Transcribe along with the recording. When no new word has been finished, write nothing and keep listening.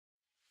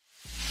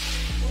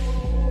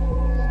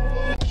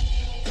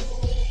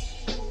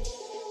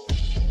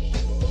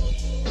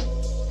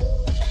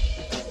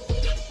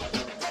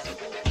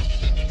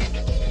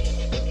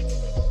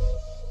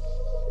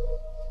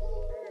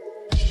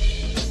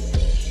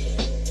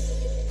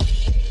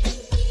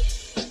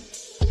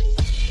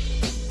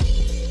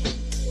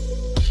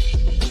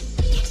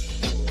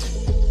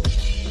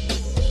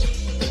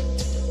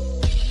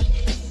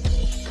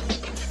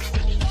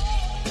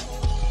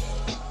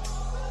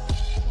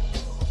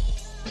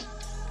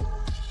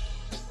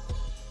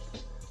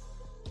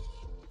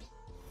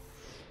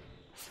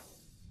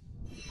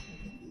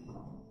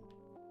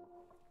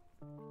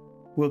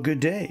Well, good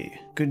day.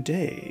 Good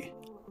day.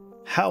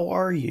 How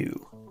are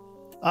you?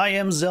 I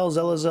am Zell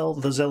Zellazel,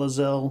 the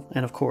Zellazel,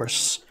 and of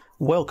course,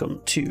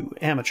 welcome to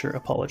Amateur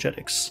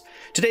Apologetics.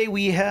 Today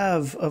we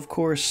have, of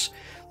course,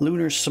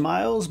 Lunar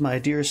Smiles, my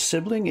dear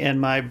sibling,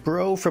 and my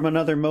bro from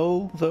another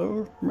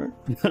mother,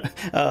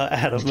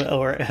 Adam,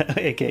 or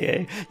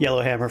aka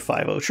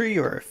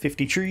YellowHammer50Tree or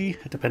 50Tree,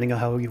 depending on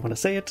how you want to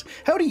say it.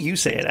 How do you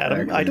say it,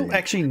 Adam? I don't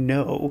actually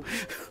know.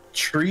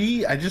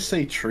 Tree? I just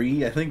say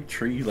tree. I think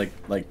tree,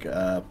 like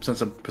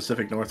since I'm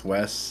Pacific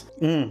Northwest,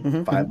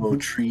 50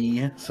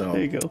 Tree. So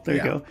there you go, there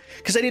you go.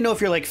 Because I didn't know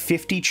if you're like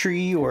 50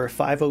 Tree or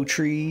 50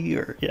 Tree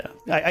or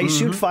I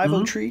assumed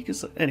 50 Tree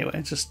because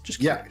anyway, just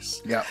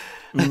curious. Yeah.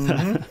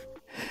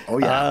 Oh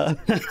yeah.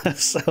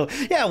 So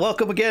yeah,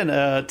 welcome again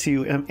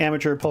to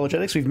Amateur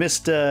Apologetics. We've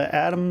missed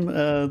Adam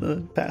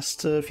the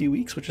past few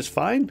weeks, which is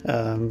fine.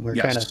 We're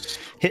kind of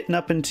hitting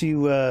up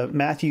into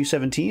Matthew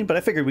 17, but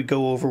I figured we'd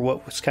go over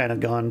what was kind of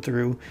gone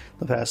through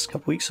the past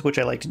couple weeks, which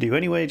I like to do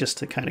anyway, just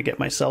to kind of get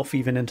myself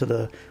even into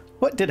the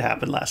what did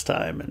happen last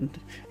time and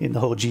in the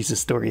whole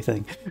Jesus story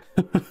thing.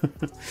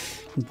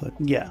 But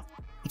yeah,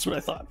 that's what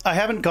I thought. I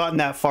haven't gotten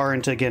that far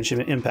into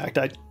Genshin Impact.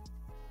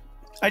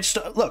 I just,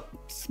 look,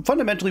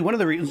 fundamentally, one of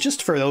the reasons,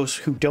 just for those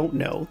who don't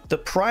know, the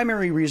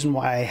primary reason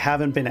why I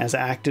haven't been as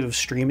active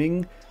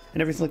streaming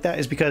and everything like that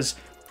is because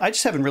I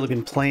just haven't really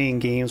been playing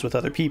games with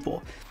other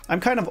people. I'm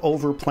kind of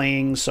over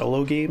playing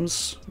solo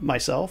games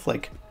myself,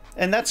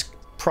 and that's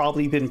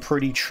probably been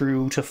pretty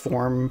true to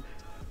form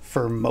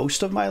for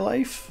most of my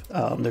life.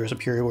 There was a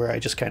period where I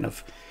just kind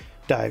of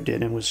dived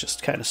in and was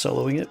just kind of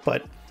soloing it,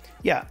 but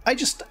yeah,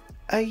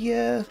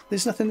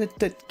 there's nothing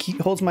that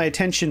holds my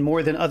attention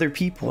more than other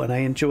people, and I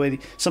enjoy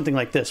something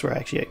like this where I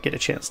actually get a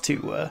chance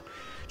to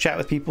chat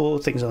with people,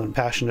 things I'm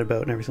passionate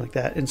about and everything like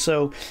that. And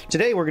so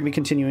today we're going to be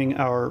continuing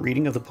our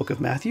reading of the book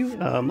of Matthew.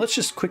 Let's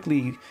just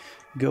quickly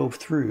go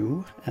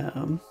through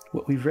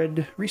what we've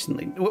read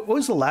recently. What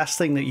was the last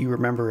thing that you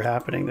remember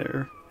happening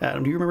there,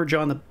 Adam? Do you remember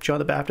John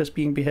the Baptist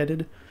being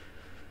beheaded?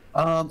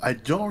 I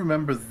don't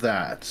remember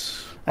that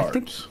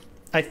part.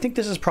 I think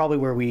this is probably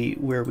where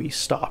we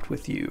stopped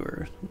with you,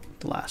 or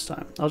the last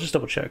time. I'll just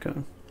double check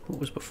on what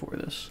was before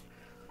this.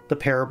 The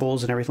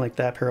parables and everything like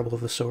that, parable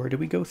of the sower. Did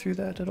we go through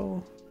that at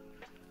all?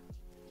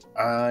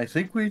 I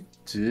think we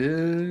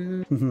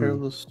did.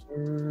 Parable of the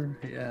sower,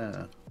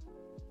 yeah.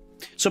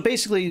 So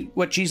basically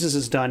what Jesus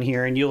has done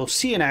here, and you'll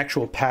see an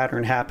actual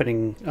pattern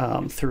happening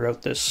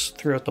throughout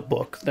the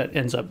book that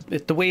ends up,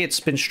 the way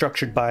it's been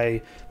structured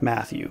by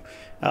Matthew,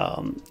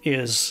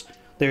 is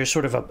there's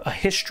sort of a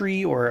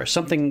history or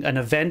something, an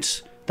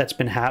event that's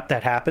been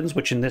that happens,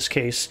 which in this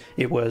case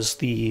it was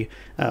the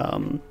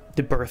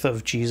birth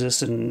of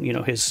Jesus and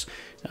his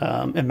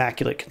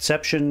immaculate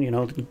conception,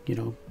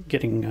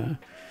 getting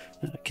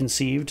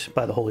conceived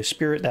by the Holy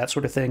Spirit, that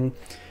sort of thing,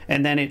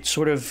 and then it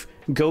sort of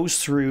goes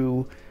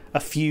through a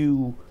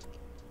few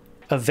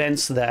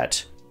events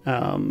that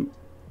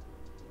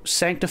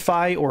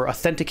sanctify or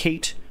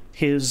authenticate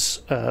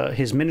his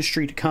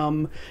ministry to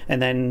come, and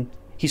then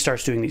he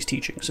starts doing these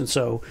teachings. And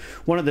so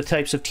one of the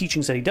types of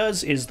teachings that he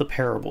does is the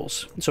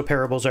parables. So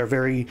parables are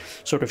very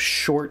sort of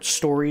short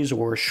stories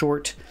or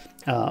short,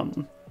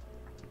 what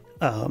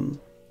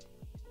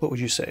would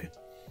you say?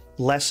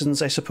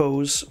 Lessons, I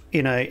suppose,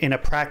 in a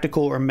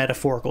practical or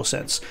metaphorical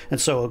sense.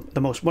 And so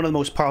one of the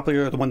most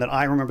popular, the one that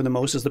I remember the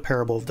most, is the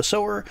parable of the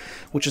sower,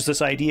 which is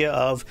this idea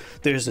of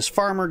there's this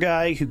farmer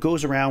guy who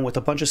goes around with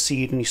a bunch of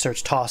seed and he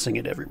starts tossing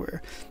it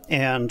everywhere.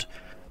 And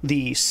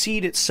the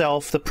seed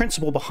itself, the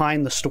principle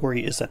behind the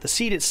story is that the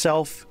seed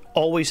itself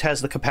always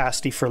has the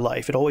capacity for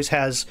life.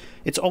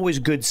 It's always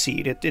good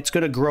seed. It's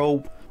going to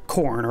grow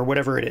corn or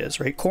whatever it is,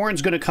 right?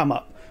 Corn's going to come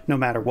up no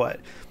matter what.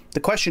 The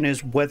question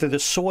is whether the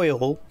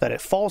soil that it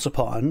falls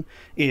upon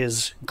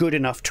is good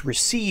enough to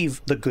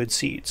receive the good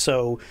seed.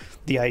 So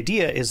the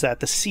idea is that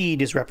the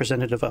seed is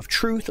representative of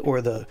truth,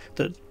 or the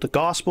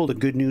gospel, the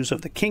good news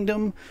of the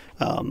kingdom,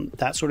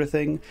 that sort of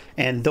thing.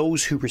 And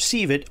those who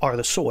receive it are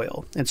the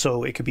soil. And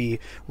so it could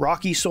be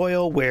rocky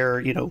soil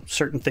where,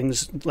 certain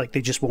things like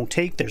they just won't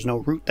take. There's no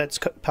root that's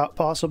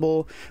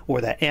possible,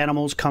 or that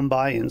animals come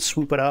by and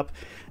swoop it up.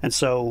 And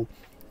so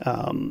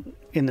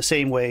in the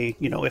same way,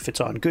 if it's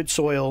on good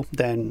soil,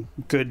 then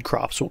good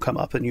crops will come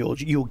up, and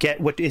you'll get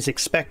what is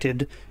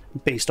expected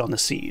based on the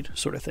seed,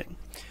 sort of thing.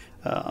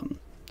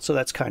 So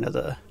that's kind of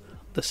the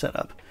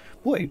setup.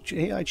 Boy,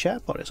 AI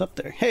chatbot is up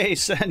there. Hey,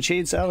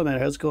 Jade Salamander,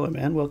 how's it going,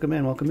 man? Welcome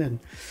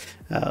in.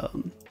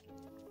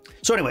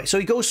 So anyway, so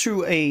he goes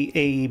through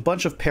a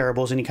bunch of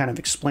parables, and he kind of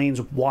explains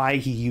why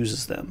he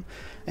uses them.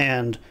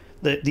 And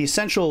the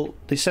essential,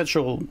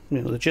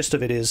 the gist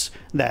of it is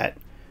that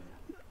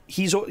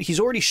he's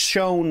already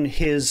shown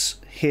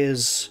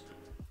his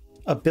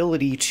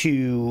ability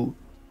to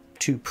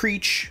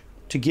preach,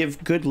 to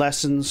give good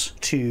lessons,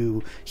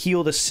 to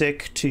heal the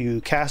sick, to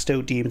cast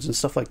out demons and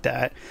stuff like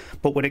that.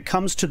 But when it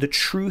comes to the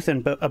truth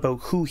and about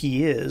who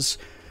he is,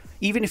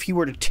 even if you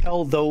were to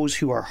tell those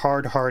who are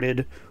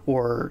hard-hearted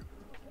or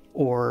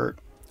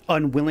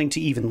unwilling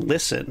to even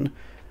listen,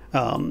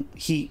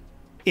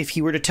 if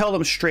he were to tell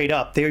them straight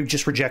up, they would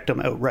just reject them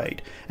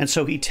outright. And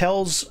so he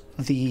tells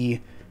the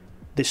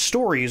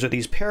stories or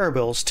these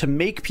parables to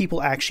make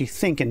people actually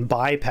think and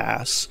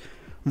bypass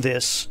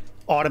this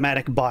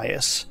automatic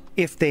bias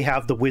if they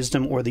have the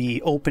wisdom or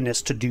the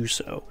openness to do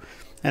so.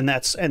 And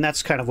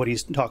that's kind of what he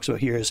talks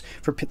about here, is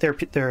for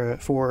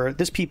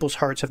this people's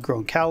hearts have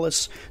grown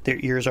callous, their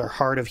ears are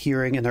hard of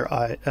hearing, and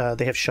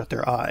they have shut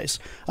their eyes.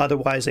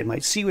 Otherwise they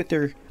might see with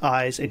their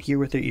eyes and hear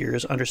with their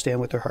ears,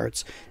 understand with their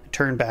hearts,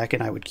 turn back,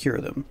 and I would cure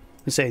them.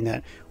 And saying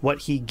that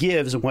what he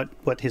gives and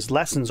what his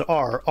lessons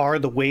are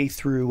the way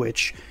through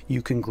which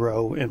you can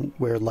grow and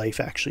where life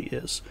actually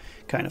is,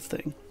 kind of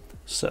thing.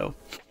 So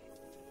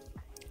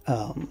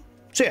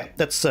yeah,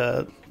 that's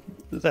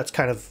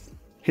kind of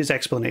his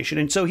explanation.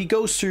 And so he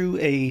goes through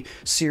a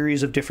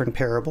series of different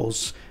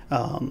parables,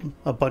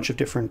 a bunch of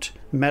different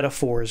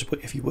metaphors,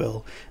 if you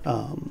will,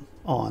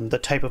 on the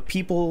type of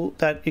people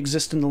that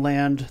exist in the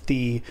land,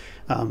 the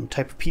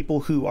type of people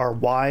who are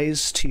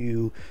wise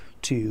to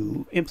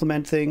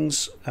implement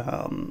things,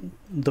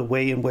 the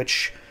way in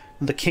which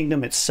the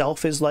kingdom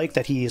itself is like,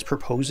 that he is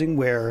proposing,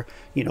 where,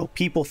 you know,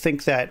 people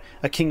think that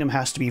a kingdom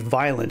has to be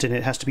violent and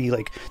it has to be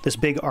like this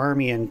big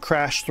army and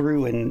crash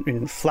through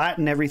and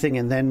flatten everything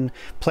and then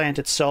plant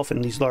itself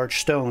in these large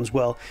stones.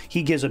 Well,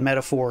 he gives a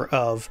metaphor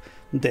of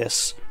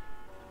this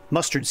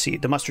mustard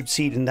seed. The mustard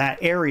seed in that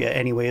area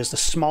anyway is the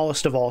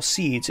smallest of all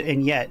seeds,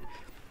 and yet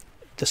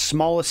the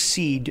smallest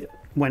seed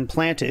when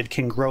planted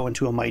can grow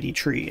into a mighty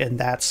tree. And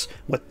that's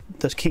what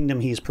the kingdom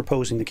he's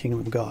proposing, the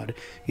kingdom of God,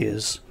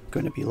 is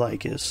going to be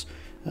like, is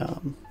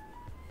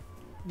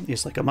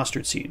like a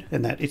mustard seed,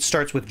 and that it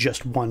starts with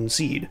just one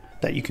seed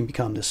that you can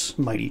become this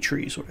mighty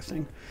tree sort of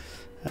thing.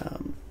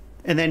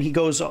 And then he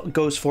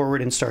goes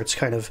forward and starts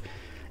kind of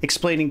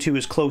explaining to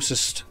his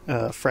closest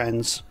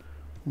friends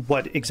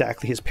what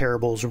exactly his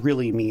parables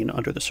really mean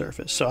under the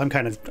surface. So I'm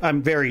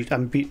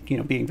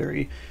being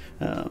very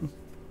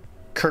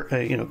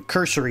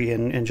cursory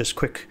and just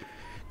quick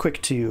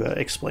to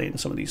explain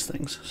some of these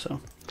things.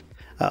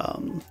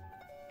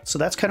 So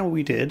that's kind of what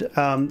we did.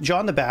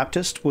 John the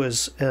Baptist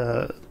was,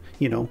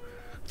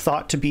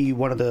 thought to be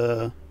one of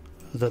the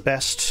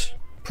best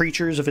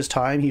preachers of his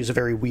time. He was a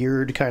very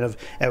weird kind of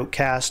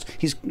outcast.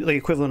 He's the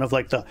equivalent of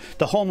like the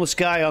homeless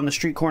guy on the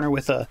street corner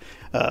with a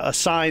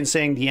sign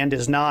saying the end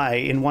is nigh,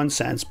 in one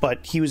sense,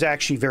 but he was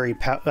actually very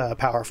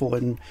powerful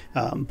and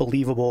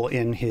believable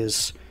in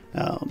his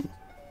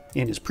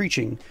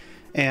preaching.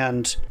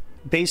 And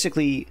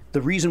basically,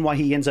 the reason why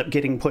he ends up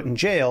getting put in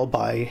jail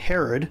by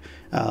Herod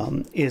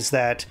is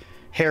that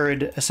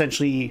Herod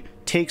essentially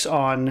takes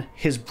on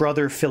his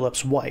brother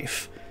Philip's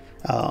wife.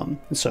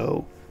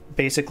 So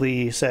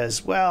basically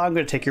says, well, I'm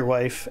going to take your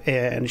wife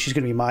and she's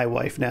going to be my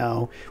wife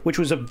now, which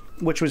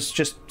was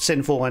just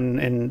sinful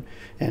and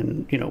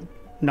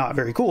not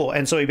very cool.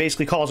 And so he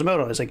basically calls him out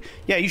on it. It's like,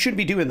 yeah, you shouldn't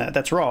be doing that.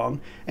 That's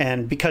wrong.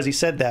 And because he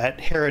said that,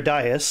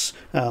 Herodias,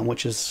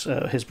 which is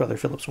his brother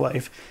Philip's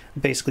wife,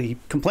 basically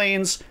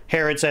complains.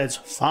 Herod says,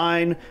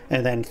 fine,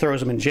 and then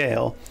throws him in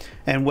jail.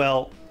 And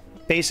well,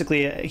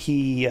 basically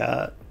he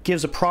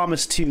gives a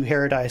promise to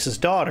Herodias'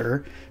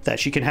 daughter that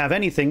she can have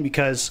anything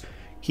because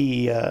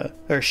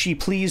she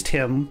pleased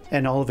him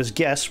and all of his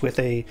guests with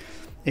a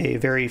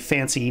very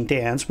fancy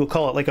dance. We'll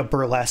call it like a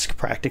burlesque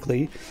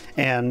practically.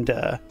 And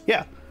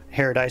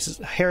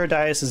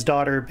Herodias'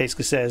 daughter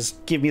basically says,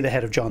 give me the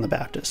head of John the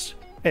Baptist,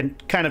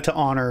 and kind of to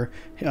honor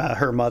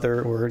her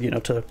mother, or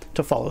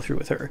to follow through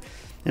with her.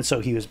 And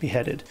so he was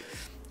beheaded,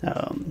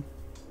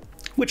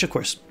 which of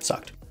course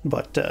sucked,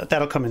 but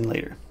that'll come in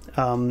later.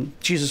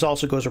 Jesus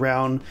also goes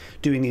around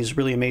doing these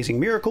really amazing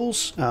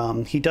miracles.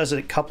 He does it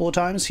a couple of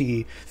times.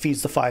 He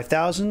feeds the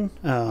 5,000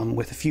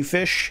 with a few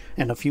fish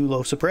and a few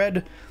loaves of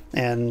bread,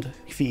 and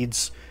he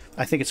feeds,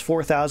 I think it's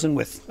 4,000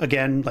 with,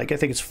 again, like I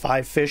think it's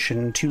 5 fish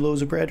and 2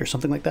 loaves of bread or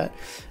something like that.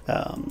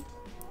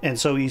 And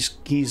so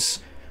he's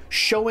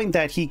showing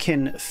that he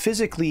can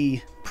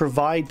physically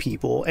provide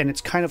people, and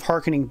it's kind of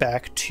hearkening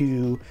back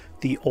to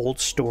the old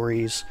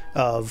stories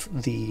of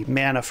the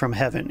manna from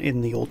heaven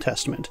in the Old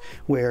Testament,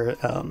 where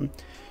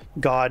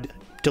God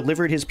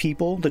delivered his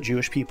people, the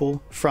Jewish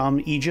people,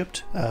 from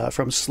Egypt,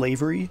 from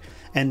slavery,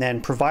 and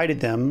then provided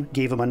them,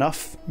 gave them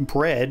enough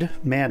bread,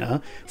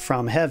 manna,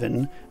 from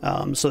heaven,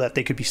 so that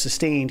they could be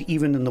sustained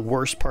even in the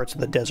worst parts of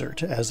the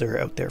desert as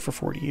they're out there for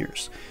 40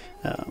 years.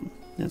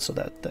 And so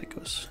that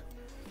goes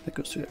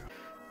through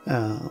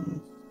there.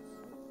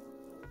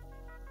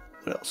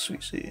 What else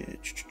we see?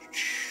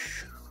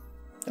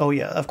 Oh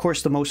yeah, of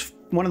course,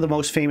 one of the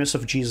most famous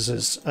of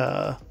Jesus's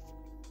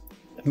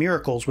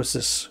miracles was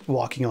this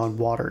walking on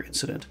water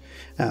incident,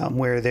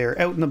 where they're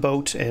out in the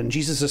boat and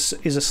Jesus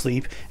is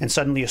asleep, and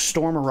suddenly a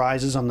storm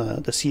arises on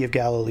the Sea of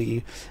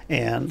Galilee,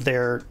 and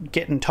they're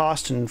getting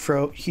tossed and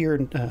here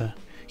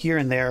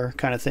and there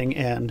kind of thing,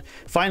 and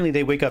finally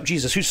they wake up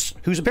Jesus,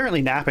 who's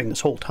apparently napping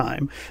this whole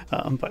time,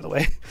 by the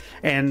way,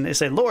 and they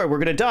say, Lord, we're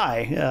gonna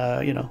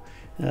die,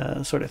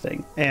 sort of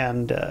thing.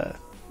 And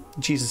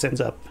Jesus ends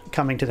up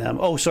coming to them.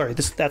 Oh, sorry,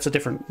 that's a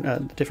different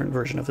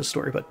version of the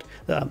story, but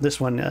this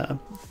one,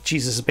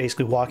 Jesus is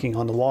basically walking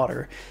on the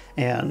water,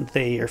 and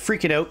they are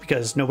freaking out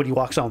because nobody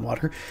walks on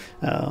water.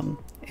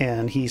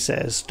 And he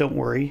says, "Don't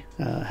worry,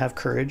 have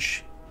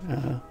courage,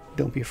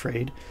 don't be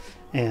afraid,"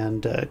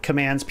 and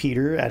commands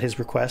Peter at his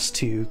request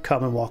to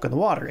come and walk on the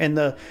water. And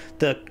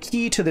the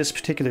key to this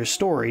particular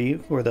story,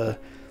 or the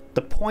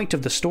point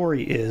of the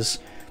story, is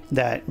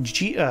that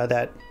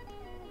that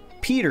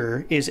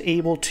Peter is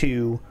able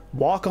to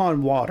walk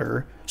on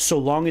water so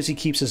long as he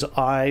keeps his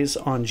eyes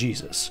on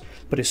Jesus.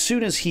 But as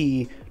soon as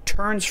he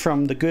turns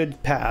from the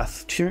good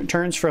path,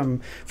 turns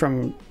from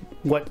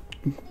what,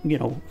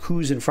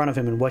 who's in front of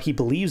him and what he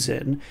believes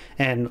in,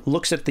 and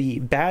looks at the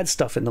bad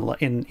stuff in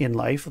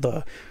life,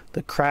 the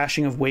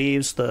crashing of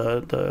waves,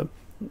 the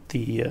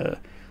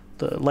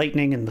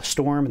lightning and the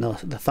storm and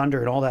the thunder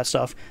and all that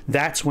stuff,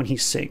 that's when he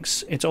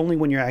sinks. It's only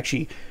when your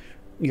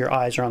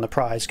eyes are on the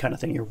prize kind of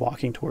thing, you're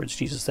walking towards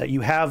Jesus, that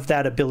you have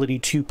that ability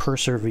to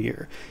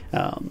persevere.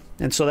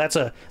 And so that's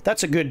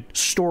a good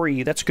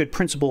story, that's a good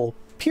principle,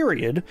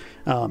 period,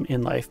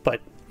 in life.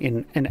 But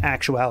in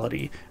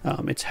actuality,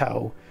 it's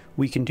how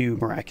we can do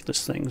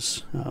miraculous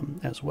things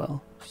as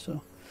well.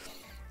 So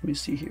let me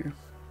see here.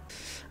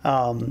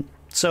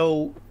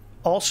 So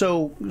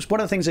also, one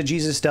of the things that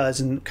Jesus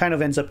does, and kind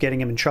of ends up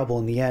getting him in trouble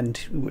in the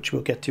end, which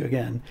we'll get to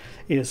again,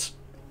 is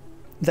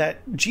that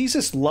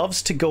Jesus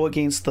loves to go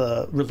against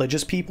the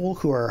religious people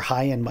who are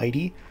high and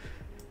mighty,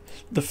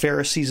 the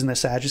Pharisees and the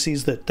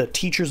Sadducees, the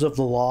teachers of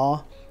the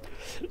law,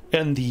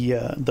 and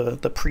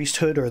the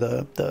priesthood, or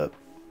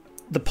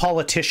the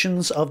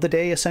politicians of the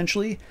day,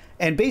 essentially,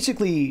 and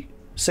basically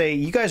say,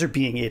 you guys are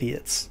being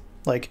idiots.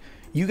 Like,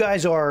 you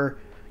guys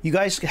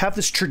have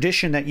this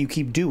tradition that you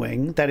keep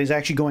doing that is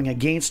actually going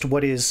against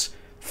what is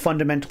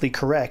fundamentally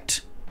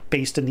correct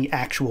based in the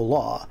actual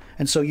law.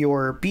 And so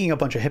you're being a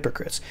bunch of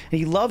hypocrites. And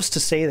he loves to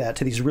say that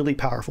to these really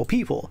powerful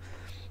people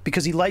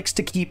because he likes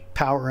to keep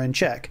power in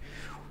check.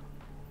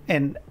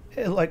 And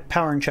like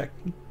power in check,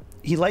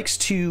 he likes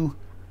to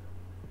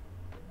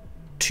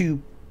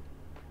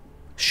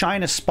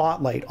shine a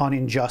spotlight on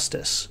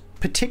injustice,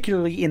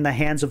 particularly in the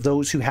hands of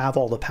those who have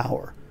all the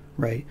power,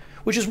 right?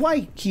 Which is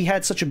why he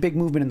had such a big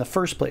movement in the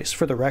first place,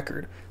 for the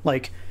record.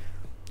 Like,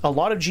 a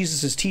lot of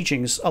Jesus's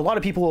teachings, a lot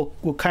of people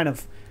will kind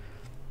of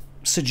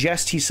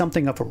suggest he's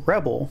something of a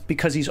rebel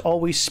because he's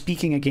always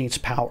speaking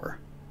against power,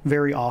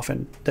 very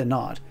often than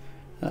not.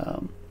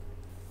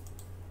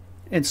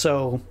 And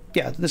so,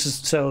 yeah,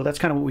 that's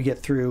kind of what we get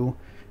through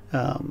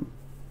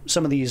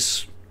some of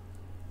these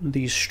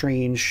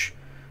strange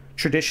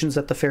traditions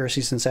that the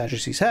Pharisees and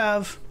Sadducees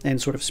have,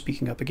 and sort of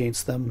speaking up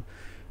against them,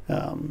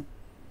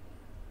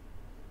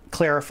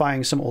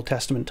 clarifying some Old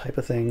Testament type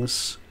of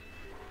things,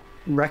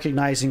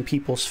 recognizing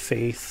people's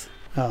faith,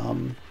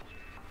 and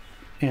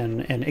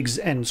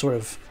sort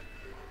of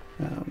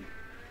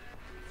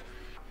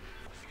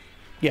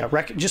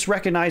just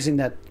recognizing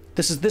that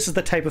this is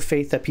the type of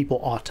faith that people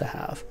ought to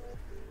have.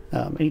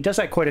 And he does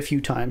that quite a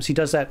few times. He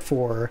does that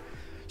for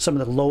some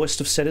of the lowest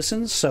of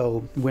citizens.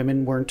 So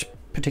women weren't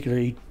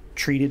particularly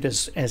treated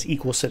as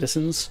equal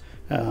citizens,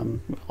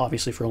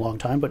 obviously, for a long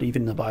time, but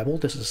even in the Bible,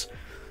 this is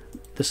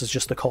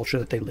just the culture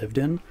that they lived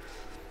in.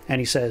 And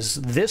he says,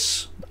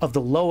 this of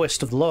the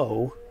lowest of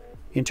low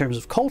in terms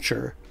of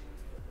culture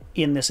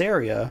in this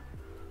area,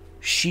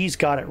 she's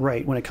got it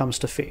right when it comes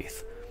to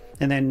faith.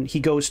 And then he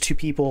goes to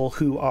people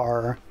who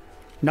are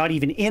not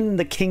even in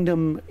the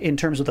kingdom in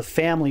terms of the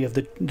family of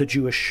the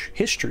Jewish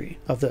history,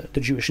 of the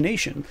Jewish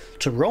nation,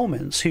 to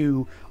Romans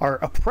who are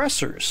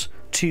oppressors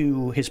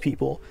to his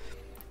people.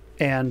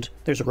 And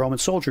there's a Roman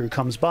soldier who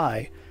comes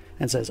by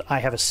and says, I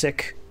have a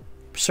sick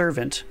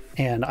servant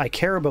and I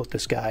care about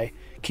this guy.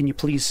 Can you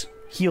please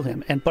heal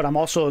him? But I'm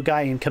also a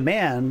guy in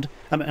command.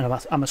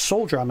 I'm a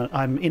soldier.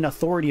 I'm in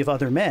authority of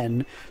other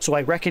men. So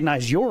I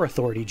recognize your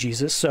authority,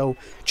 Jesus. So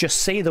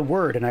just say the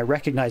word and I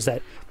recognize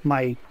that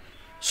my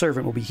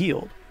servant will be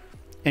healed.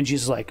 And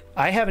Jesus is like,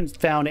 I haven't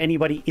found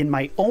anybody in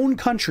my own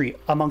country,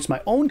 amongst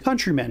my own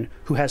countrymen,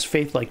 who has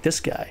faith like this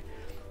guy.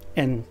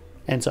 And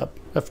ends up,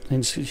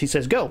 and he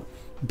says, go,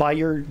 by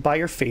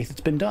your faith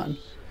it's been done,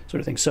 sort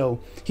of thing. So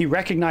he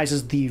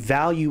recognizes the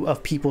value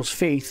of people's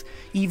faith,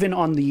 even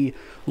on the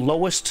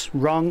lowest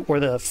rung, or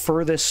the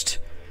furthest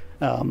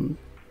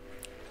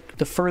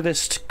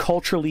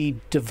culturally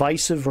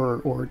divisive,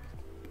 or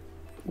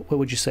what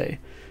would you say,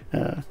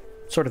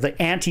 sort of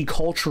the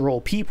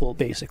anti-cultural people.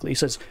 Basically, he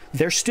says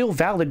they're still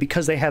valid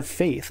because they have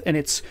faith. And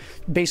it's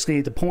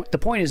basically the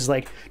point is,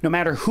 like, no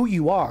matter who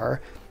you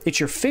are, it's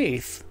your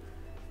faith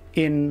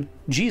in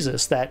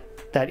Jesus that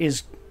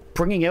is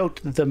bringing out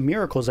the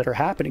miracles that are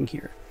happening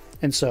here.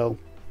 And so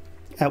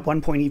at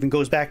one point he even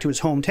goes back to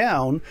his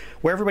hometown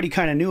where everybody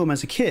kind of knew him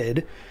as a kid,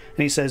 and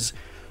he says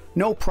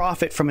no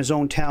prophet from his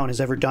own town has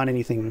ever done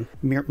anything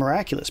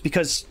miraculous,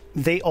 because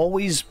they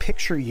always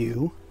picture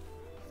you,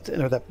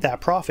 or that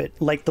prophet,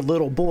 like the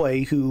little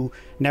boy who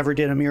never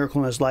did a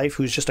miracle in his life,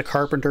 who's just a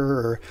carpenter,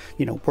 or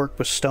worked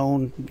with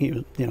stone.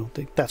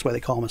 That's why they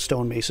call him a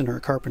stonemason or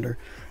a carpenter.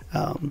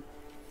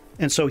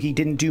 And so he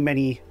didn't do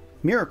many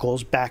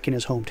miracles back in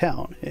his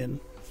hometown in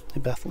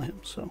Bethlehem.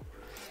 So,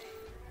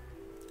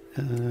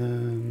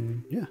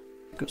 yeah,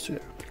 goes through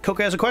there.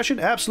 Coco has a question?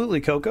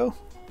 Absolutely, Coco.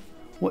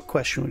 What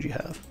question would you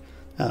have?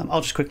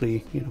 I'll just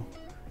quickly,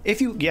 if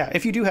you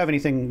do have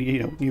anything,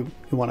 you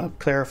want to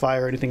clarify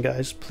or anything,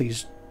 guys,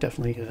 please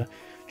definitely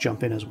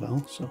jump in as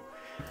well. So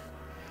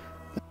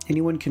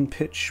anyone can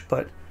pitch,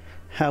 but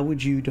how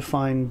would you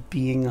define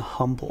being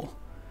humble?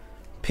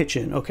 Pitch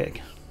in.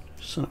 Okay.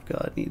 Son of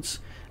God needs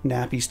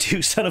nappies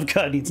too. Son of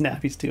God needs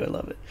nappies too. I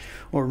love it.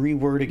 Or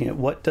rewording it.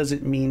 What does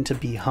it mean to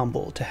be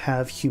humble, to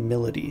have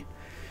humility?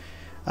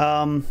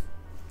 The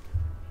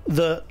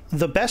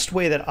best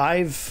way that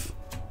I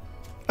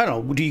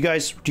don't know, do you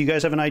guys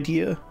have an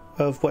idea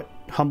of what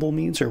humble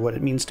means, or what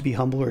it means to be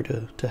humble, or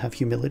to have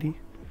humility?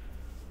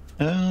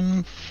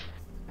 Well,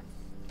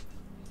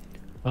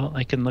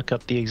 I can look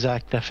up the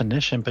exact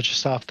definition, but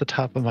just off the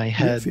top of my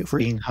head,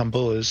 being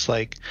humble is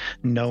like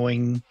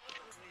knowing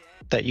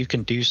that you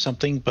can do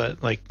something,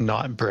 but like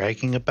not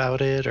bragging about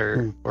it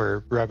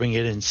or rubbing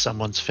it in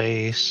someone's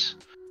face.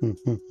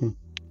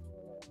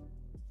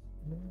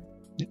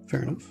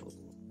 Fair enough.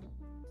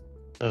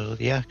 So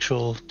the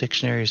actual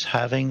dictionary is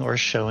having or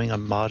showing a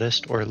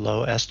modest or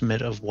low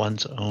estimate of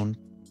one's own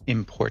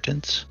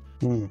importance,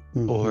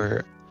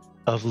 or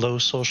of low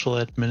social,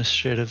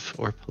 administrative,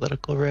 or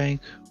political rank,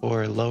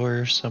 or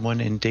lower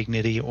someone in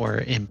dignity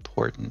or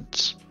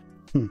importance.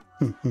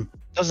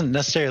 Doesn't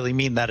necessarily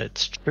mean that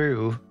it's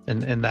true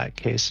in that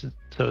case.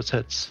 So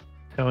it's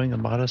showing a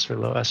modest or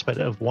low estimate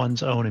of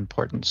one's own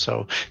importance.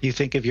 So you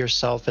think of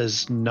yourself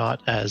as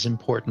not as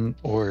important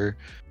or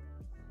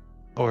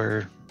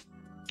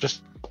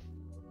just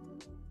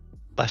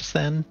less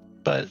than.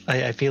 But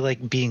I feel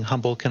like being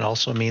humble can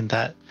also mean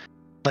that,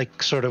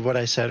 like sort of what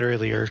I said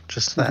earlier,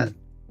 just that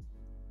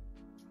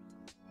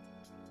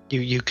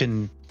you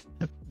can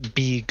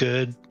be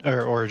good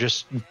or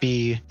just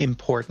be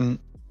important,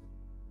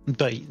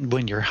 but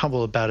when you're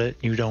humble about it,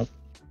 you don't,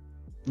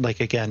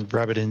 like, again,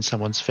 rub it in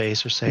someone's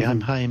face or say I'm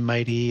high and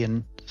mighty.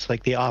 And it's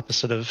like the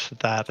opposite of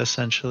that,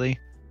 essentially.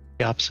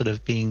 The opposite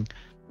of being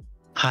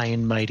high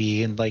and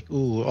mighty and like,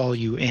 ooh, all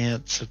you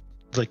ants,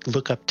 like,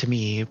 look up to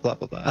me, blah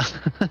blah blah.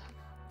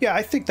 Yeah,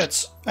 I think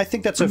that's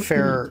a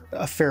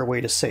fair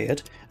way to say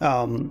it.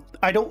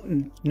 I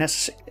don't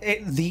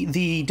necessarily,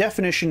 the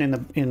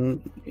definition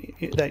in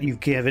that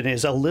you've given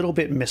is a little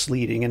bit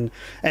misleading,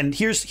 and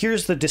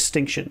here's the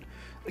distinction.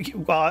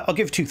 I'll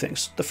give two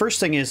things. The first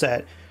thing is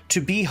that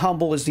to be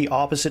humble is the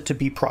opposite to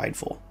be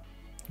prideful,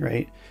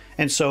 right?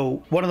 And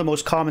so one of the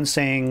most common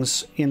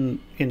sayings in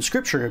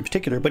Scripture in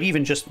particular, but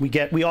even just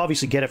we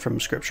obviously get it from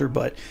Scripture,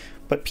 but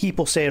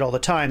people say it all the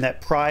time,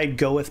 that pride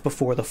goeth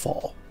before the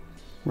fall,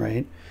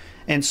 right?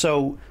 And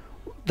so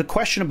the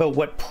question about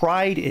what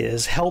pride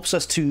is helps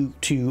us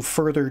to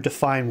further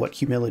define what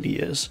humility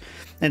is.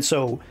 And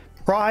so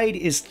pride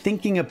is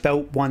thinking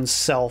about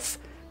oneself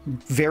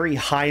very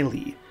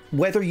highly,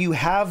 whether you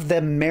have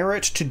the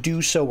merit to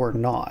do so or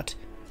not,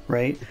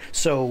 right?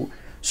 So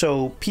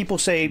people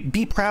say,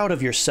 be proud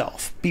of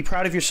yourself. Be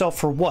proud of yourself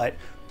for what?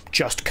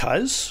 Just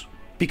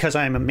because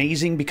I'm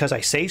amazing, because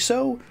I say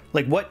so?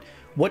 Like,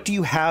 what do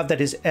you have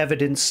that is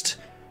evidenced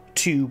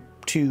to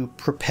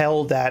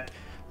propel that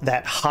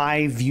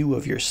high view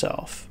of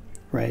yourself,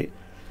 right?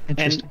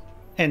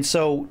 And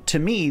so to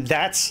me,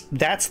 that's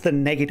the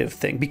negative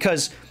thing,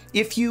 because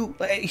if you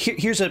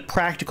here's a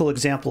practical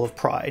example of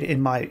pride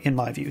in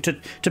my view,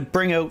 to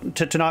bring out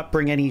to not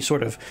bring any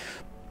sort of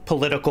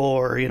political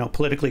or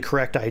politically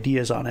correct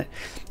ideas on it.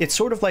 It's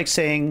sort of like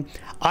saying,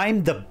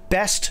 I'm the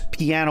best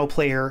piano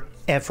player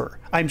ever.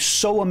 I'm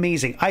so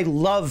amazing. I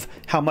love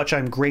how much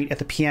I'm great at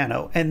the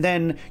piano. And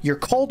then you're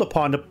called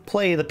upon to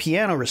play the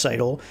piano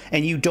recital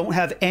and you don't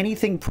have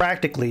anything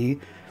practically,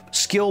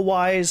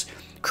 skill-wise,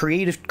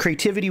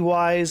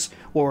 creativity-wise,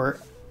 or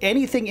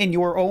anything in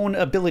your own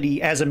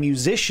ability as a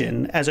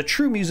musician, as a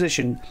true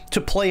musician,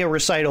 to play a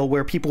recital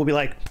where people will be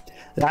like,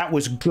 that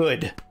was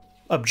good.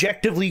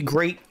 Objectively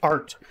great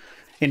art.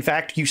 In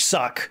fact, you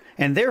suck,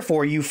 and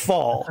therefore you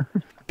fall.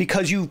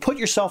 Because you've put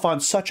yourself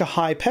on such a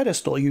high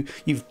pedestal,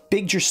 you've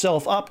bigged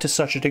yourself up to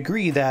such a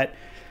degree that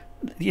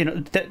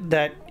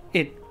that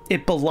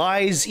it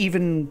belies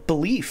even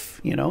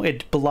belief.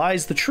 It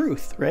belies the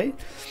truth, right?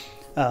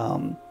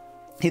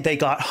 They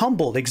got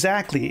humbled.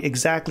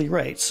 Exactly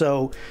right.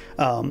 So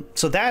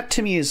that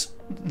to me is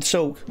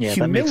humility.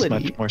 That makes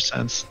much more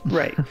sense,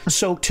 right?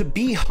 So to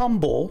be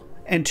humble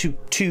and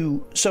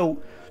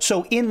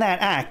so in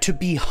that act, to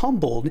be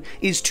humbled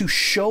is to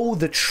show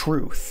the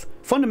truth.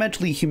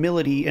 Fundamentally,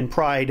 humility and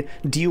pride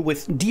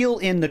deal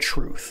in the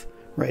truth,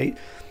 right?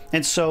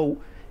 And so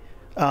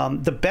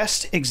the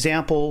best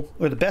example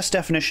or the best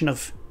definition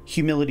of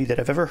humility that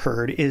I've ever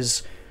heard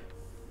is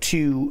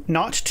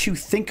not to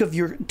think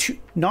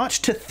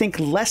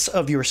less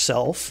of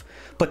yourself,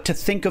 but to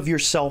think of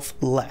yourself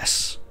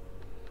less.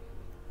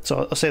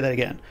 So I'll say that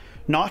again.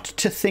 Not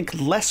to think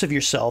less of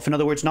yourself. In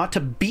other words, not to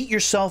beat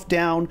yourself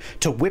down,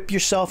 to whip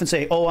yourself and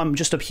say, oh, I'm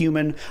just a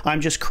human, I'm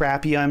just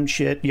crappy, I'm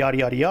shit, yada,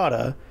 yada,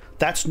 yada.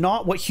 That's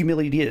not what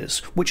humility is,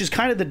 which is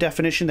kind of the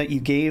definition that you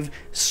gave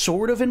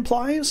sort of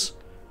implies,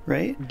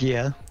 right?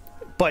 Yeah.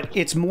 But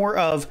it's more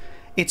of,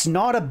 it's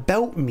not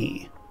about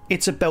me.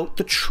 It's about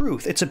the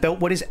truth. It's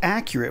about what is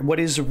accurate, what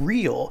is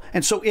real.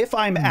 And so if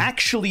I'm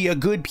actually a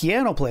good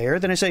piano player,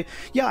 then I say,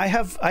 yeah, I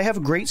have a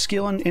great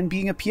skill in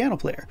being a piano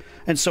player.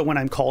 And so when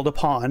I'm called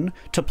upon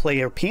to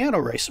play a piano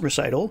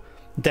recital,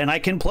 then I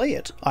can play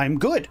it. I'm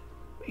good.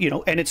 You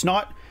know, and it's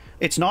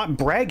not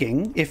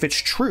bragging if it's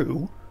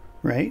true,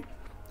 right?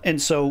 And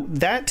so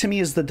that to me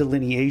is the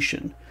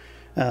delineation.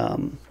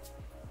 I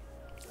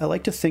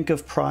like to think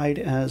of pride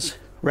as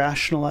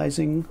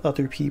rationalizing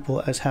other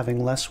people as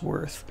having less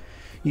worth,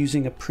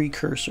 using a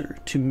precursor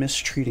to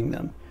mistreating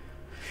them.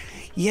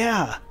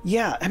 Yeah.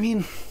 I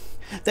mean,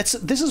 this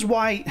is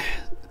why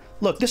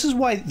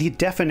the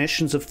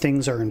definitions of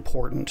things are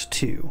important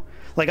too.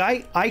 Like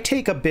I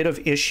take a bit of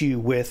issue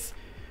with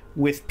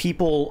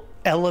people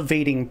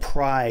elevating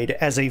pride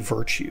as a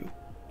virtue,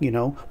 you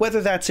know,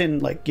 whether that's in,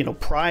 like, you know,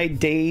 pride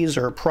days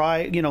or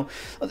pride, you know,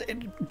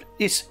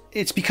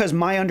 it's because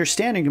my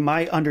understanding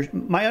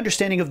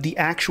of the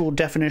actual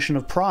definition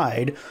of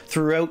pride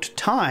throughout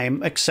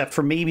time, except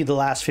for maybe the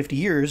last 50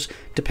 years,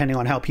 depending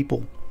on how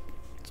people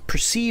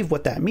perceive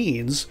what that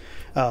means,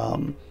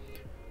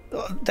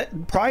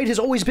 that pride has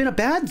always been a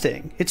bad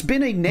thing. It's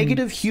been a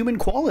negative human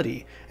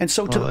quality. And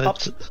so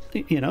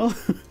you know,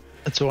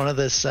 it's one of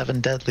the 7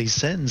 deadly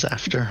sins,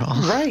 after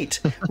all.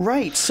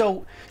 Right.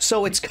 So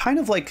it's kind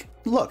of like,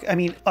 look, I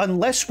mean,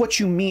 unless what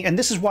you mean, and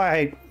this is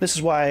why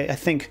I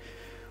think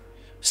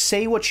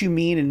say what you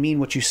mean and mean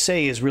what you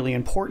say is really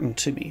important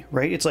to me,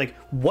 right? It's like,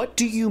 what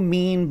do you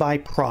mean by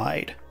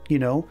pride? You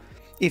know,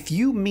 if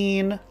you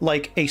mean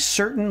like a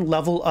certain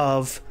level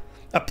of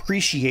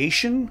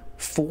appreciation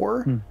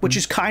for, which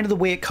is kind of the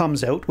way it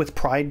comes out with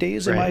Pride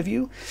Days, in my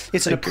view.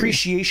 It's an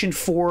appreciation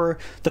for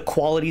the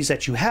qualities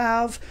that you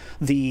have,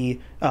 the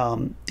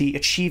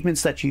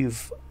achievements that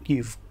you've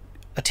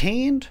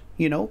attained,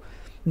 you know.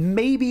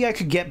 Maybe I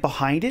could get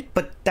behind it,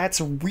 but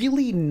that's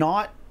really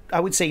not,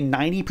 I would say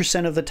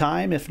 90% of the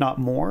time, if not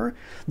more,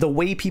 the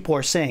way people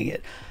are saying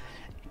it.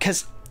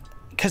 Because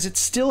it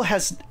still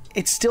has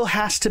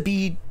to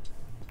be,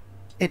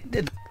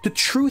 the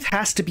truth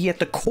has to be at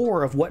the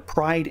core of what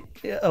pride,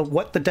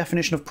 what the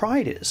definition of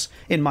pride is,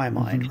 in my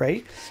mind,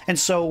 right? And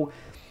so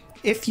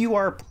if you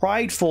are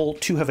prideful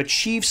to have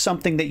achieved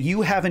something that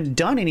you haven't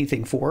done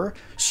anything for,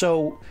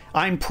 so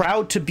I'm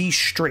proud to be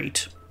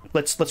straight.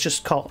 Let's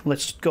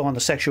go on the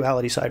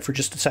sexuality side for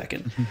just a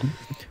second.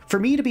 For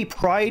me to be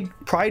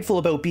prideful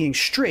about being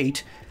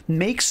straight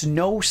makes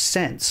no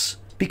sense,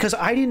 because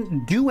I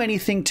didn't do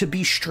anything to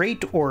be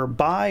straight or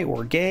bi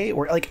or gay,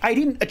 or like, I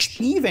didn't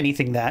achieve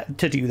anything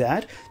to do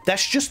that.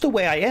 That's just the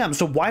way I am.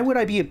 So why would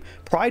I be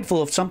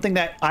prideful of something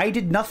that I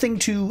did nothing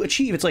to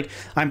achieve? It's like,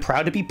 I'm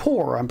proud to be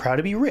poor, I'm proud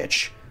to be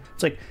rich.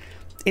 It's like,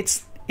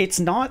 it's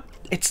not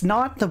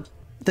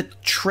the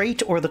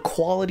trait or the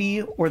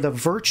quality or the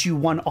virtue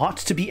one ought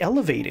to be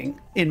elevating,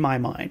 in my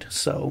mind.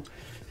 So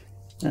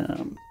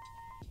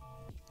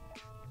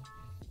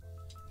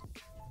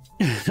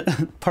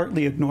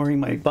partly ignoring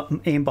my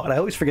aimbot. I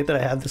always forget that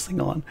I have this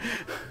thing on.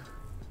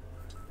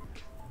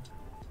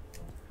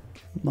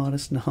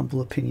 Modest and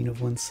humble opinion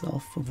of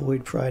oneself.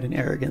 Avoid pride and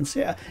arrogance.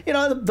 Yeah, you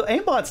know, the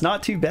aimbot's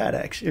not too bad,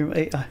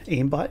 actually.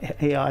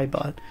 Aimbot, AI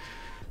bot.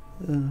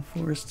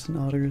 Forests and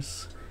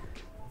otters.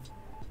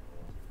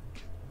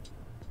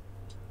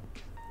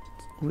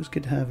 It's always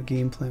good to have a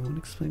game plan when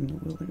explaining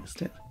the wilderness.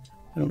 I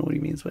don't know what he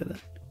means by that.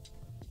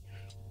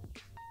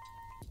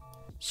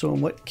 So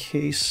in what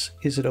case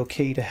is it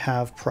okay to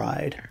have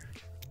pride?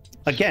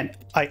 Again,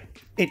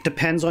 it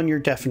depends on your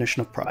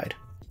definition of pride,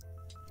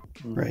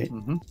 right?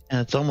 And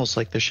it's almost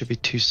like there should be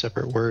 2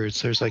 separate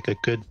words. There's like a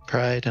good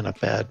pride and a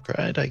bad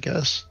pride, I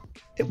guess.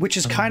 Which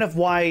is kind of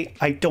why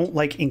I don't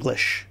like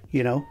English,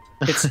 you know?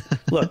 It's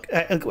look,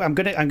 I'm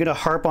gonna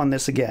harp on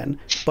this again,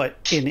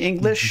 but in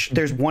English,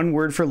 there's one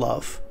word for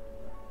love.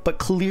 But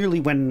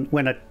clearly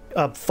when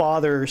a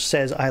father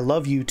says I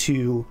love you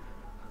to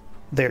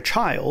their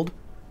child,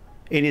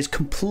 it is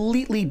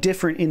completely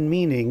different in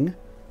meaning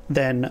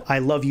than I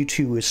love you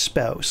to his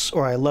spouse,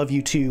 or I love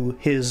you to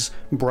his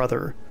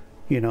brother,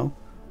 you know,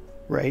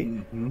 right?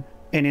 And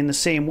in the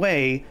same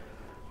way,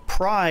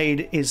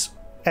 pride is,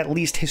 at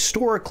least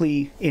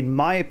historically, in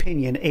my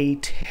opinion, a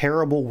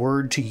terrible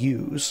word to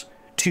use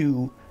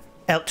to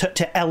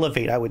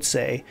elevate, I would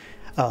say.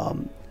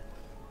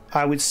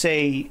 I would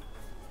say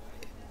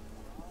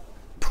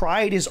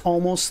pride is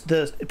almost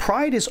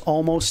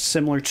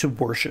similar to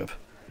worship,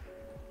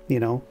 you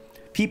know?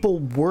 People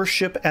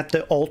worship at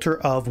the altar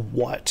of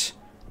what,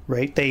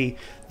 right? They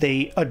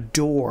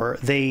adore,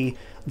 they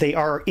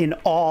are in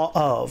awe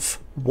of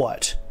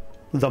what?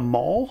 The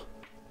mall,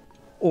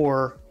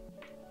 or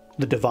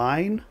the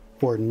divine,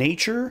 or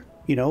nature,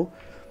 you know?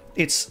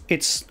 It's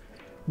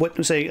what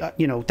to say,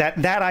 you know,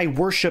 that I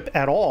worship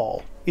at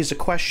all is a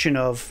question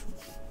of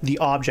the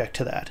object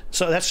to that.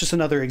 So that's just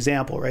another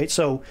example, right?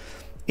 So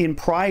in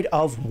pride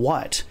of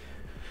what?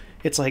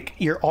 It's like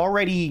you're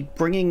already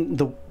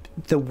bringing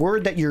the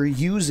word that you're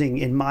using,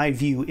 in my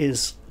view,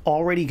 is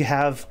already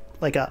have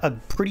like a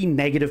pretty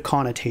negative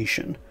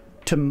connotation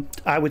to,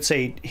 I would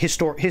say,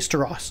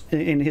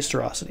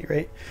 historicity,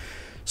 right?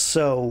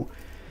 So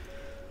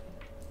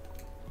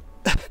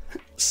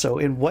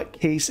in what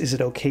case is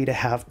it okay to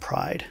have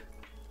pride?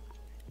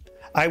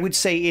 I would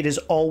say it is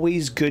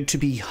always good to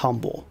be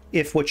humble,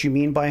 if what you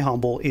mean by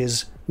humble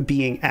is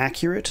being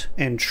accurate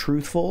and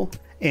truthful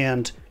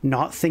and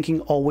not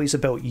thinking always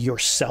about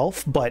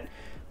yourself, but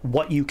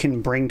what you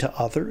can bring to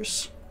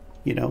others,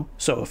 you know?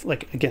 So if,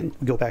 like, again,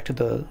 go back to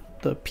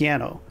the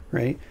piano,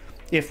 right?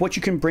 If what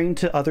you can bring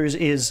to others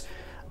is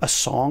a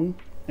song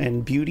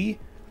and beauty,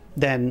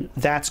 then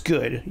that's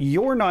good.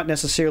 You're not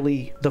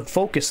necessarily the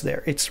focus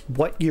there. It's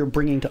what you're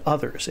bringing to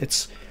others.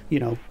 It's, you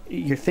know,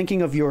 you're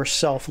thinking of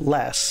yourself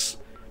less,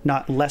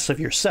 not less of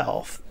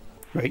yourself,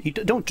 right? You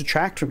don't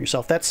detract from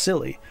yourself. That's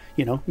silly.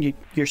 You know,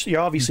 you're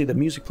obviously the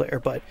music player,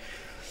 but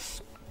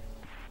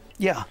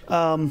yeah.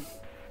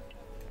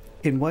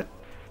 In what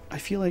I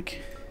feel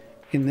like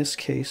in this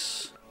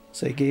case,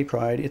 say gay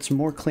pride, it's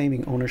more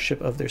claiming ownership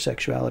of their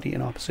sexuality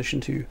in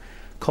opposition to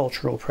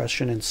cultural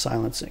oppression and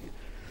silencing.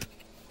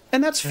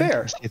 And that's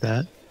fair. I see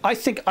that. I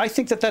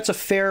think that that's a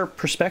fair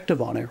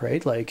perspective on it,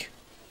 right? Like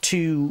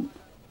to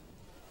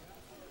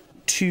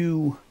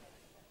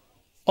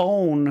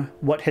own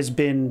what has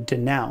been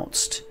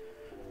denounced,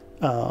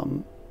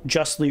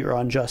 justly or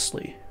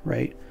unjustly,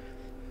 right?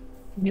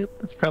 Yep,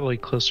 it's probably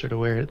closer to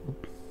where it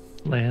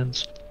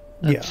lands.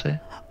 I'd say.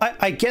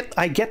 I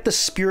get the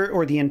spirit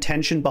or the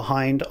intention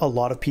behind a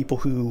lot of people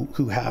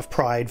who have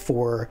pride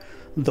for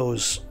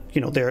those,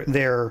 you know,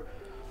 their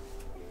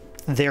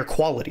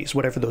qualities,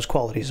 whatever those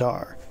qualities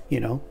are, you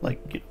know,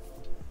 like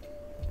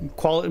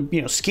quality,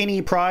 you know,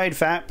 skinny pride,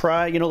 fat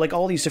pride, you know, like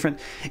all these different,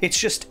 it's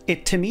just,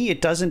 it, to me,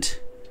 it doesn't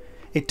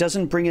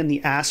bring in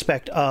the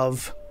aspect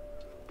of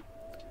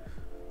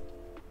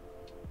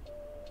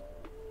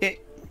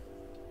it,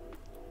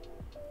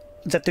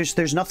 that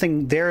there's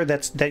nothing there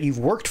that you've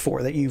worked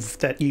for, that you've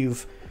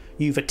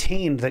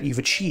attained, that you've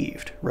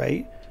achieved,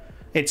 right?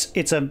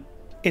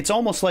 It's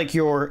almost like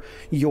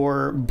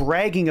you're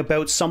bragging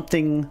about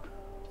something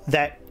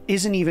that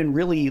isn't even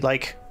really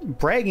like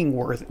bragging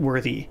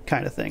worthy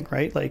kind of thing,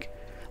 right? Like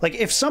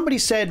if somebody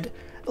said,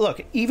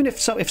 look, even if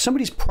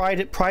somebody's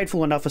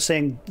prideful enough of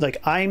saying,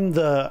 like, I'm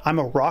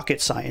a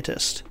rocket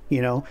scientist,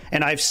 you know,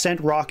 and I've sent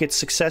rockets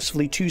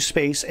successfully to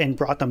space and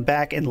brought them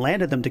back and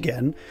landed them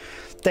again,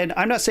 then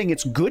I'm not saying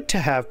it's good to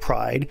have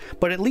pride,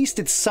 but at least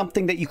it's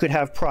something that you could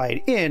have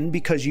pride in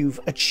because you've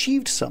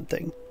achieved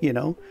something, you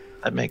know?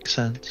 That makes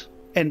sense.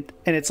 And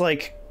it's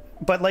like,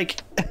 but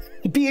like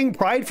being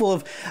prideful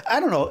of,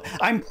 I don't know,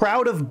 I'm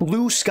proud of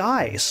blue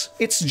skies.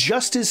 It's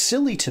just as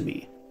silly to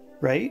me,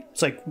 right?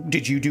 It's like,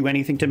 did you do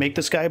anything to make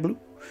the sky blue?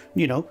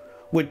 You know,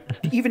 would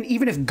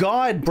even if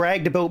God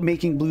bragged about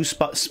making blue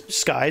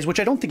skies, which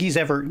I don't think he's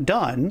ever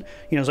done,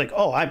 you know, it's like,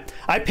 oh,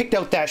 I picked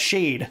out that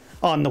shade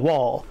on the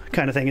wall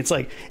kind of thing. It's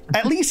like,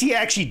 at least he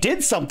actually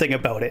did something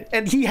about it,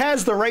 and he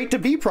has the right to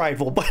be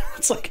prideful. But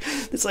it's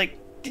like,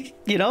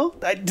 you know,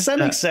 does that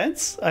make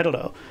sense? I don't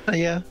know.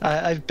 Yeah,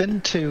 I've been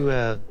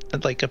to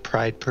like a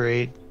pride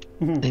parade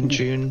in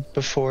June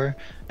before,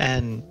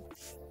 and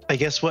I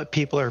guess what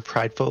people are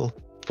prideful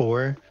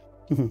for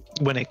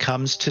when it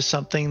comes to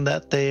something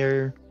that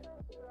they're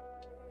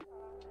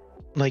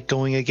like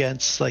going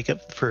against, like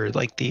for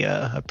like the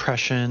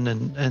oppression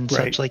and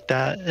such like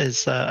that,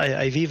 is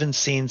I've even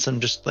seen some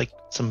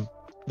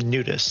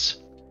nudists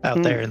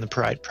out there in the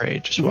pride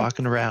parade just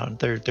walking around.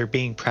 They're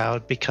being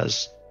proud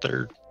because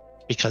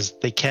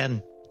they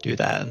can do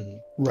that, and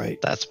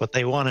that's what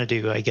they want to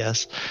do, I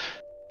guess.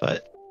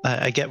 But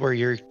I get where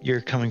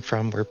you're coming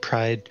from, where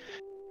pride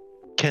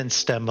can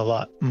stem a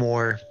lot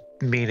more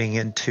meaning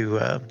into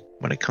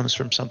when it comes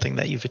from something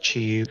that you've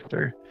achieved,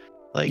 or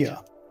like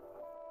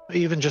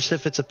even just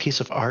if it's a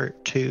piece of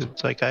art too.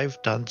 It's like, I've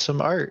done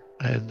some art,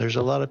 and there's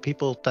a lot of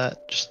people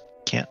that just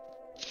can't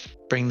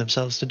bring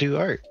themselves to do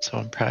art, so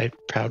I'm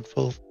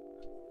proudful of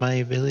my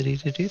ability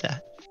to do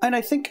that. And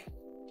I think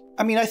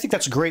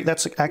that's great.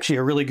 That's actually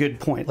a really good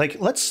point.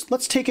 Like, let's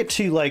take it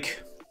to,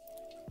 like,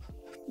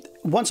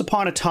 once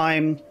upon a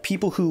time,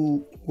 people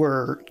who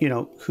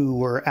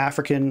were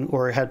African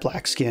or had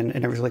black skin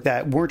and everything like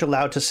that weren't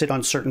allowed to sit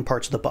on certain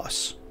parts of the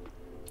bus,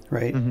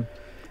 right?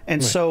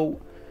 And so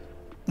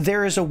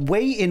there is a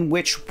way in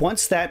which,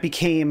 once that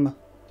became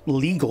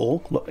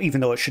legal,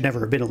 even though it should never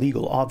have been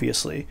illegal,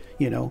 obviously,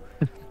 you know,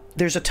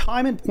 there's a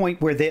time and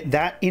point where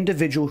that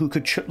individual who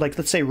could, like,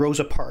 let's say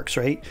Rosa Parks,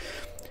 right?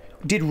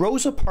 Did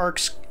Rosa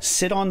Parks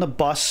sit on the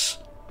bus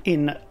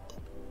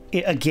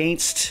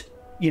against,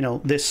 you know,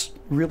 this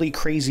really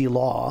crazy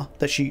law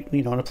that she,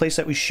 you know, in a place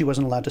that she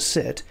wasn't allowed to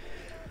sit,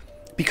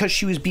 because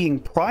she was being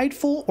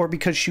prideful, or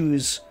because she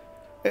was,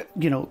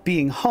 you know,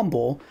 being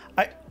humble?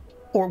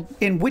 Or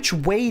in which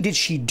way did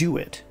she do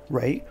it,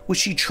 right? Was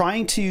she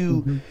trying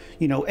to,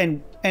 you know,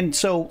 and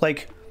so,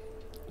 like,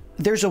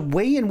 there's a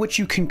way in which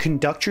you can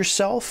conduct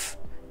yourself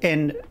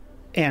and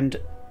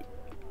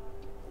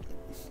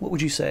what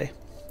would you say?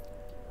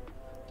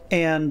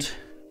 And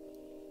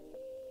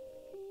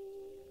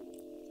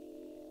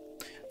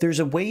there's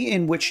a way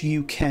in which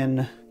you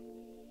can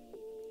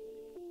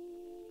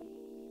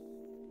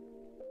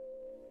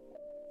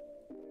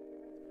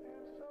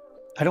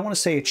I don't want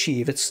to say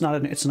achieve. It's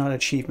not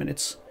achievement.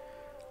 It's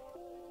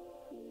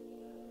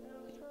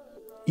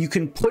you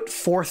can put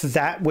forth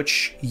that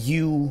which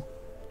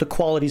the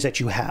qualities that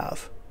you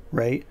have,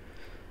 right?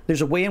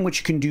 There's a way in which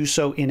you can do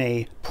so in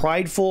a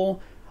prideful,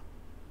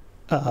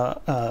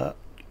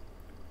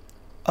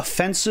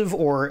 offensive,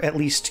 or at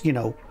least,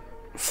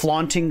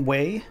 flaunting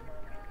way.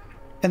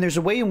 And there's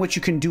a way in which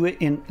you can do it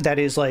in that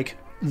is like,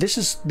 this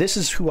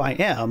is who I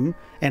am,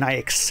 and I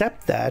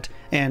accept that,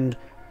 and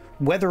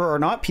whether or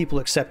not people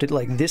accept it,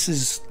 like, this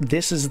is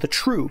the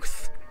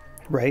truth,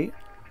 right?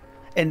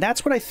 And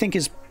that's what I think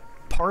is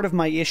part of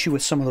my issue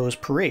with some of those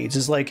parades,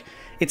 is like,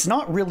 it's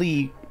not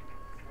really,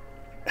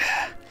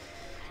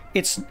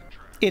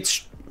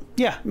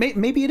 yeah,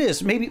 maybe it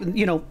is, maybe,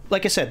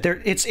 like I said,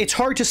 it's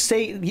hard to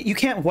say. You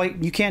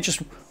can't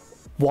just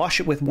wash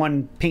it with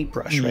one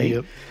paintbrush, right?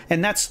 Yep.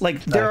 And that's like,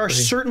 exactly. There are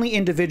certainly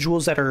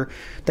individuals that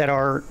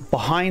are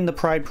behind the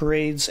pride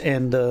parades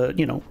and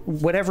the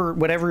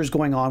whatever is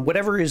going on,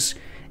 whatever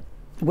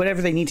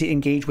they need to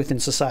engage with in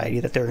society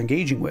that they're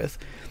engaging with,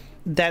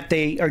 that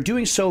they are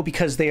doing so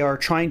because they are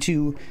trying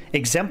to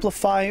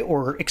exemplify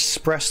or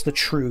express the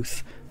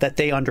truth that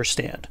they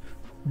understand.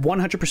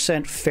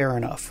 100% fair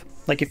enough.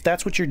 Like, if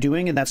that's what you're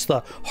doing and that's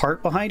the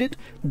heart behind it,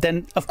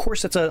 then of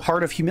course that's a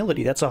heart of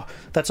humility. That's a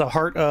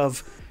heart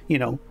of,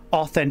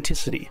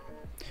 authenticity.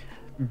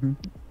 Mm-hmm.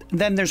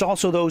 Then there's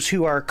also those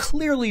who are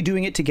clearly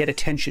doing it to get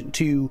attention,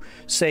 to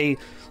say,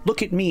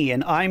 look at me,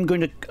 and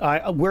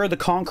we're the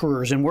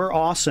conquerors, and we're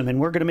awesome,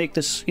 and we're going to make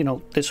this,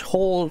 this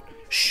whole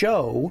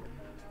show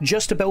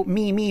just about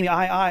me,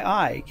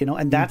 I,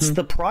 and that's mm-hmm.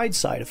 the pride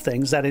side of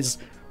things. That is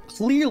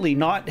clearly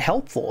not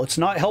helpful. It's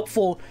not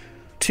helpful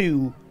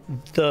to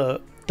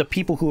the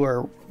people who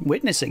are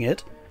witnessing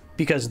it,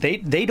 because they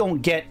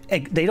don't get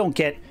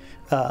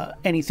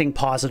anything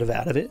positive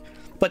out of it.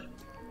 But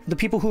the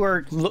people who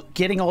are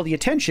getting all the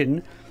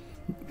attention,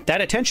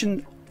 that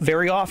attention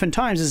very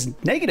oftentimes is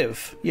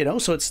negative,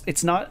 so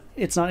it's not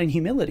in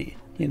humility,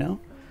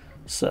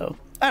 so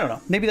I don't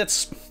know, maybe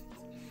that's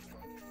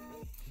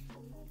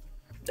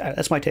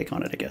my take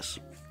on it, I guess.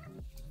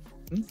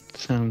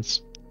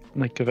 Sounds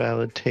like a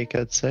valid take,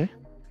 I'd say.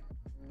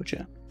 But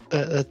yeah,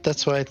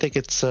 that's why I think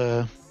it's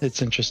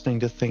interesting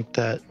to think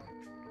that,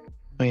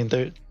 I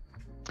mean,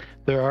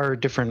 there are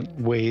different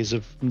ways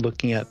of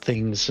looking at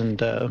things,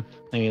 and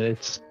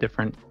it's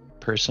different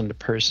person to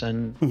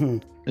person. Mm-hmm.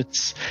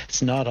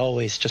 It's not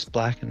always just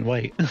black and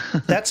white.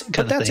 That's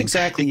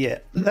exactly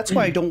it. That's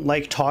why I don't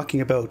like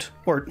talking about,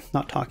 or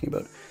not talking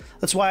about.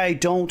 That's why I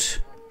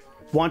don't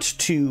want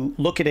to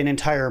look at an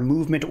entire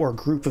movement or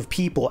group of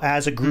people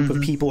as a group mm-hmm.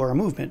 of people or a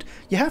movement.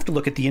 You have to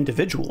look at the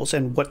individuals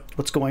and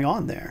what's going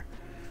on there.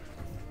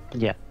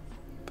 Yeah.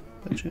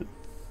 But, yeah.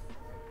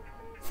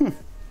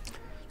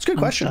 It's a good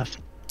question.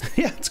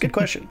 Yeah, it's a good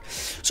question.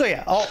 So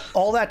yeah,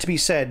 all that to be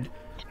said,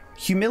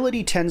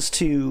 humility tends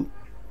to,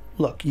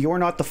 look, you're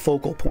not the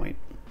focal point.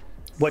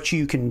 What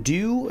you can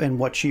do and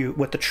what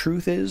the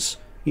truth is,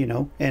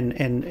 and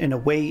in a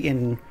way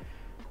in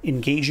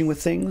engaging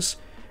with things,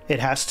 it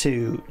has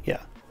to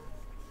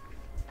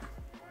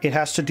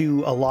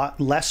do a lot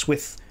less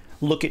with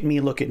look at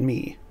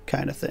me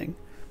kind of thing.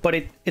 But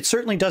it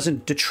certainly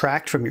doesn't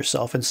detract from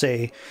yourself and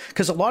say,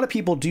 because a lot of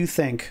people do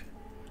think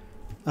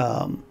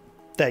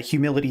that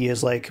humility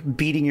is like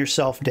beating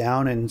yourself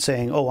down and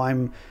saying, oh,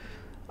 I'm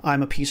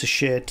a piece of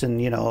shit,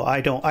 and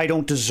I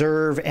don't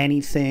deserve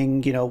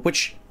anything,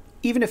 which,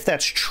 even if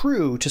that's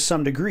true to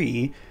some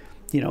degree,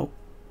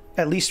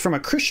 at least from a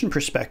Christian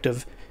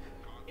perspective,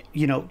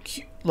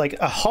 like,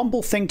 a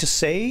humble thing to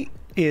say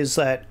is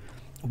that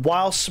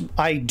whilst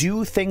I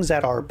do things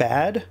that are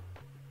bad,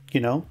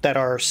 that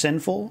are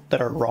sinful, that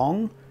are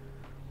wrong,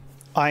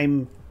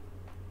 I'm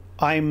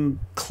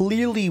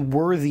clearly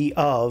worthy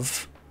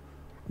of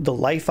the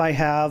life I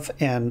have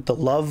and the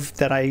love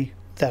that I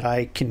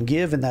can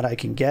give and that I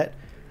can get,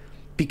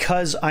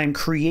 because I'm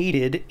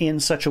created in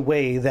such a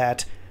way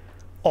that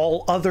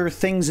all other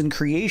things in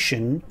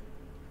creation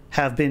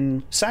have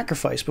been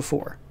sacrificed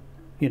before.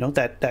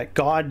 That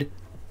God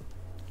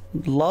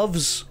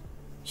loves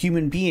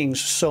human beings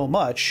so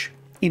much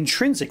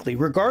intrinsically,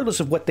 regardless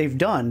of what they've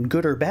done,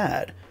 good or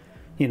bad,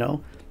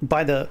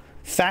 by the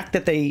fact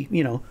that they,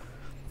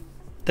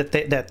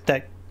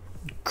 that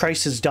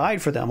Christ has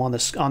died for them on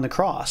the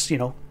cross.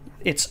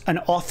 It's an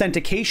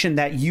authentication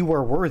that you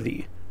are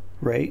worthy,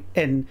 right?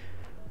 And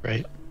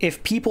right,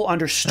 if people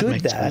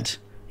understood that,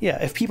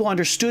 if people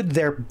understood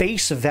their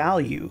base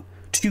value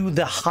to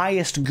the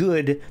highest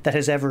good that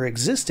has ever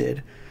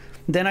existed,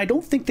 then I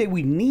don't think they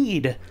would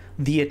need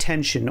the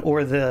attention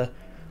or the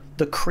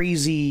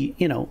crazy,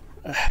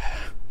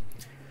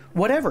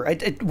 whatever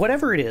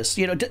it is,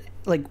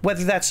 like,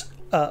 whether that's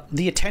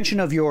the attention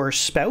of your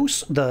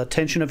spouse, the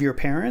attention of your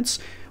parents,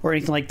 or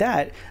anything like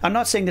that. I'm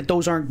not saying that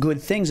those aren't good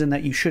things and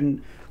that you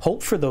shouldn't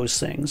hope for those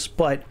things,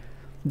 but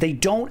they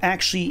don't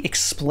actually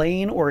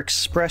explain or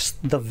express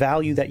the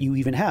value that you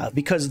even have,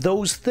 because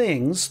those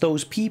things,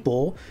 those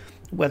people,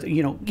 whether,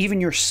 you know, even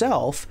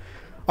yourself,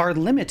 are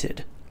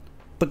limited.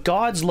 But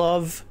God's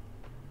love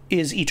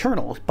is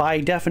eternal, by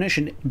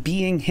definition,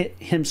 being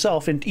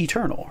himself and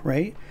eternal,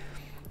 right?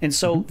 And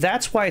so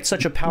that's why it's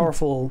such a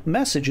powerful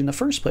message in the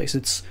first place.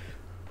 It's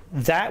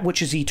that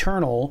which is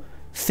eternal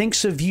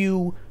thinks of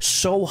you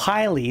so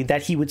highly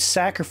that he would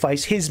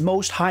sacrifice his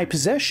most high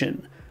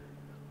possession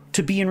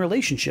to be in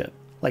relationship.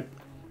 Like,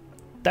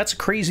 that's a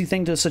crazy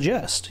thing to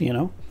suggest, you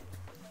know,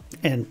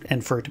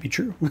 and for it to be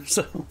true.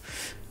 So,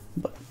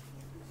 but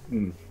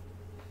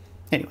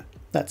anyway,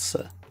 that's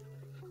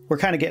we're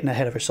kind of getting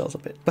ahead of ourselves a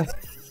bit, but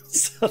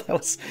so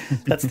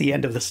that's the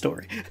end of the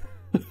story.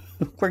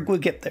 We'll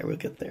get there. We'll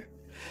get there.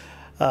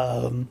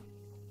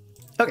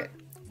 Okay.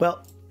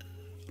 Well,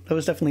 that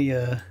was definitely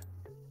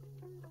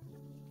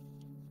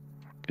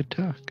good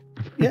talk.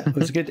 Yeah, it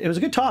was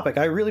a good topic.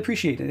 I really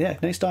appreciate it. Yeah,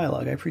 nice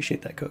dialogue. I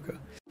appreciate that, Coco.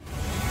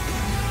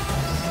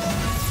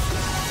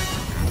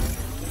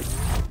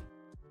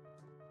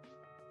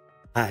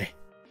 Hi.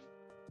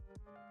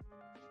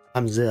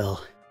 I'm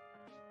Zell.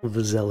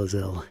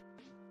 Zell.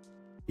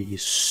 Be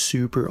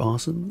super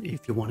awesome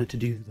if you wanted to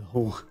do the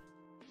whole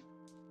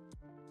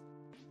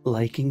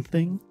liking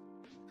thing.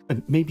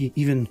 And maybe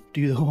even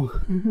do the whole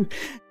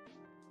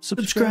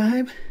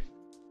subscribe.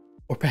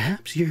 Or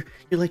perhaps you're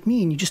like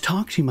me and you just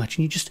talk too much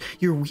and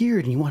you're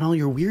weird and you want all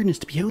your weirdness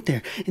to be out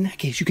there. In that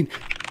case, you can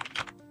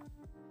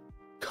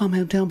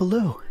comment down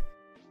below.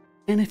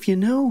 And if you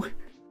know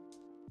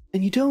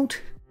and you don't,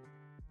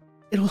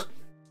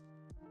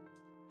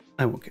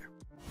 I won't care.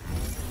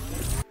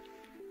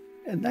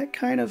 And that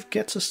kind of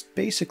gets us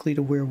basically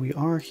to where we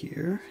are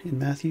here in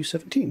Matthew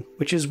 17,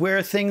 which is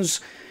where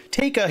things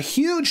take a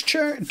huge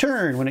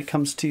turn when it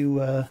comes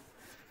to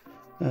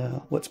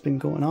what's been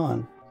going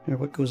on, or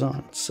what goes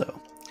on.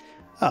 So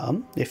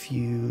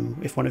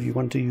if one of you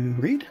want to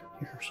read,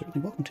 you're certainly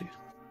welcome to.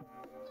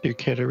 Do you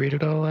care to read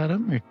it all,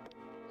 Adam? Or?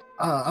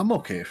 I'm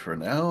okay for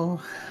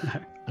now.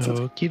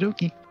 Okie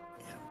dokie.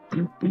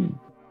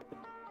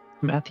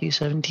 Matthew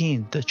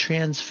 17, the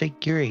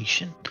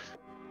Transfiguration.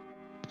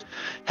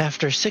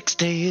 After 6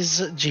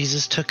 days,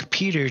 Jesus took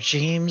Peter,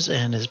 James,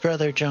 and his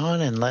brother John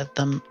and led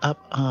them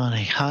up on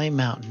a high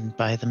mountain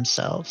by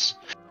themselves.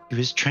 He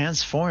was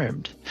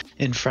transformed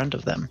in front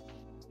of them,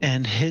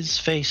 and his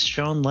face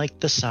shone like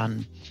the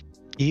sun.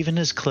 Even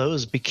his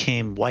clothes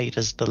became white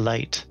as the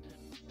light.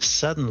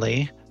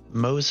 Suddenly,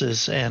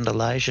 Moses and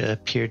Elijah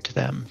appeared to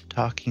them,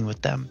 talking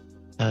with him.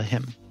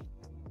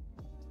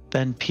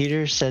 Then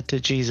Peter said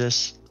to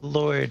Jesus,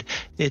 "Lord,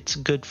 it's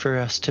good for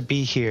us to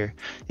be here.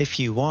 If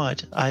you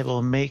want, I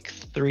will make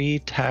 3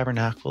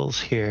 tabernacles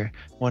here,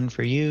 one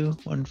for you,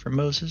 one for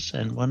Moses,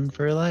 and one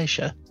for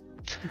Elijah."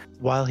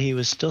 While he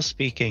was still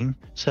speaking,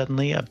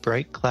 suddenly a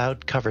bright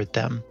cloud covered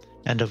them,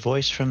 and a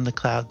voice from the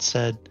cloud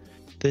said,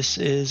 "This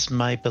is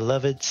my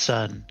beloved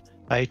Son.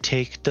 I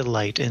take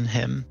delight in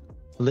him.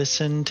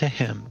 Listen to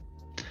him."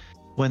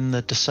 When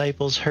the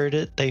disciples heard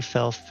it, they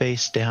fell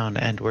face down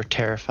and were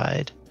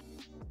terrified.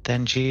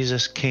 Then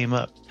Jesus came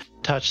up,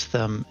 touched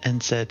them,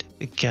 and said,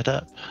 "Get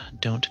up,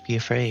 don't be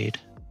afraid."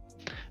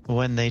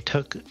 When they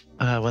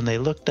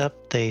looked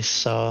up, they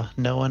saw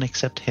no one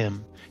except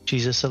him,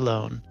 Jesus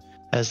alone.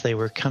 As they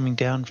were coming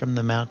down from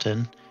the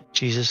mountain,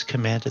 Jesus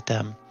commanded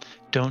them,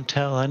 "Don't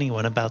tell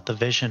anyone about the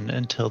vision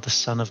until the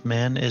Son of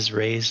Man is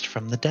raised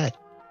from the dead."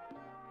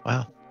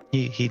 Wow,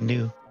 he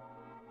knew.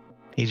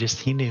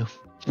 He knew.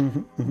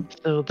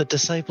 So the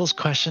disciples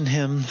questioned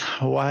him,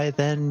 "Why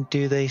then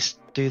do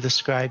the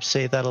scribes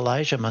say that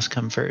Elijah must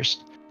come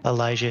first?"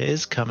 "Elijah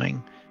is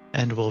coming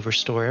and will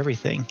restore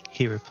everything,"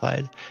 he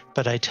replied.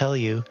 "But I tell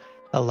you,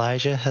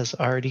 Elijah has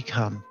already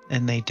come,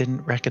 and they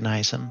didn't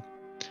recognize him.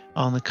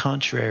 On the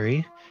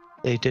contrary,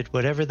 they did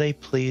whatever they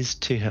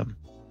pleased to him.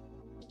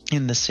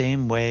 In the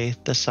same way,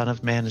 the Son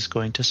of Man is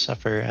going to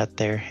suffer at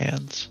their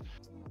hands."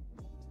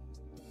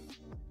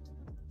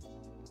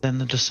 Then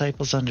the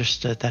disciples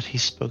understood that he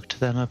spoke to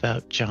them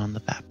about John the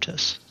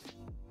Baptist.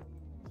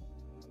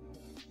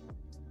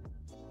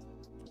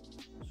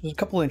 There's a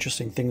couple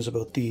interesting things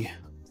about the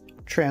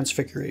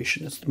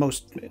Transfiguration.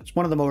 It's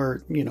one of the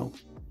more,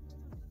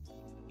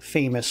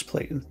 famous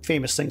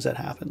things that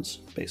happens,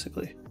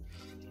 basically.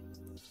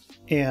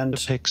 And it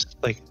depicts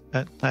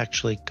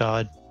actually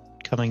God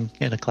coming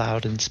in a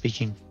cloud and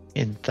speaking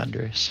in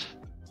thunderous.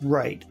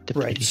 Right.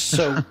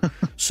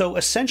 So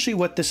essentially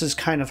what this is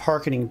kind of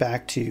hearkening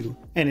back to,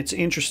 and it's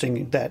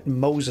interesting that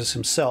Moses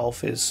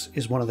himself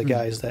is one of the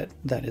guys that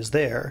is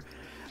there.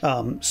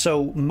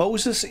 So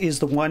Moses is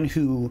the one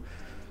who,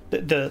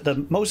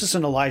 the Moses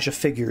and Elijah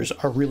figures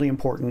are really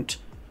important.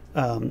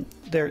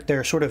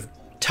 They're sort of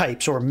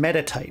types or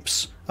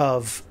meta-types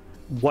of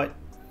what,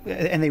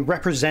 and they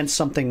represent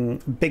something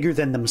bigger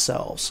than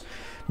themselves.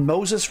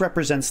 Moses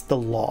represents the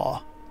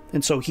law,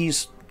 and so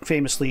he's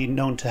famously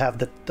known to have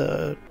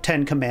the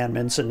 10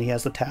 commandments, and he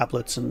has the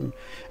tablets and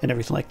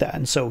everything like that.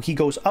 And so he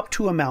goes up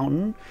to a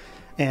mountain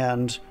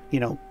and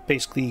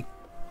basically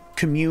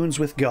communes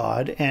with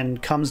God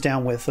and comes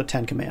down with the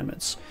Ten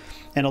Commandments.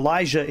 And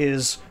Elijah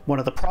is one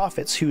of the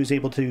prophets who is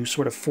able to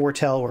sort of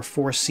foretell or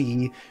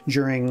foresee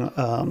during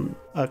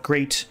a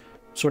great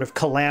sort of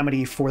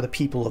calamity for the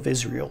people of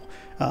Israel,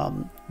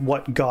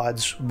 what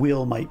God's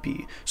will might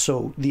be.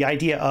 So the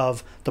idea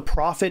of the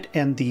prophet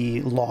and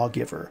the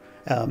lawgiver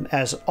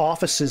as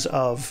offices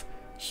of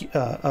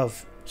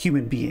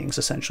human beings,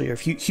 essentially, or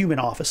human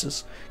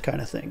offices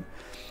kind of thing.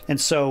 And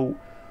so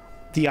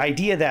the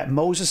idea that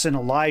Moses and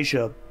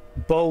Elijah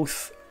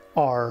both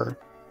are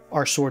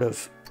sort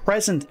of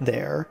present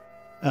there,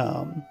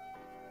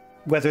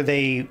 whether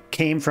they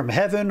came from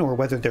heaven or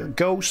whether they're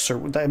ghosts,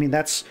 or I mean,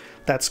 that's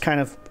kind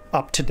of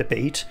up to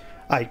debate.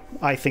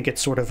 I think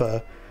it's sort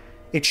of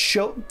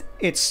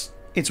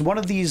it's one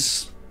of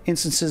these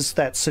instances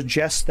that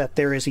suggests that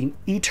there is an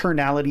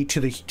eternality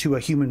to a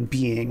human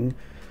being,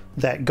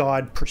 that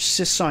God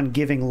persists on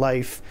giving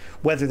life,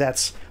 whether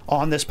that's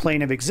on this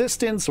plane of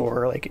existence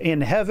or like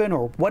in heaven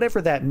or whatever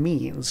that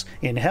means,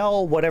 in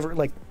hell,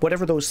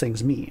 whatever those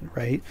things mean,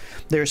 right?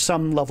 There's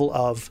some level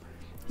of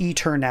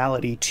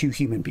eternality to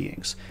human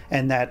beings,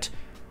 and that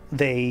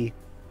they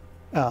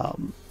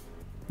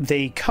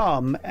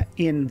come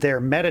in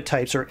their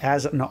metatypes or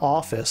as an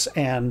office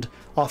and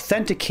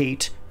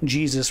authenticate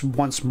Jesus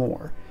once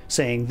more,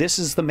 saying this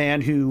is the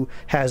man who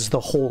has the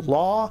whole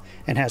law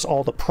and has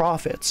all the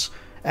prophets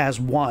as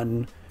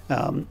one,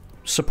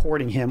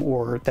 supporting him,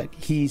 or that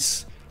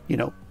he's,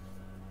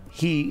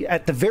 he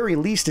at the very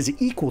least is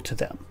equal to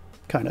them,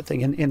 kind of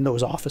thing, in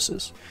those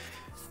offices.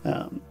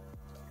 And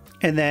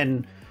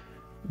then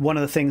one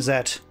of the things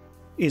that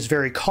is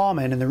very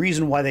common, and the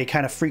reason why they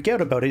kind of freak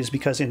out about it, is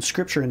because in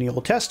Scripture in the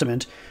Old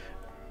Testament,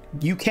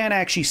 you can't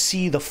actually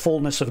see the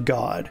fullness of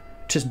God.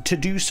 To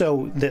do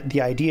so,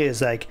 the idea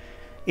is like,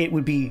 it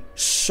would be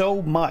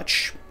so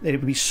much, it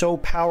would be so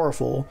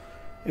powerful,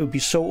 it would be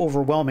so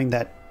overwhelming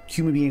that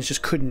human beings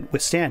just couldn't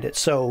withstand it.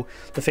 So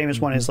the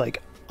famous one is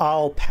like,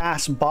 I'll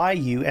pass by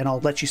you and I'll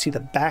let you see the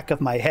back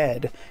of my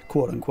head,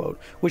 quote unquote,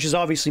 which is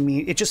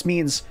obviously it just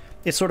means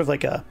it's sort of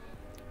like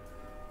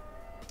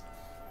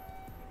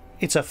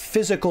it's a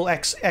physical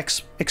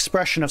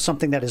expression of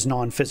something that is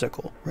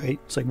non-physical, right?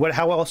 It's like,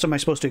 how else am I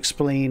supposed to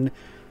explain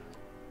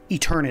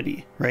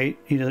eternity, right?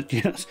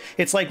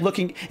 It's like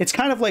it's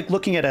kind of like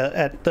looking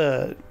at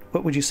the,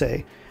 what would you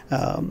say?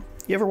 You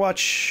ever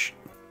watch,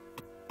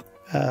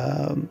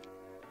 I'm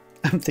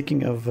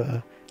thinking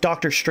of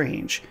Doctor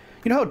Strange.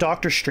 You know how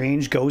Doctor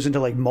Strange goes into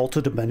like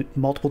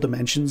multiple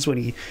dimensions when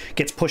he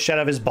gets pushed out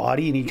of his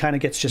body and he kind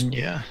of gets just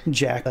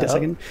jacked a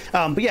second.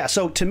 But yeah,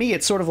 so to me,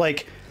 it's sort of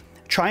like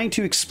trying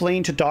to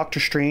explain to Doctor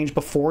Strange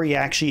before he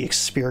actually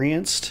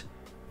experienced,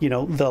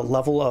 the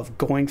level of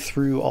going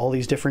through all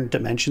these different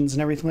dimensions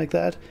and everything like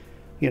that.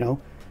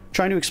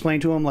 Trying to explain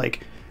to him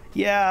like,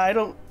 I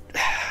don't.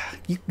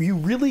 You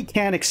really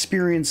can't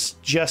experience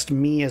just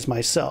me as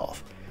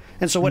myself.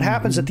 And so what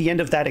happens at the end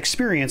of that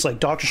experience, like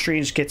Doctor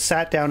Strange gets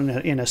sat down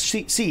in a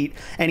seat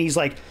and he's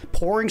like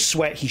pouring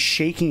sweat, he's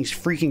shaking, he's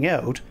freaking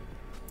out.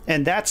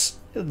 And that's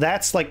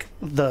like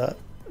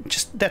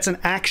that's an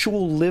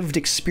actual lived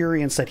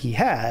experience that he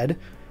had,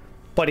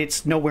 but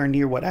it's nowhere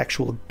near what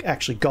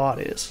actually God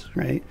is,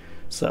 right?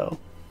 So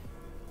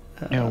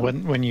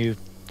when you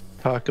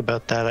talk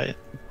about that,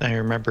 I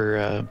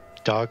remember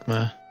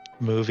Dogma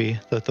movie,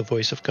 the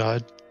voice of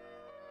God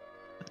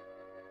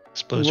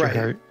explodes your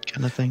heart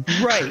kind of thing.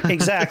 Right,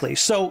 exactly.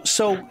 So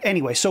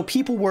anyway, so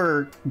people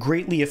were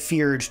greatly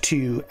afeared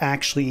to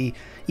actually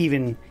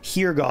even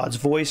hear God's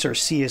voice or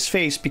see his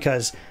face,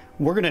 because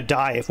we're going to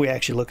die if we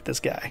actually look at this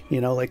guy,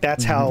 like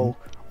that's how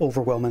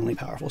overwhelmingly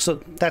powerful. So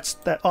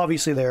that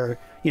obviously they're,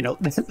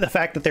 the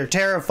fact that they're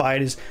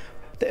terrified is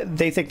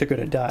they think they're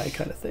going to die,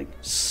 kind of thing.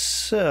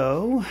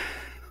 So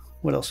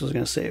what else was I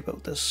going to say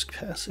about this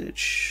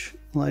passage?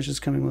 Elijah's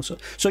coming.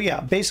 So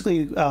yeah,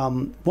 basically,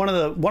 one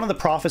of the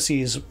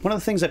prophecies, one of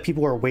the things that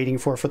people are waiting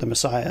for the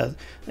Messiah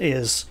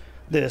is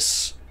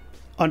this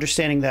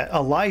understanding that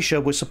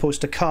Elijah was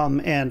supposed to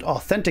come and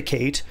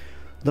authenticate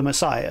the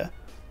Messiah,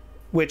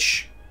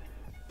 which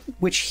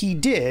he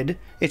did.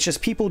 It's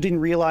just people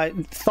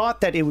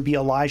thought that it would be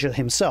Elijah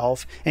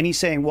himself, and he's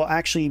saying, well,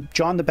 actually,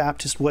 John the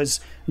Baptist was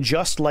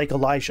just like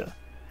Elijah,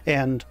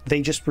 and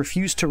they just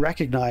refused to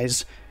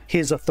recognize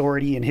his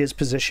authority and his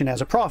position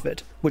as a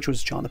prophet, which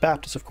was John the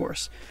Baptist, of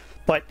course.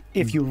 But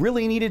if you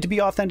really needed to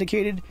be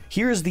authenticated,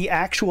 here's the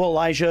actual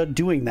Elijah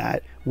doing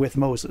that with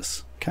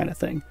Moses, kind of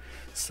thing.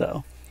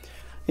 So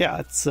yeah,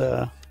 it's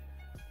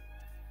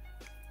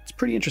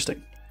pretty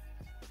interesting.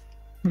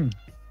 All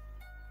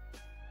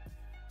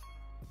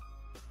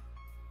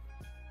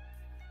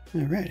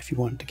right, if you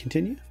wanted to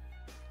continue.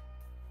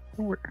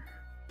 Sure.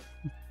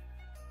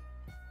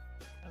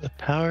 The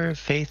power of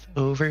faith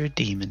over a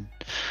demon.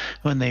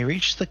 When they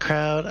reached the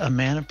crowd, a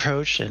man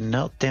approached and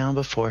knelt down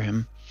before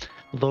him.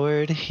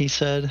 Lord, he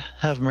said,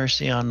 have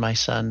mercy on my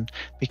son,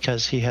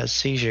 because he has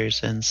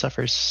seizures and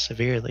suffers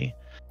severely.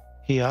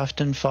 He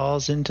often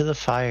falls into the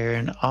fire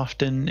and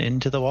often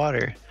into the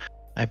water.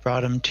 I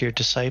brought him to your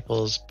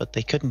disciples, but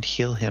they couldn't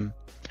heal him.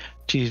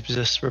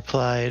 Jesus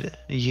replied,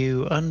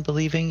 "You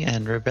unbelieving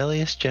and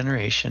rebellious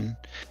generation,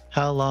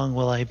 how long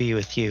will I be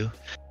with you?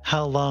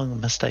 How long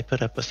must I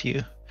put up with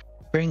you?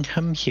 Bring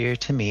him here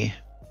to me."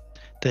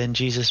 Then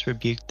Jesus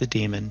rebuked the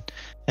demon,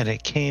 and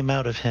it came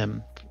out of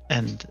him,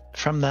 and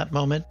from that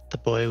moment the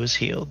boy was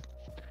healed.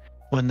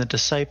 When the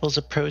disciples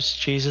approached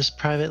Jesus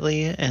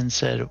privately and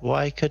said,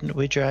 "Why couldn't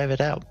we drive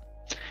it out?"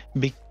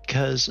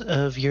 "Because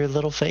of your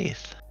little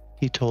faith,"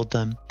 he told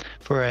them.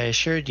 "For I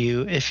assured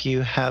you, if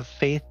you have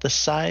faith the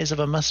size of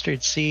a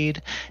mustard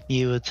seed,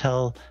 you will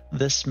tell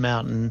this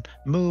mountain,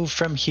 'Move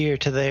from here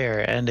to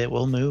there,' and it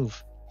will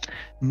move.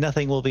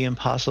 Nothing will be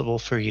impossible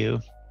for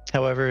you.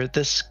 However,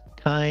 this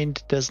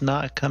kind does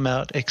not come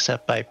out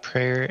except by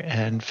prayer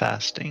and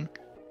fasting."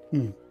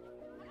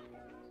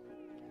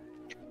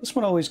 This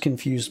one always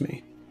confused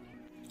me.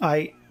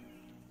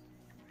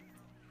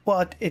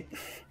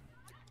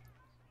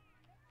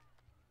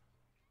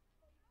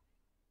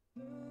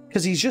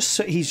 Because he's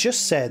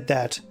just said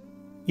that,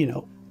 you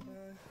know,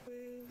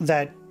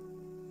 that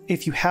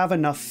if you have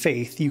enough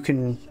faith, you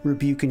can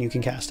rebuke and you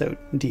can cast out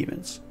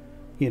demons,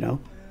 you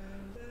know?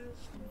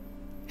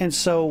 And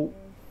so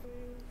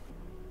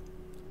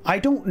I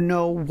don't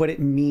know what it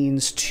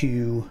means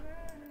to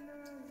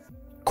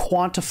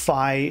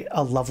quantify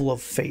a level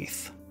of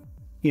faith,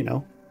 you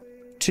know,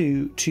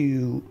 to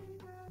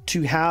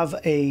have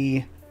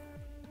a,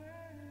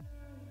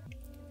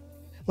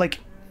 like,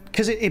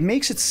 because it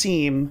makes it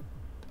seem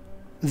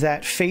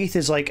that faith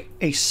is like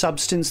a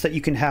substance that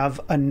you can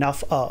have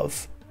enough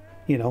of,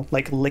 you know,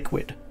 like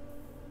liquid.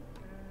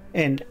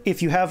 And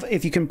if you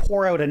can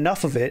pour out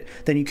enough of it,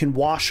 then you can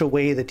wash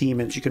away the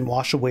demons, you can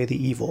wash away the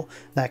evil,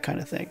 that kind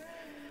of thing.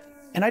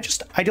 And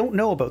I don't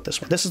know about this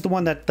one. This is the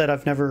one that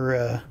I've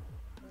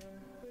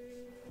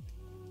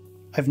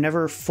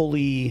never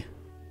fully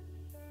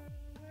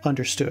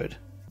understood.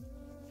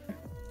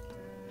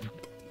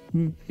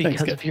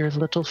 Because of your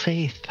little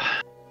faith.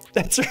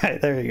 That's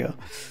right. There you go.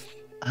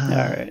 All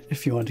right.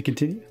 If you want to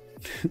continue.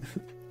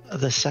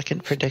 The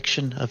second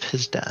prediction of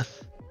his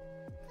death.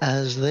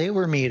 As they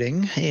were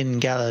meeting in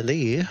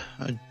Galilee,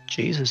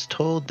 Jesus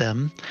told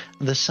them,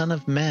 "The Son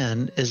of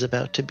Man is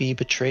about to be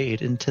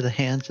betrayed into the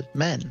hands of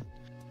men.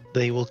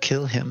 They will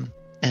kill him,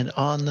 and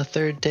on the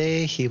third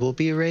day he will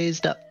be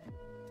raised up."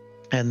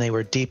 And they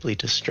were deeply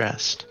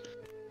distressed.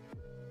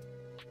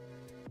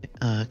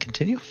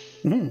 Continue?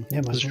 Yeah,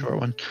 this is a short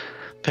one.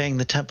 Paying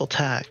the temple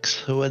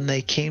tax. When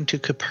they came to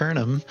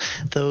Capernaum,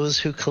 those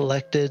who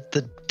collected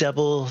the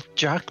double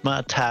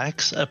drachma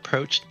tax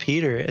approached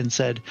Peter and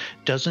said,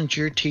 "Doesn't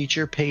your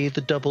teacher pay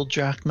the double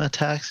drachma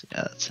tax?"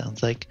 Yeah, that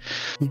sounds like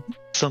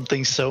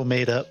something so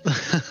made up.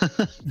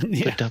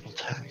 The double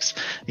tax.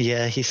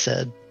 Yeah, he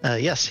said.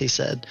 Yes, he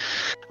said.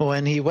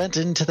 When he went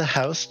into the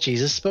house,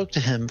 Jesus spoke to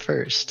him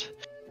first.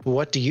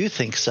 "What do you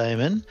think,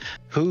 Simon?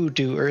 Who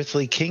do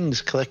earthly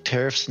kings collect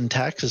tariffs and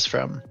taxes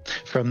from?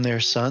 From their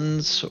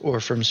sons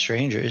or from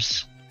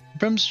strangers?"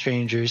 "From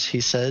strangers,"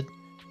 he said.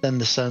 "Then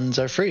the sons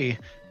are free."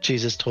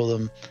 Jesus told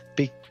him,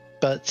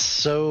 "But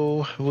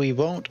so we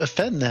won't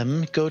offend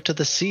them, go to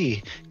the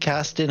sea,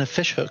 cast in a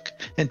fish hook,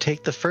 and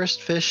take the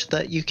first fish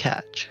that you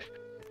catch.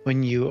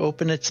 When you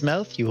open its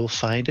mouth, you will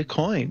find a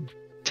coin.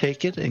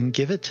 Take it and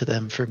give it to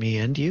them for me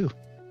and you."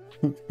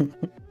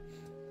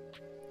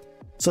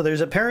 So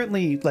there's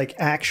apparently like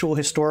actual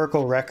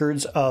historical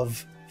records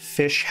of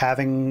fish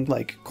having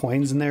like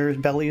coins in their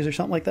bellies or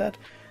something like that.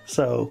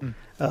 So,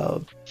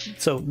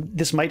 so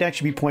this might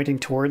actually be pointing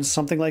towards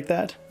something like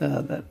that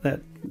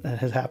that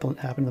has happened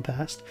in the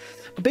past.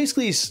 But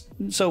basically,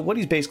 so what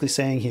he's basically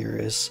saying here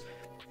is,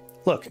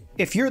 look,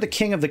 if you're the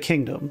king of the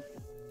kingdom,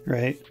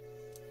 right,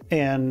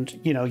 and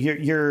you know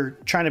you're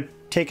trying to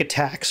take a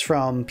tax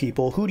from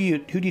people, who do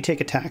you take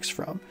a tax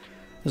from?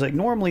 It's like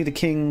normally the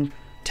king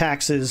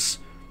taxes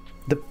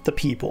the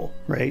people,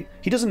 right?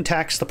 He doesn't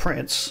tax the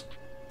prince.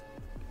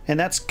 And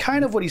that's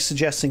kind of what he's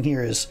suggesting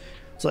here is,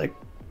 it's like,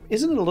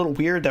 isn't it a little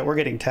weird that we're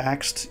getting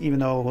taxed even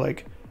though,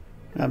 like,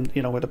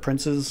 you know, we're the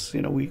princes,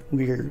 you know,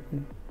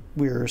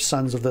 we're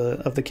sons of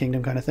the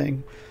kingdom kind of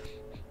thing.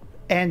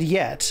 And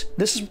yet,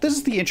 this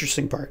is the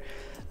interesting part.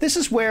 This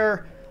is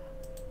where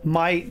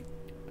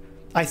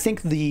I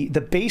think the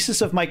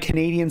basis of my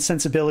Canadian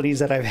sensibilities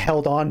that I've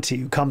held on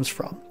to comes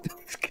from,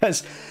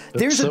 because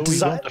there's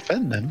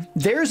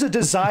a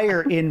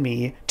desire in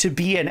me to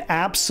be an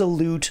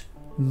absolute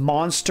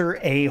monster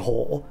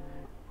a-hole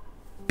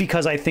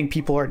because I think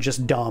people are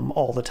just dumb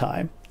all the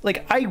time.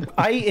 Like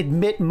I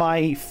admit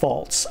my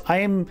faults. I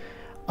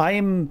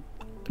am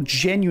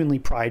genuinely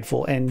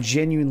prideful and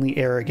genuinely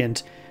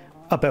arrogant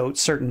about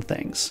certain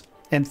things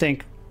and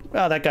think,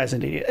 oh, that guy's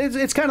an idiot.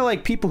 It's kind of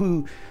like people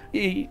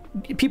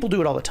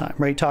do it all the time,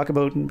 right? Talk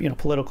about, you know,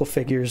 political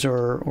figures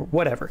or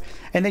whatever,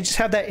 and they just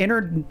have that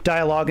inner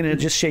dialogue and they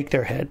just shake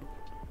their head.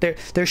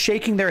 They're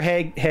shaking their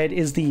head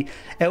is the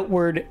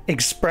outward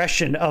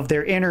expression of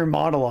their inner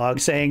monologue,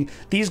 saying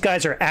these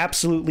guys are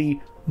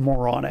absolutely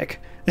moronic.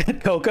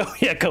 Coco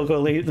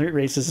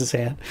raises his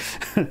hand.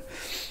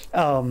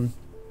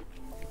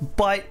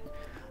 But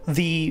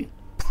the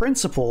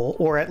principle,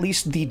 or at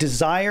least the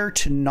desire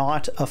to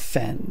not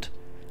offend,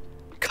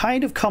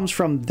 kind of comes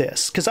from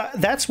this, because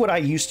that's what I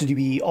used to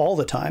be all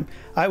the time.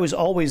 I was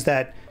always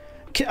that.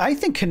 I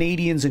think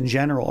Canadians in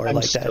general are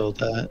like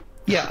that.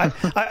 Yeah,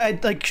 I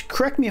like,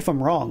 correct me if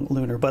I'm wrong,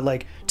 Lunar, but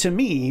like, to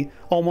me,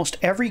 almost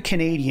every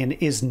Canadian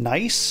is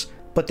nice,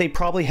 but they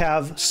probably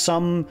have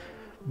some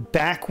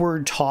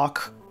backward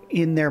talk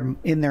in their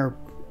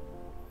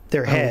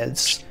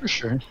heads, for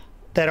sure,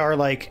 that are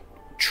like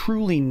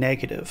truly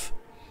negative.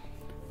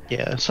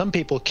 Yeah, some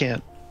people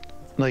can't,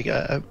 like,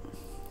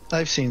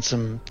 I've seen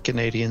some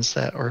Canadians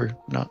that are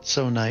not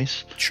so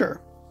nice. Sure.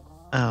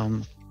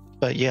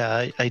 But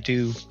yeah, I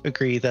do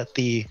agree that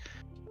the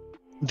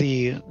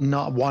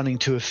not wanting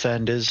to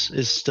offend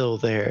is still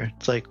there.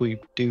 It's like we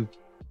do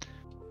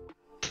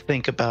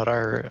think about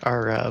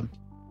our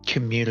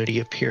community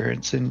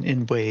appearance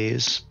in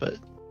ways, but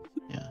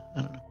yeah,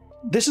 I don't know.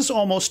 This is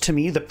almost, to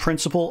me, the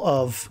principle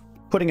of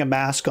putting a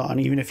mask on,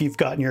 even if you've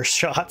gotten your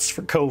shots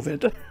for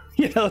COVID.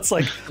 You know, it's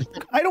like,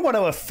 I don't want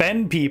to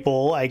offend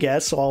people, I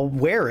guess, so I'll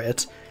wear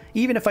it,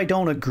 even if I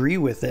don't agree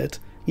with it,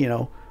 you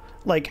know.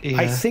 Like, yeah.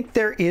 I think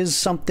there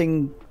is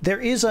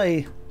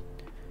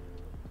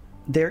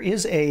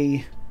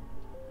a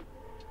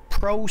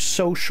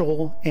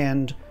pro-social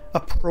and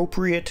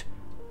appropriate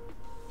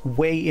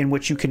way in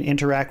which you can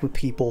interact with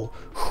people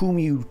whom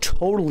you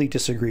totally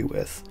disagree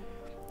with,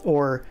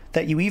 or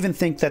that you even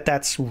think that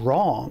that's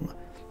wrong,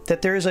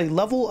 that there is a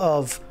level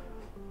of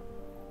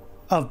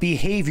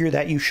behavior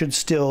that you should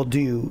still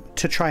do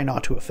to try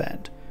not to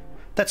offend.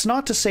 That's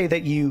not to say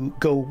that you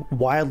go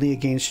wildly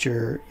against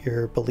your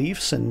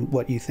beliefs and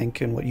what you think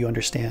and what you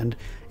understand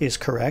is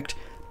correct.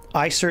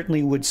 I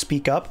certainly would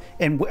speak up.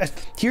 And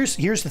here's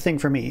the thing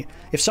for me.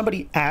 If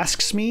somebody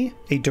asks me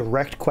a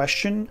direct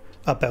question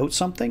about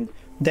something,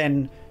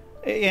 then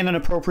in an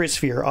appropriate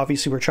sphere,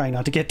 obviously we're trying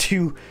not to get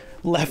too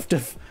left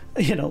of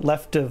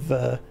what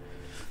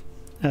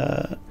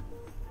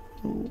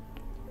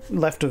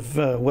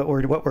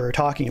we're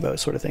talking about,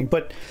 sort of thing.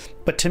 But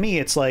to me,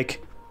 it's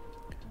like,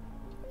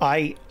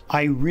 I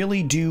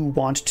really do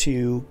want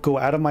to go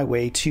out of my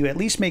way to at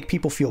least make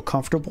people feel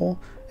comfortable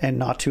and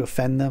not to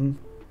offend them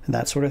and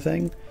that sort of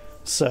thing.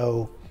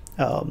 So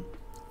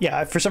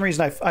yeah, for some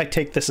reason I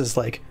take this as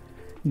like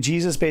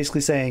Jesus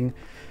basically saying,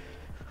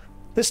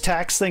 this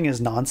tax thing is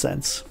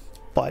nonsense,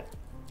 but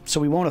so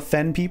we won't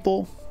offend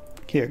people.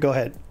 Here, go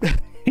ahead.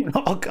 You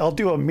know, I'll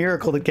do a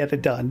miracle to get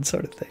it done,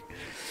 sort of thing.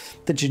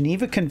 The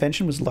Geneva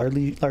Convention was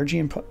largely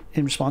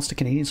in response to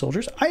Canadian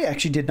soldiers. I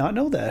actually did not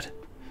know that.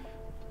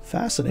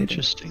 Fascinating.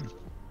 Interesting.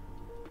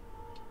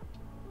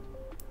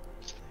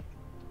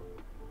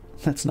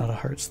 That's not a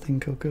Hearts thing,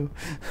 Coco.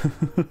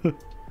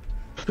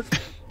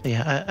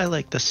 Yeah, I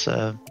like this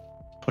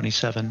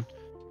 27.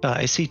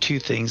 I see two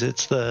things.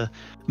 It's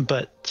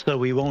but so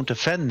we won't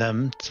offend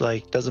them. It's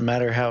like, doesn't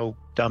matter how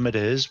dumb it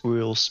is,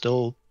 we'll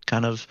still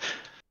kind of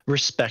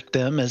respect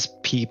them as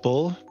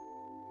people,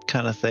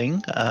 kind of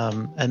thing.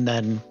 And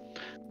then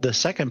the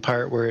second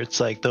part where it's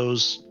like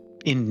those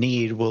in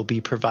need will be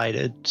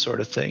provided,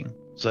 sort of thing.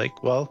 It's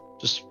like, well,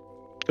 just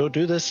go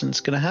do this and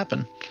it's going to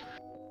happen.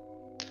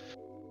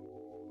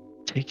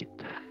 Take it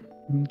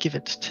and give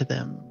it to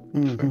them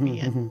for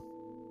me.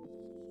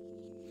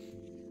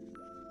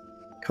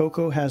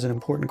 Coco has an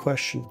important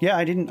question. Yeah,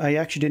 I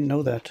actually didn't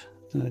know that,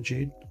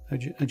 Jade. I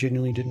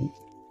genuinely didn't.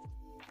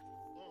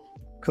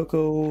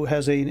 Coco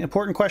has an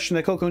important question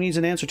that Coco needs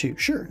an answer to.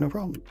 Sure, no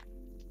problem.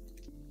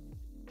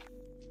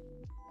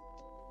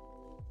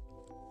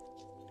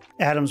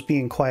 Adam's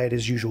being quiet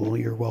as usual.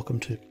 You're welcome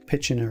to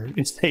pitch in or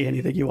say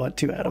anything you want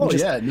to, Adam. Oh,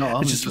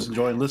 I'm just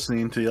enjoying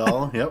listening to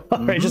y'all. Yep.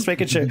 All right, just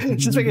making sure.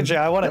 Just making sure.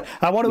 I want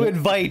to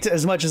invite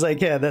as much as I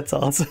can. That's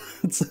all.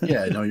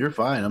 Yeah, no, you're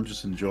fine. I'm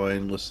just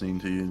enjoying listening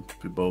to you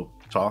both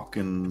talk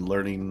and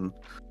learning.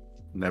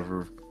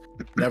 Never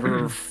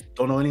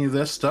don't know any of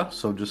this stuff,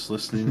 so just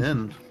listening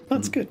in.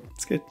 That's good.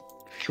 That's good.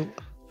 Cool.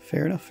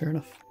 Fair enough. Fair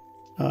enough.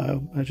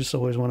 I just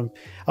always want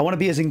to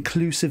be as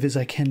inclusive as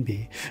I can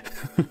be.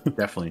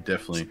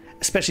 Definitely.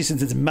 Especially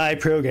since it's my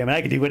program and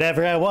I can do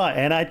whatever I want,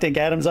 and I think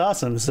Adam's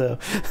awesome. So.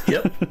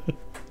 Yep.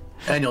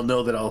 And you'll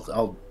know that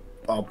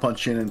I'll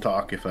punch in and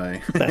talk if I.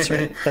 That's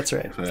right.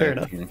 Fair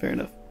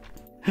enough.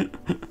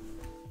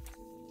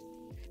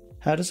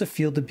 How does it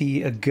feel to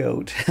be a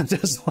goat?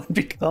 Does one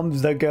become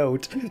the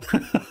goat?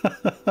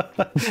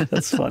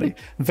 That's funny.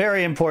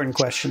 Very important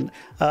question.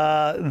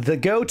 The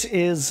goat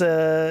is,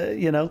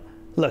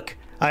 look,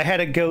 I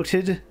had a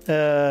goated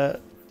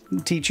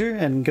teacher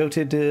and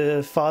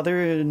goated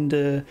father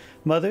and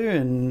mother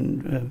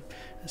and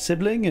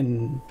sibling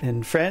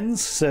and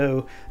friends.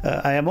 So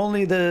I am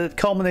only the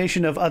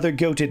culmination of other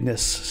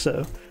goatedness.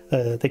 So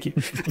thank you.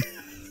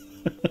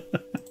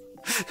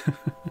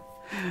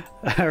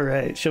 All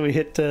right, shall we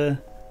hit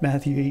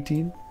Matthew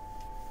 18?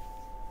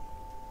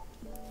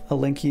 I'll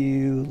link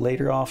you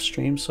later off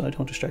stream so I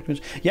don't distract you.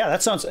 Yeah,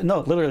 that sounds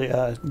literally.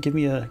 Give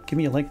me a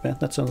link, man.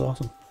 That sounds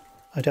awesome.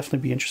 I'd definitely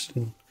be interested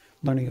in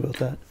learning about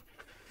that.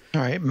 All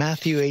right,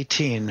 Matthew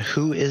 18.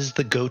 Who is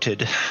the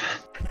goated?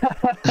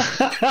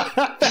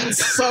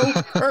 That's so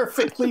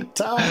perfectly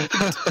timed.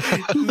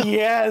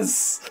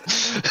 Yes.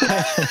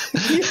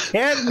 You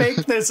can't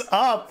make this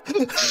up.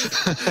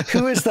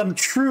 Who is the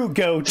true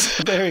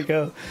goat? There you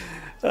go.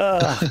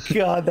 Oh,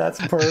 God, that's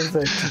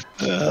perfect.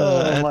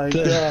 Oh, my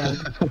God.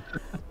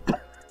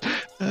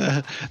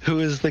 Who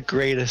is the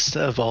greatest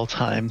of all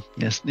time?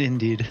 Yes,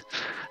 indeed.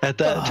 At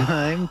that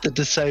time, the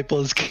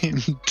disciples came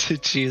to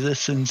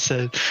Jesus and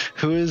said,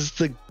 "Who is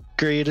the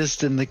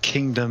greatest in the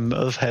kingdom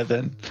of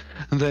heaven?"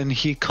 Then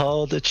he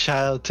called a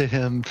child to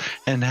him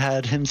and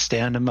had him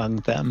stand among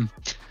them.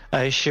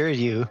 "I assure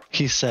you,"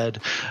 he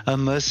said,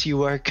 "unless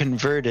you are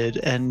converted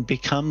and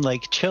become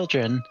like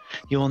children,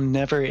 you will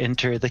never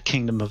enter the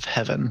kingdom of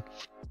heaven.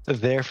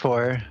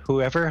 Therefore,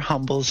 whoever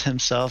humbles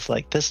himself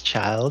like this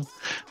child,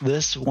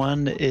 this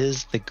one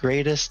is the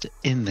greatest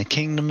in the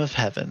kingdom of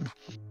heaven.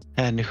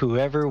 And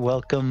whoever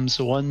welcomes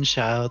one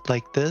child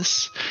like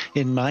this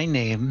in my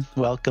name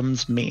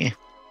welcomes me.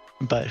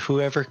 But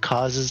whoever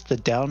causes the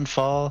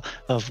downfall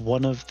of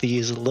one of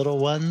these little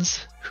ones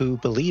who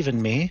believe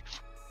in me,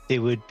 it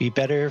would be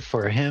better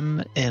for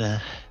him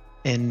if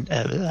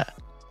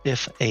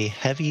a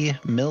heavy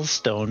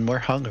millstone were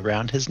hung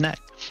around his neck,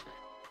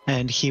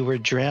 and he were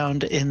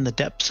drowned in the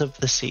depths of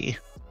the sea.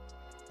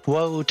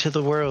 Woe to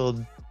the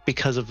world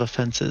because of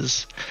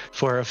offenses,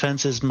 for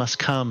offenses must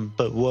come,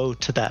 but woe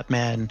to that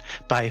man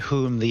by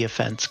whom the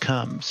offense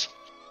comes.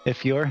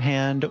 If your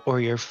hand or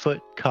your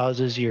foot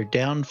causes your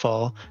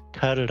downfall,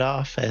 cut it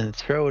off and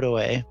throw it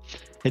away.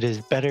 It is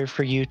better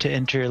for you to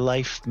enter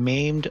life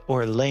maimed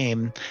or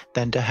lame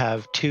than to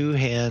have 2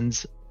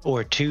 hands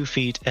or 2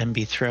 feet and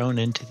be thrown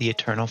into the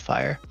eternal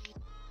fire.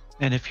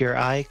 And if your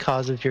eye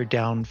causes your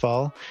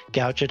downfall,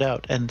 gouge it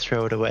out and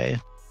throw it away.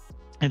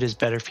 It is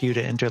better for you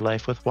to enter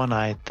life with 1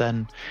 eye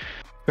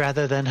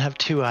rather than have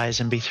 2 eyes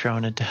and be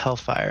thrown into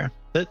hellfire."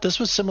 This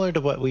was similar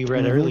to what we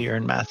read earlier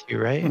in Matthew,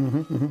 right?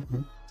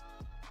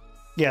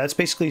 Yeah, it's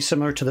basically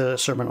similar to the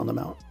Sermon on the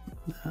Mount.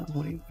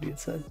 What he had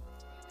said.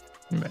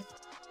 Right.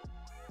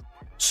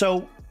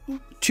 So,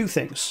 2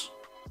 things.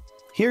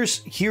 Here's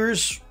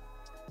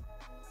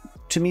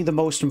to me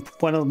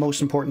one of the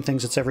most important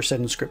things that's ever said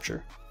in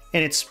Scripture,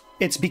 and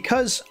it's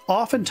because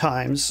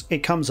oftentimes it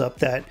comes up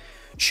that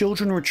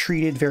children were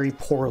treated very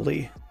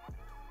poorly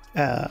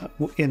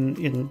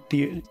in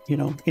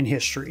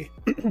history.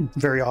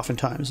 Very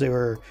oftentimes they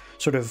were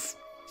sort of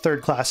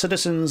third-class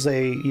citizens.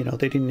 They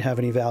didn't have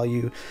any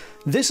value.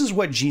 This is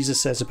what Jesus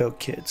says about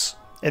kids.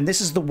 And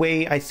this is the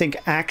way I think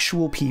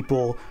actual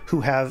people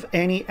who have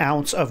any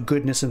ounce of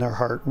goodness in their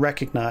heart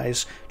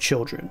recognize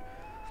children.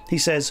 He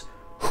says,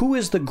 "Who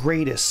is the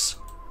greatest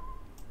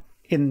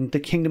in the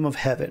kingdom of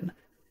heaven?"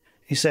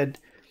 He said,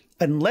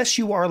 "Unless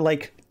you are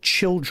like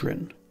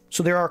children."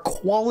 So there are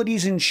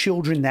qualities in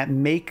children that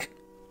make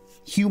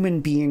human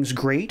beings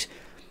great.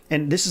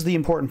 And this is the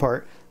important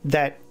part,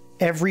 that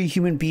every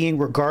human being,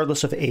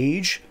 regardless of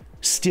age,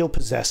 still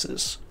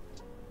possesses.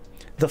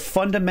 The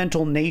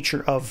fundamental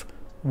nature of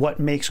what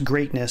makes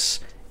greatness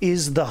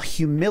is the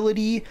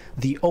humility,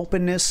 the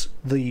openness,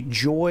 the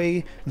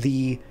joy,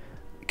 the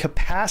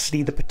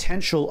capacity, the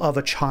potential of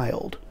a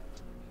child.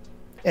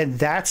 And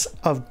that's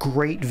of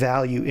great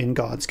value in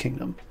God's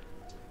kingdom.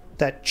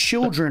 That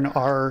children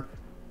are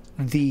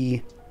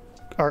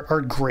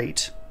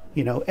great,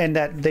 and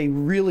that they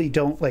really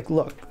don't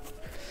look.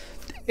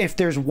 If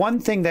there's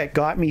one thing that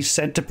got me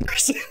sent to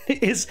prison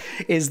is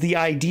the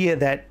idea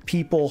that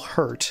people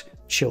hurt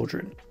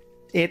children.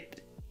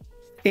 It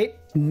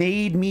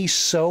made me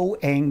so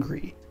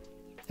angry,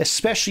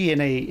 especially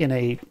in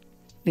a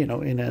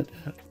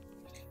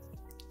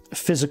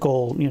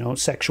physical,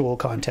 sexual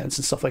contents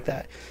and stuff like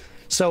that.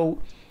 So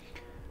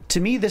to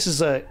me, this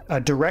is a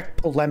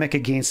direct polemic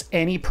against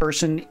any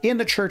person in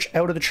the church,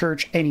 out of the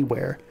church,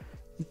 anywhere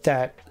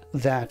that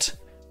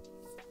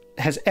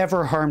has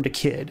ever harmed a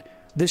kid.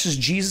 This is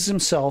Jesus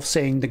himself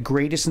saying the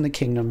greatest in the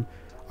kingdom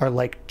are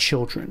like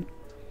children.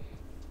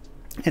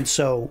 And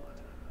so,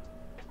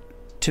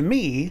 to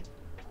me,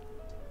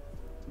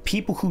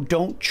 people who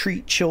don't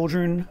treat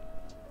children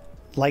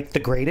like the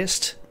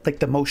greatest, like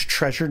the most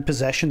treasured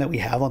possession that we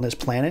have on this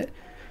planet,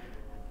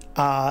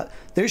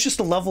 there's just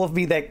a level of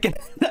me that,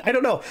 I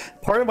don't know,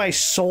 part of my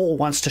soul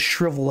wants to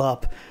shrivel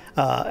up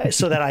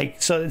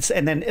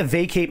and then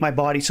vacate my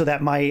body so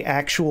that my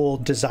actual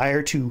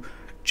desire to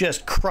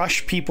just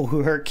crush people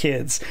who hurt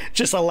kids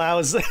just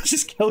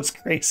goes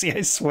crazy,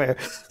 I swear.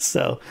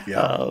 So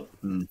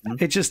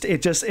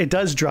it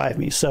does drive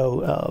me.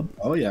 So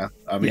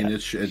I mean,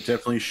 it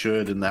definitely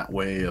should, in that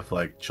way of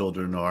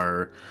children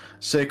are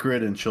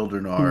sacred and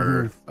children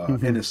are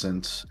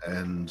innocent,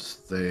 and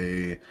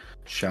they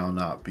shall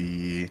not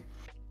be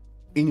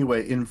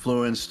anyway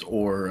influenced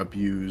or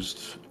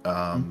abused.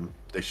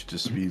 They should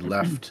just be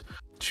left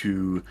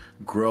to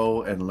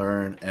grow and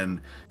learn.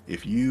 And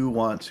if you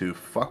want to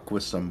fuck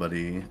with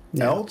somebody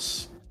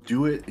else,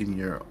 do it in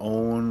your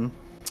own,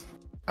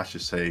 I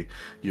should say,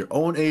 your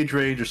own age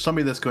range, or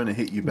somebody that's going to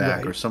hit you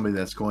back, or somebody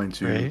that's going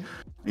to,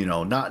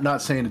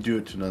 not saying to do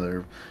it to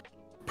another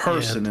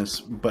person,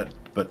 but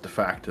but the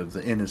fact of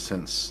the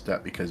innocence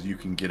that because you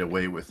can get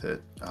away with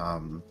it.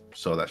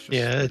 So that's just,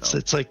 yeah,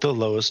 it's like the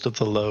lowest of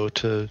the low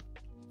to.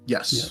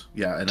 Yes.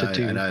 Yeah.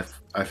 And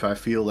I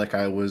feel like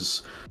I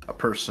was a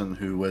person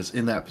who was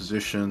in that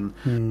position,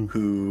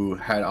 who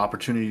had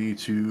opportunity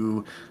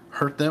to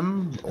hurt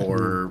them,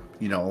 or,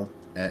 you know,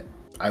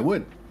 I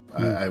would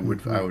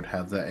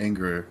have that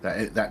anger,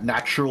 that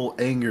natural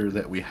anger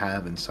that we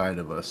have inside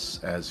of us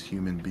as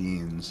human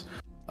beings,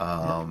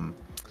 of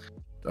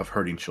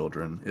hurting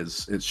children.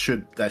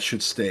 That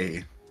should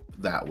stay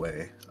that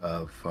way.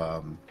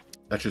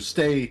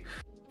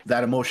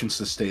 That emotions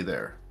to stay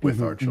there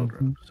with our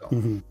children. So.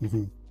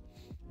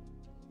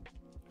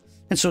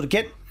 And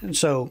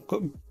so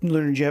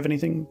Leonard, do you have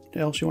anything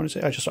else you want to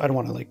say? I don't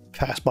want to like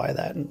pass by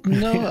that.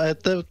 No,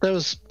 that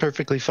was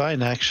perfectly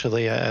fine.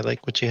 Actually, I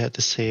like what you had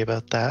to say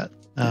about that.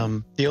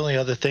 The only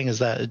other thing is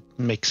that it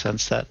makes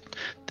sense that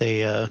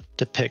they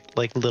depict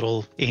like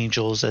little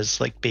angels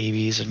as like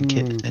babies and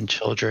kids and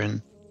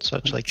children,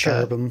 such like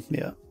cherubim.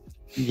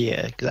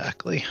 Yeah,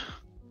 exactly.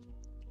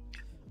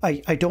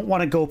 I don't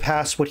want to go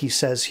past what he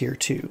says here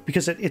too,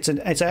 because it's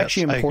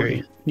actually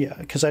important. Yeah,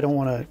 because I don't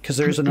want to, because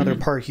there's another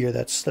part here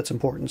that's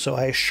important. So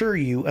I assure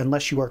you,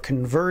 unless you are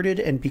converted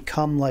and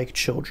become like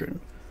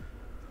children,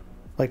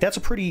 like that's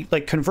a pretty,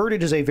 like,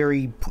 converted is a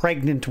very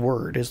pregnant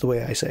word, is the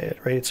way I say it,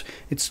 right?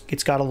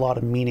 It's got a lot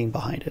of meaning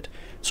behind it.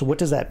 So what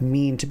does that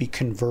mean to be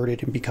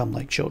converted and become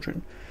like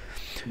children?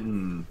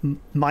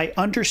 My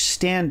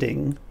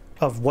understanding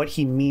of what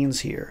he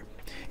means here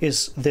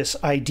is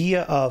this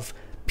idea of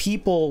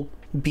people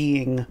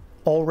being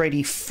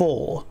already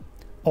full,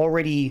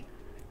 already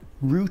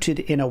rooted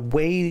in a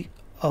way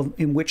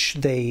in which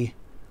they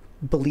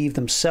believe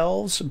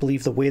themselves,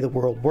 believe the way the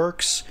world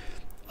works,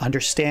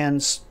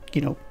 understands,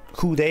 you know,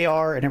 who they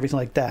are and everything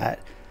like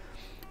that.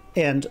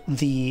 And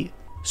the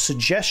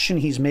suggestion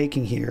he's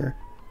making here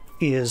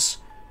is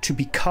to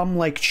become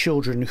like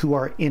children who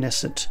are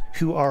innocent,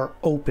 who are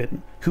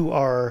open, who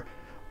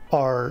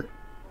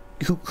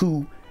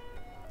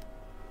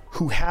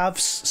have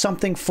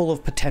something full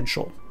of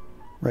potential,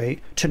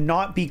 right? To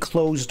not be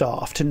closed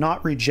off, to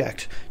not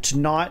reject, to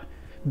not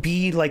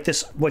be like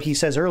this, what he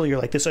says earlier,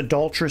 like this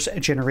adulterous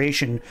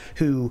generation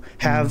who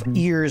have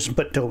ears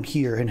but don't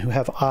hear, and who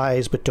have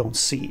eyes but don't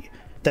see.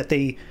 That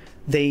they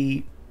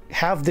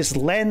have this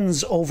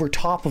lens over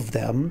top of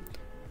them,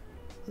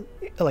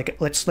 like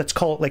let's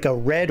call it like a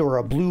red or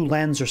a blue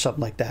lens or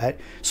something like that,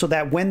 so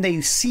that when they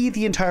see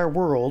the entire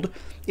world,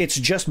 it's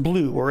just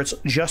blue or it's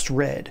just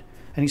red.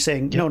 And he's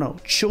saying, no,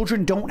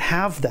 children don't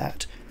have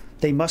that.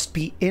 They must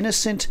be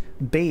innocent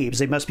babes.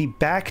 They must be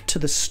back to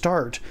the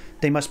start.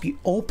 They must be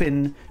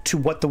open to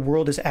what the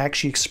world is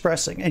actually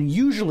expressing. And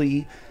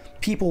usually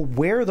people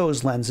wear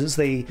those lenses.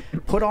 They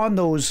put on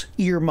those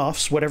ear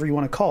muffs, whatever you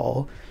want to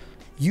call,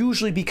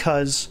 usually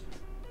because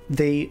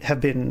they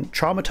have been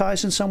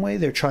traumatized in some way.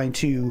 They're trying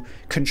to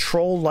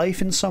control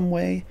life in some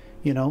way.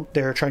 You know,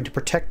 they're trying to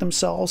protect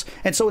themselves.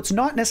 And so it's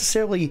not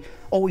necessarily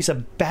always a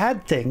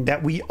bad thing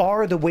that we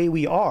are the way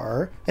we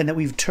are, and that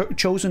we've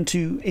chosen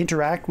to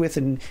interact with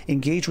and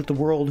engage with the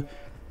world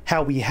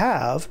how we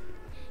have.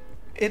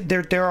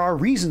 There are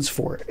reasons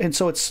for it. And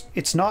so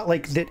it's not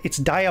like that it's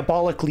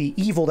diabolically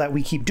evil that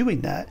we keep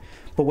doing that.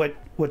 But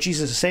what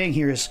Jesus is saying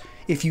here is,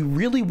 if you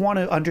really want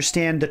to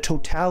understand the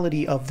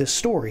totality of this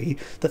story,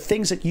 the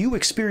things that you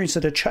experienced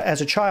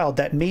as a child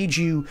that made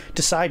you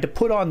decide to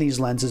put on these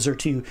lenses, or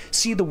to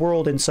see the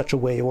world in such a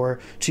way, or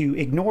to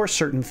ignore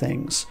certain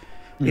things,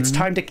 it's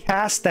time to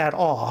cast that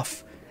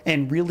off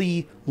and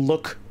really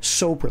look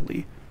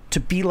soberly, to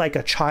be like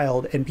a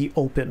child and be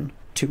open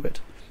to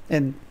it.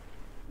 And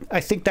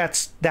I think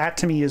that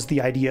to me is the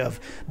idea of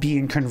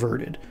being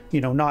converted. You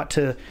know, not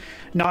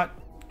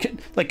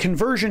like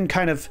conversion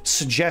kind of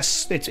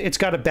suggests it's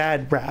got a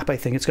bad rap. I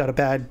think it's got a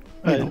bad,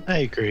 I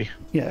agree.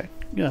 Yeah.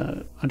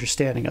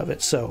 Understanding of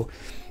it. So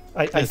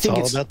I think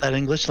all about that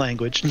English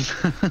language.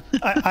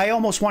 I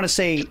almost want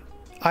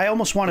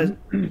to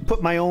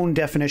put my own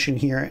definition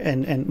here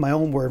and my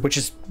own word, which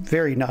is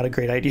very not a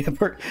great idea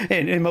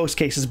in most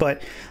cases,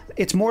 but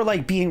it's more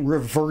like being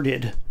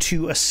reverted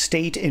to a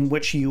state in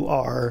which you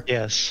are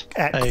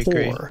at core,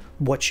 agree.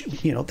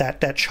 what you know,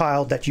 that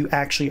child that you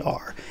actually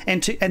are.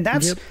 And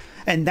that's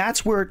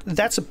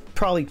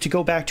probably, to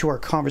go back to our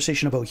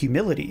conversation about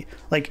humility,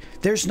 like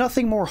there's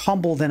nothing more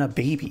humble than a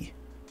baby,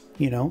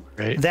 you know,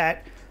 right?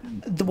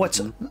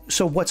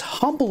 What's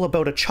humble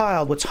about a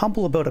child, what's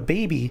humble about a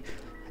baby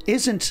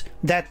isn't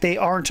that they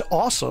aren't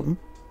awesome,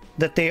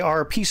 that they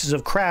are pieces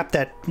of crap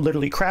that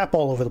literally crap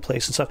all over the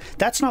place and stuff.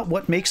 That's not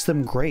what makes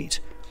them great.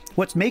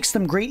 What makes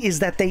them great is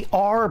that they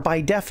are,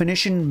 by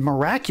definition,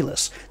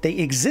 miraculous. They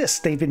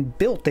exist. They've been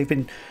built. They've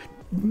been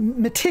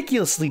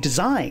meticulously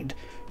designed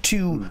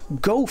to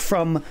go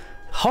from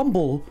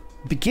humble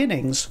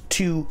beginnings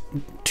to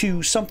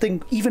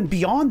something even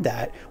beyond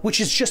that,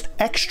 which is just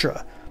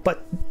extra.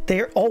 But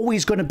they're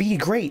always going to be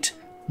great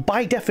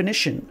by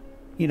definition.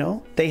 You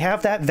know, they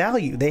have that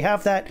value. They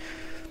have that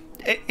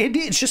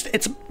it's just,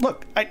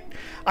 look,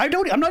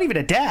 I'm not even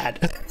a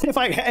dad.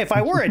 If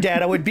I were a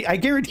dad, I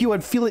guarantee you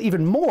I'd feel it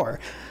even more,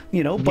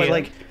 you know, but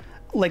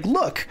like,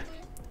 look,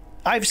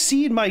 I've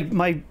seen my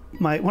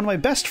one of my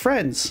best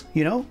friends,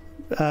 you know,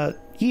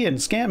 Ian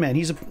Scamman,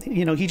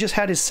 he just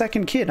had his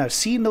second kid. I've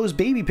seen those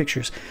baby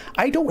pictures.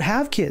 I don't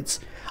have kids.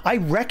 I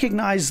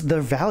recognize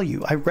their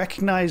value. I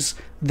recognize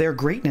their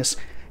greatness.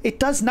 It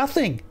does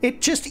nothing.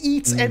 It just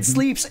eats and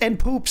sleeps and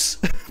poops,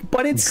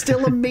 but it's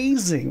still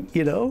amazing,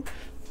 you know?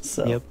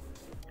 So,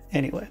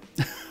 anyway.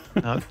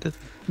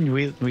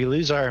 We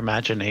lose our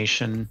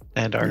imagination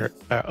and our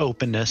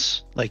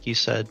openness, like you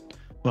said,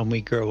 when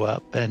we grow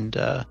up. And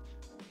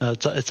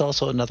it's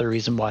also another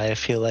reason why I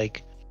feel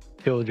like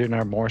children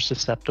are more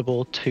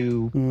susceptible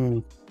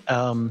to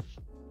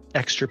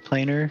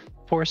extraplanar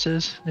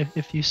forces,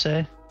 if you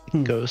say,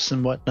 ghosts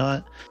and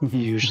whatnot. You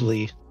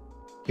usually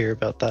hear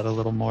about that a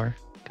little more.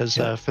 Because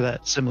for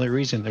that similar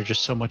reason, they're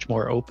just so much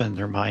more open.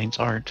 Their minds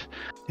aren't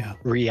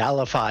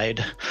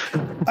realified.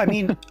 I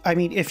mean,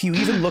 if you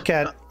even look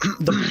at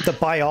the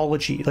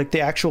biology, like the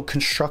actual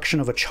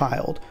construction of a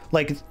child,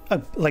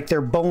 like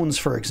their bones,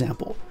 for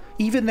example,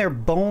 even their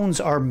bones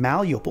are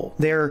malleable.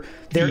 They're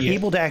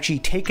able to actually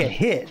take a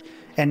hit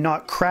and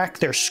not crack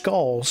their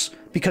skulls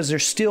because their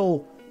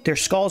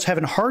skulls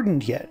haven't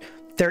hardened yet.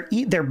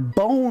 Their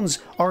bones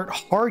aren't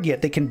hard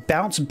yet. They can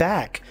bounce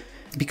back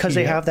because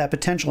they have that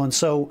potential. And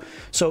so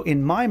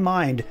in my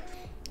mind,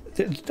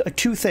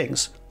 two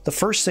things. The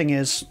first thing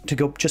is to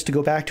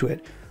go back to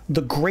it.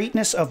 The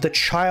greatness of the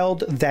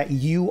child that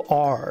you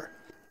are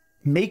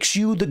makes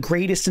you the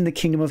greatest in the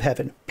kingdom of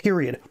heaven,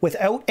 period,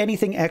 without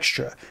anything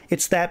extra.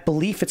 It's that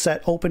belief, it's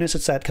that openness,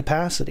 it's that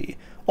capacity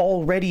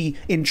already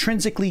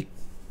intrinsically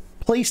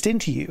placed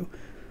into you.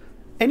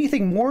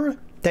 Anything more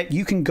that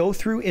you can go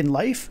through in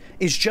life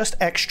is just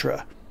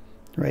extra,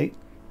 right?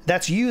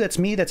 That's you, that's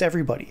me, that's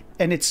everybody.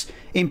 And it's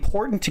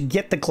important to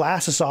get the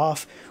glasses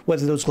off,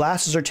 whether those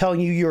glasses are telling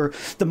you you're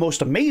the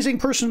most amazing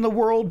person in the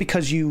world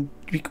because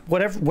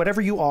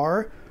whatever you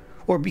are,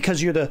 or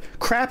because you're the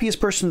crappiest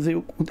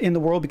person in the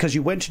world because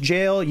you went to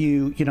jail,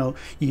 you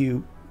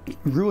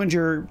ruined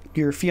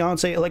your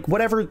fiance, like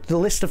whatever the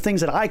list of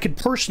things that I could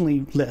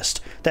personally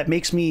list that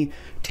makes me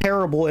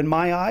terrible in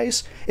my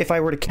eyes. If I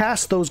were to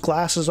cast those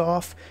glasses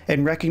off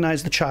and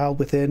recognize the child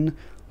within,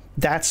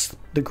 that's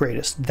the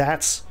greatest.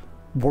 That's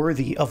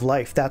worthy of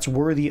life. That's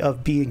worthy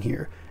of being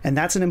here. And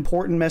that's an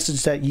important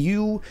message that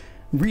you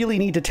really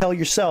need to tell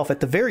yourself,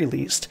 at the very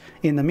least,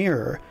 in the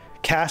mirror.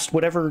 Cast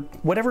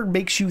whatever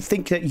makes you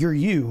think that you're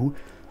you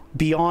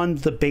beyond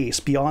the base,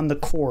 beyond the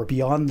core,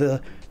 beyond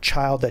the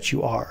child that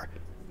you are.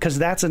 Because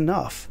that's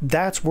enough.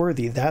 That's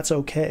worthy. That's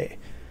okay.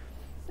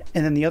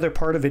 And then the other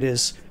part of it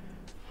is,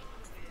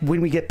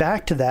 when we get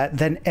back to that,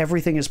 then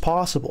everything is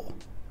possible.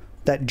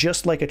 That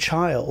just like a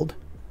child,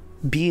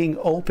 being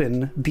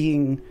open,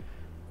 being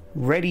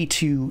ready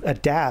to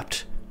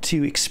adapt,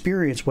 to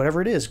experience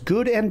whatever it is,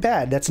 good and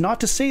bad. That's not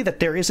to say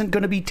that there isn't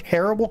going to be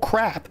terrible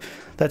crap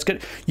that's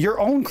good, your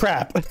own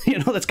crap,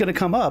 that's going to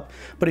come up.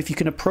 But if you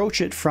can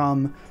approach it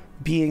from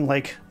being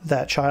like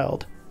that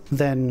child,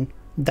 then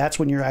that's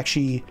when you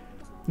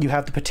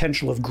have the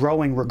potential of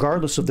growing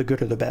regardless of the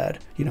good or the bad.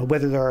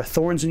 Whether there are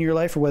thorns in your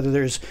life or whether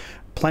there's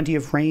plenty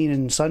of rain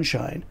and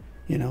sunshine,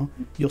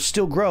 you'll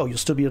still grow. You'll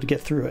still be able to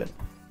get through it.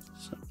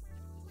 So.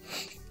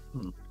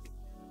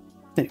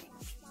 Anyway,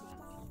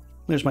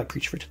 there's my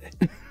preach for today.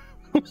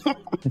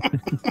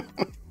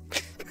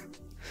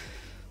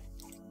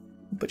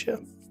 But yeah.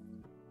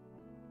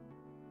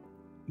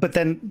 But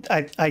then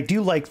I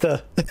do like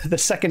the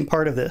second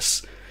part of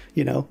this,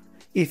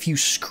 if you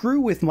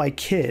screw with my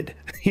kid,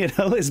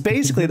 is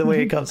basically the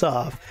way it comes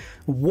off.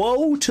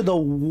 Woe to the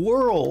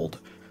world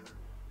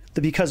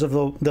because of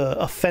the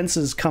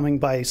offenses coming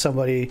by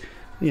somebody,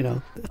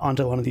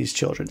 onto one of these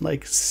children.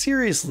 Like,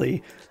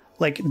 seriously,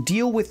 like,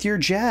 deal with your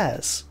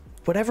jazz,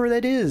 whatever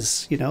that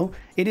is.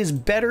 It is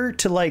better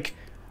to look,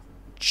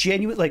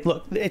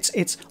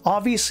 it's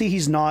obviously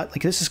he's not,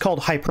 this is called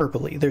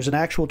hyperbole. There's an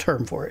actual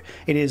term for it.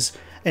 It is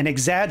an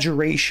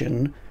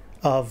exaggeration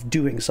of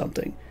doing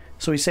something.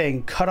 So he's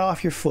saying, cut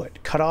off your foot,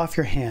 cut off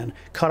your hand,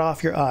 cut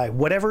off your eye,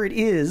 whatever it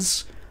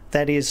is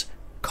that is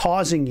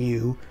causing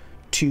you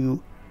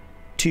to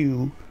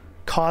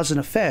cause an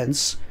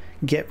offense,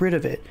 get rid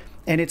of it.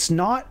 And it's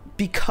not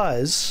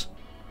because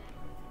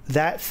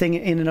that thing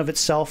in and of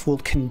itself will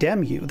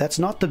condemn you. That's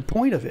not the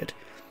point of it.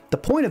 The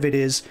point of it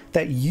is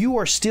that you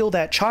are still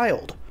that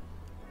child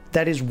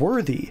that is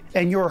worthy,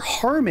 and you're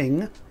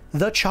harming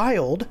the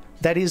child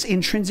that is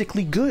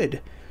intrinsically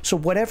good. So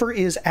whatever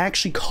is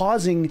actually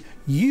causing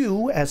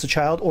you as a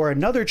child or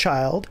another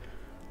child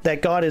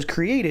that God has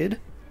created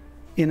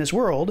in this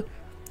world,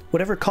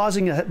 whatever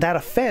causing that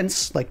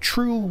offense, like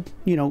true,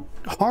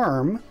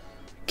 harm,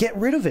 get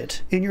rid of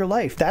it in your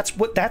life. That's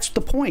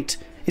the point,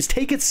 is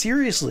take it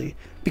seriously,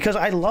 because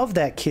I love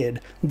that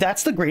kid.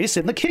 That's the greatest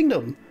in the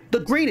kingdom. The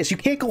greatest. You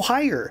can't go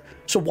higher.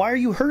 So why are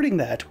you hurting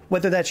that?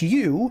 Whether that's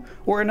you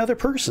or another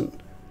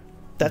person.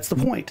 That's the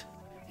point,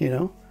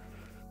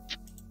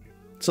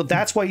 So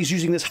that's why he's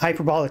using this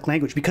hyperbolic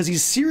language, because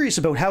he's serious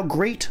about how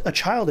great a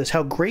child is,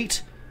 how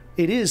great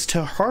it is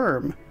to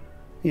harm,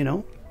 you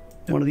know,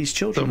 one of these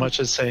children. So much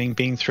as saying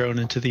being thrown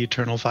into the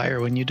eternal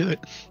fire when you do it.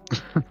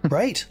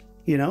 Right.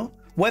 You know,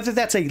 whether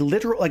that's a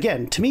literal,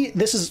 again, to me,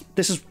 this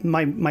is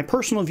my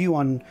personal view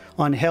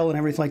on hell and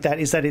everything like that,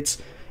 is that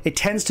it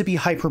tends to be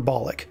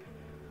hyperbolic.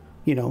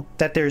 You know,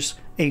 that there's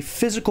a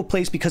physical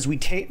place because we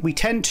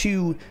tend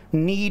to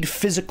need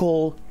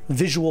physical,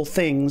 visual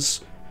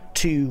things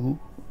to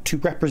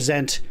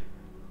represent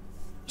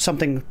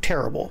something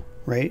terrible,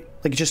 right?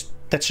 Like,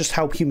 that's just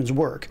how humans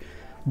work.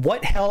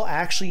 What hell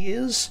actually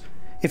is,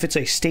 if it's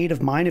a state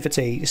of mind, if it's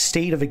a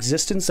state of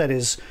existence that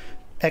is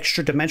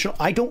extra dimensional,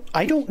 I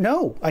don't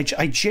know. I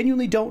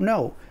genuinely don't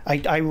know.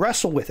 I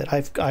wrestle with it.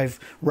 I've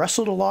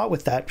wrestled a lot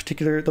with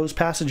those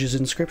passages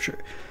in Scripture.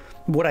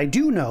 What I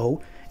do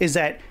know is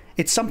that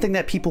it's something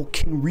that people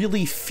can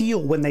really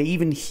feel when they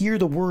even hear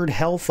the word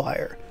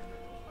hellfire.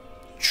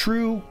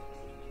 True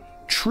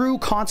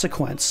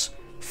consequence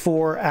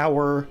for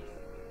our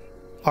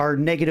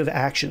negative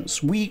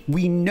actions. We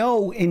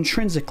know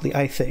intrinsically,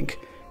 I think,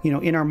 you know,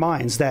 in our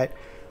minds, that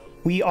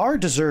we are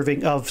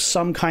deserving of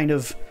some kind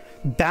of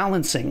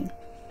balancing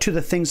to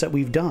the things that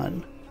we've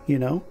done, you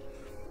know?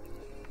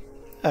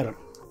 I don't know.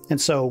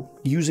 And so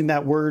using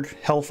that word,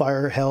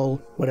 hellfire,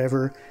 hell,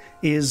 whatever,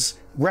 is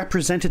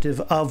representative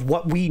of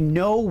what we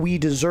know we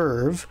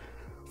deserve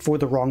for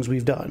the wrongs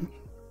we've done.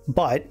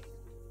 But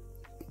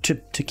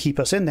to keep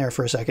us in there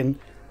for a second,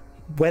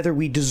 whether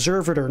we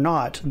deserve it or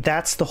not,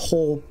 that's the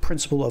whole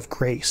principle of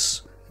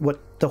grace.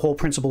 The whole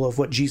principle of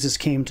what Jesus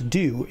came to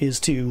do is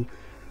to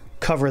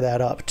cover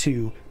that up,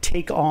 to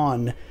take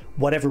on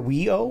whatever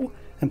we owe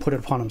and put it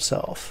upon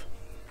himself.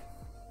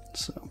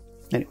 So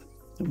anyway,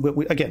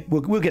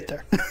 we'll get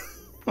there.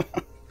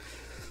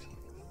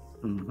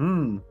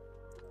 Mm-hmm.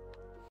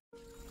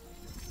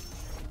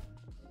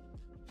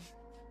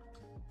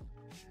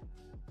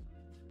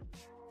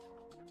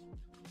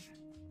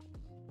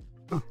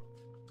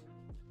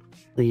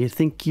 You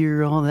think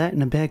you're all that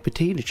in a bag of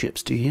potato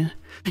chips, do you?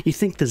 You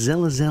think the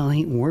Zell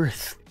ain't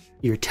worth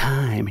your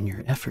time and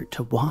your effort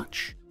to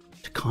watch,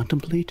 to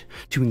contemplate,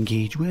 to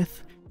engage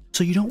with?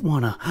 So you don't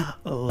want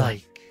to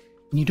like,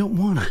 you don't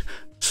want to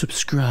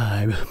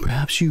subscribe.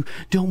 Perhaps you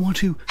don't want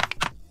to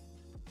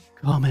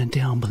comment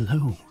down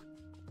below.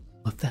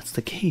 Well, if that's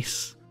the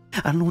case,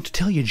 I don't know what to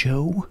tell you,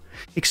 Joe,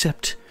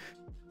 except...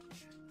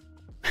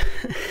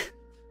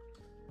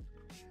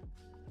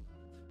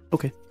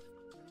 Okay.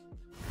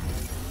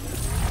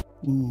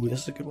 Ooh,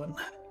 this is a good one.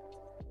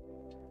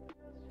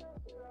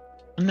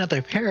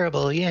 Another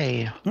parable,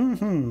 yay.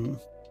 Mm-hmm.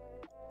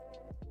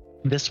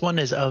 This one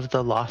is of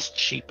the lost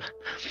sheep.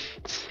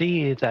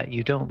 See that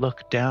you don't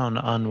look down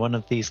on one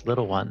of these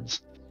little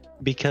ones,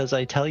 because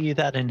I tell you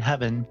that in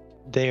heaven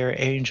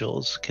their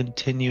angels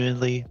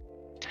continually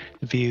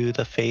view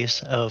the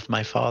face of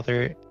my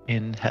Father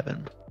in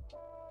heaven.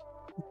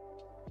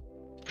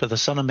 For the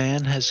Son of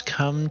Man has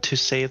come to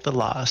save the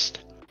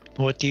lost.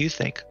 What do you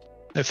think?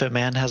 If a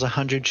man has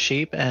 100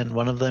 sheep and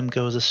one of them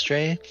goes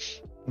astray,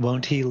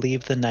 won't he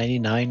leave the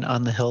 99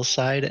 on the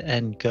hillside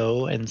and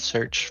go and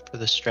search for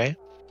the stray?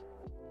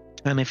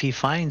 And if he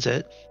finds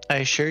it, I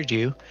assured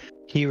you,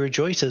 he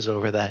rejoices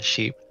over that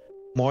sheep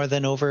more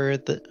than over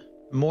the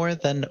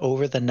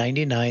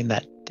 99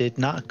 that did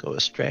not go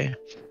astray.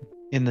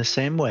 In the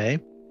same way,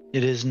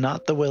 it is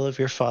not the will of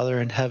your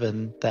Father in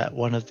heaven that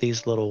one of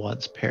these little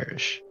ones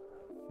perish.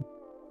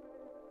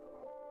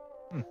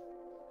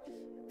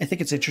 I think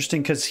it's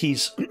interesting because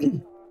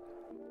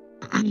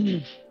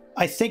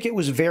I think it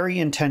was very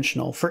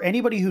intentional for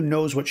anybody who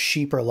knows what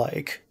sheep are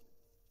like.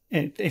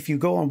 And if you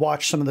go and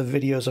watch some of the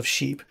videos of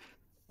sheep,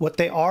 what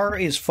they are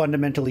is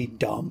fundamentally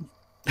dumb.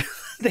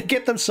 They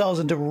get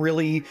themselves into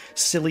really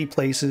silly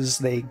places.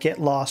 They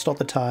get lost all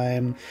the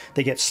time.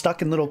 They get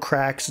stuck in little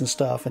cracks and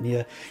stuff. And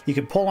you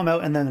can pull them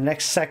out, and then the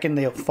next second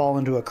they'll fall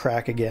into a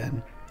crack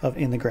again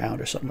in the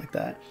ground or something like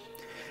that.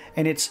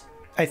 And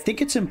I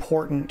think it's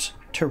important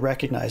to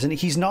recognize, and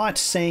he's not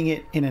saying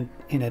it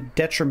in a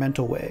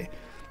detrimental way,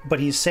 but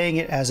he's saying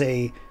it as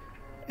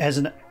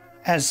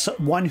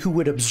one who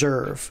would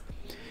observe.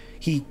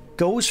 He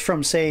goes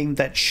from saying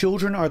that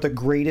children are the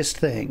greatest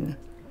thing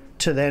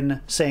to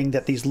then saying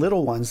that these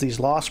little ones, these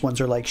lost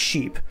ones, are like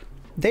sheep.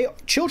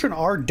 Children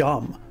are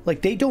dumb.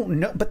 Like, they don't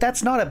know, but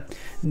that's not a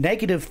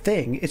negative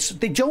thing.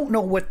 They don't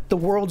know what the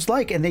world's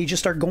like, and they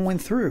just are going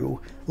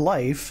through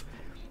life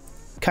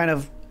kind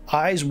of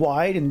eyes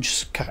wide and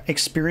just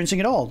experiencing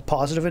it all,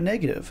 positive and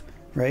negative,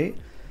 right?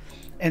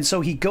 And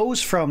so he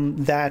goes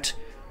from that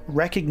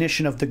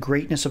recognition of the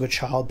greatness of a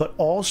child, but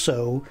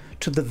also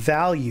to the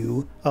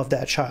value of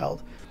that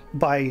child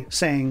by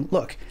saying,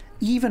 look,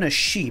 even a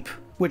sheep,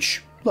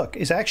 which, look,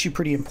 is actually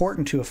pretty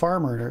important to a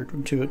farmer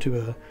or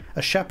to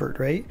a shepherd,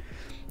 right?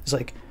 It's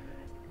like,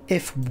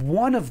 if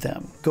one of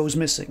them goes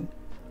missing,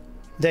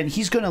 then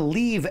he's going to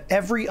leave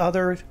every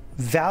other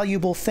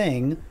valuable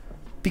thing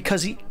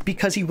because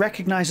he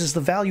recognizes the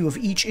value of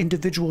each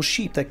individual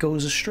sheep that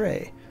goes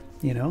astray,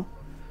 you know?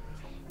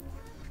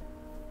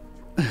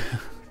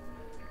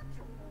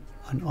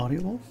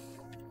 unaudible.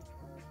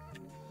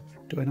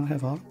 Do I not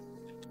have auto?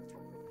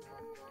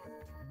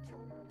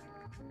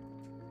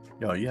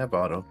 No, you have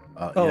auto.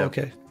 Oh,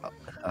 okay.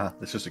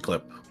 It's just a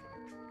clip.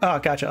 Oh,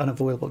 gotcha.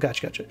 Unavoidable.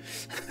 Gotcha.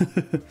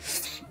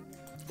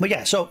 But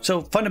yeah, so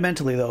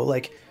fundamentally though,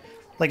 like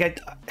a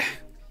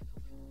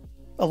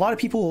lot of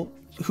people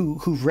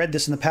who've read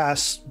this in the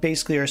past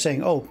basically are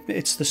saying, oh,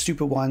 it's the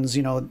stupid ones,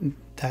 you know,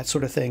 that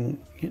sort of thing.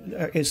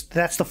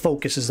 That's the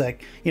focus, is that,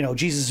 you know,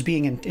 Jesus is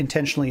being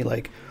intentionally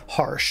like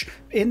harsh.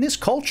 In this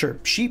culture,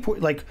 sheep,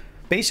 like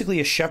basically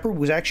a shepherd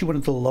was actually one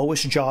of the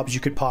lowest jobs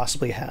you could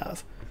possibly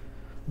have.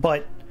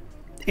 But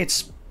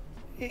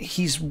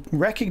he's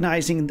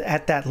recognizing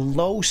at that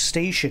low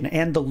station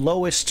and the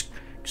lowest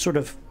sort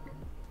of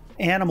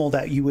animal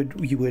that you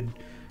would,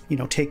 you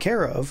know, take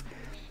care of,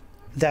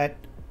 that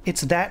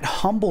it's that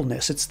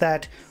humbleness, it's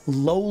that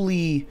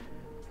lowly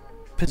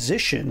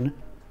position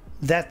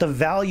that the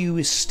value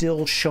is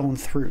still shown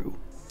through,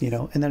 you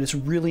know, and that it's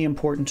really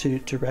important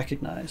to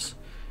recognize.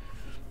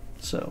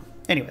 So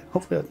anyway,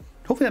 hopefully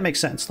that makes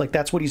sense. Like,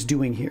 that's what he's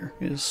doing here,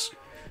 is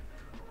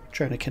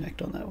trying to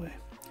connect on that way.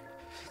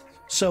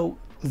 So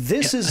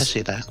this is, I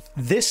see that.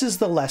 This is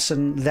the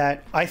lesson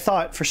that I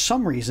thought for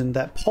some reason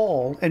that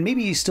Paul, and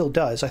maybe he still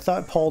does, I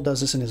thought Paul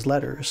does this in his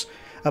letters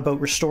about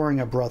restoring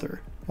a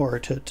brother or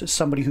to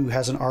somebody who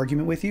has an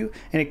argument with you.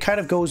 And it kind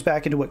of goes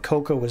back into what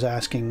Coco was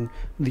asking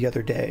the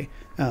other day,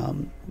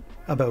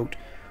 about,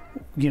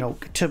 you know,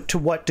 to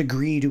what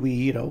degree do we,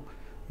 you know,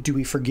 do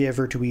we forgive,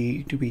 or do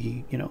we,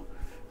 you know,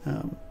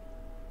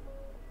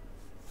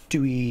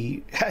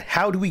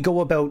 how do we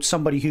go about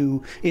somebody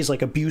who is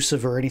like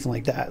abusive or anything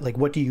like that? Like,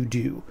 what do you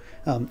do?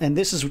 And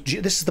this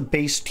is the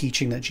base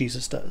teaching that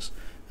Jesus does.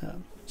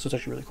 So it's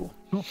actually really cool.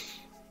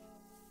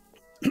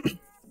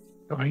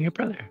 Or your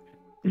brother.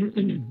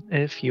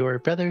 If your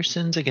brother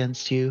sins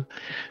against you,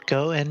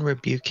 go and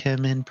rebuke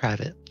him in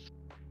private.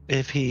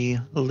 If he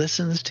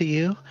listens to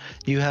you,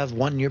 you have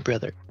won your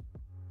brother.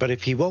 But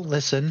if he won't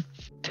listen,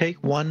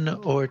 take 1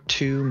 or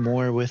 2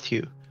 more with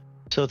you,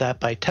 so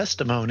that by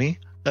testimony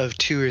of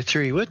 2 or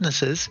 3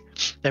 witnesses,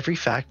 every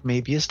fact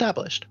may be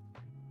established.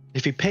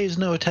 If he pays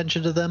no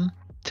attention to them,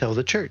 tell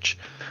the church.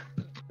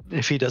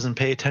 If he doesn't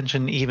pay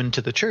attention even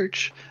to the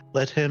church,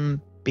 let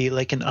him be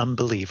like an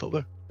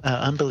unbeliever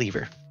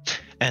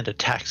and a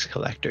tax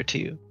collector to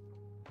you.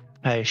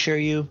 I assure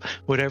you,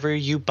 whatever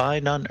you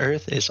bind on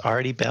earth is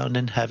already bound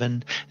in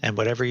heaven, and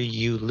whatever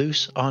you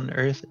loose on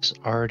earth is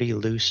already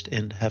loosed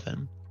in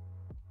heaven.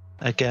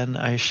 Again,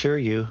 I assure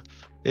you,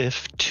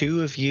 if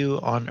 2 of you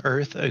on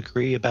earth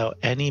agree about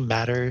any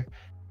matter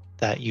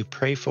that you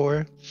pray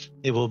for,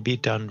 it will be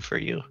done for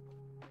you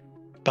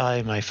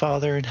by my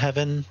Father in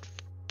heaven.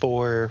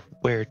 For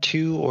where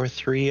 2 or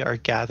 3 are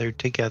gathered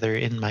together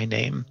in my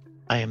name,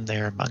 I am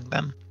there among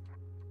them.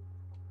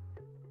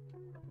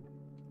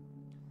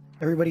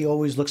 Everybody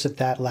always looks at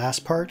that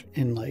last part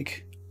and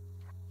like,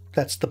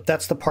 that's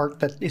the part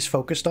that is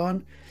focused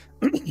on.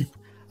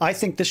 I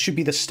think this should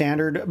be the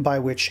standard by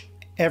which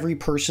every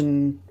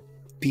person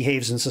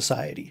behaves in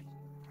society,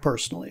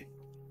 personally.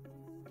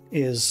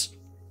 Is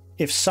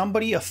if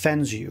somebody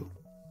offends you,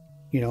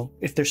 you know,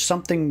 if there's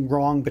something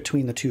wrong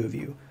between the 2 of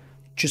you,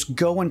 just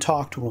go and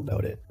talk to them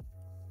about it,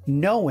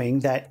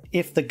 knowing that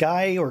if the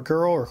guy or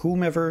girl or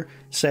whomever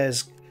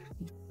says,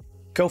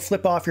 go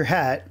flip off your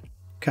hat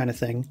kind of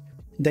thing,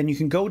 then you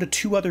can go to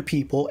 2 other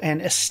people and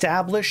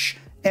establish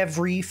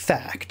every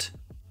fact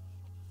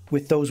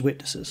with those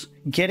witnesses.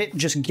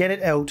 Just get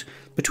it out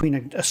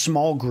between a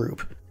small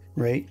group,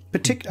 right?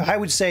 I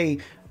would say,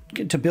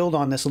 to build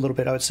on this a little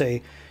bit, I would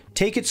say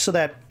take it so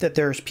that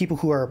there's people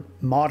who are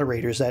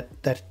moderators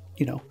that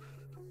you know,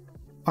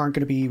 aren't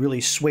going to be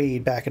really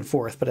swayed back and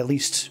forth, but at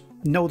least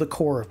know the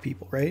core of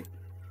people, right?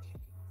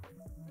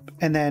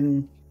 And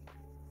then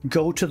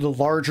go to the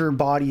larger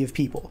body of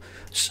people.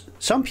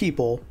 Some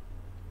people,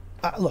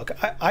 look,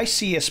 I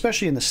see,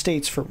 especially in the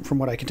States, from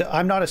what I can tell,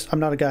 I'm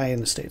not a guy in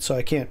the States, so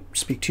I can't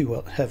speak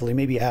too heavily.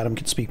 Maybe Adam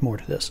can speak more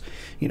to this,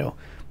 you know.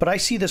 But I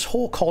see this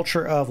whole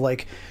culture of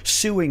like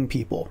suing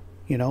people,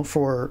 you know,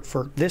 for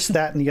this,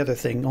 that, and the other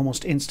thing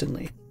almost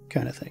instantly,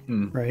 kind of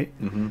thing, right?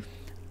 Mm-hmm.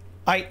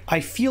 I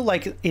feel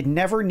like it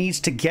never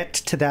needs to get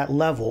to that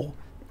level.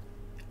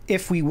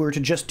 If we were to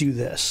just do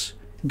this,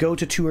 go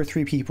to 2 or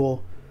 3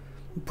 people,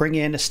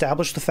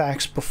 establish the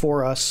facts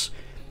before us,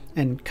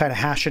 and kind of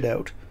hash it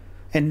out.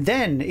 And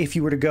then if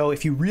you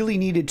really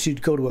needed to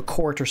go to a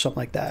court or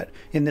something like that,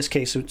 in this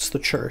case, it's the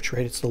church,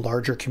 right? It's the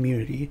larger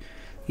community,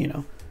 you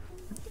know,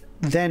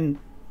 then,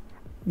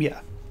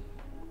 yeah.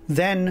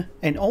 Then,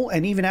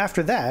 and even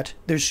after that,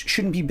 there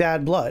shouldn't be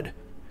bad blood,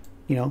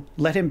 you know,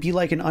 let him be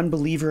like an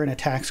unbeliever and a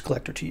tax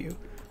collector to you.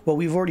 Well,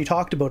 we've already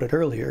talked about it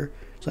earlier.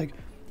 It's like,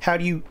 how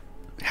do you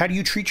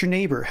treat your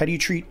neighbor? How do you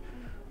treat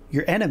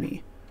your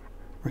enemy,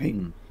 right?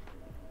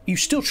 You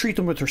still treat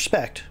them with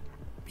respect,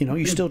 you know,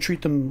 you still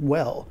treat them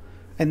well.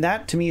 And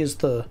that to me is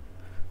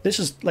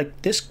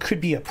this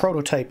could be a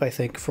prototype, I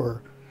think,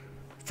 for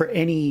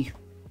any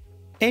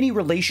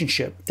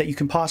relationship that you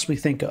can possibly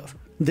think of.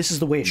 This is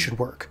the way it should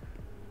work.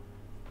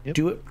 Yep.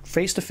 Do it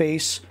face to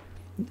face,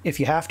 if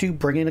you have to,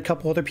 bring in a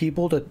couple other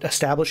people to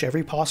establish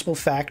every possible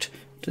fact,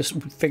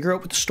 just figure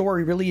out what the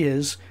story really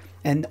is,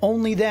 and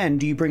only then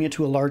do you bring it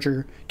to a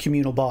larger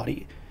communal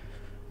body.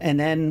 And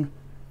then,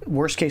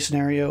 worst case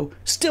scenario,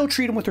 still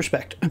treat them with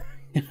respect,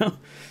 you know,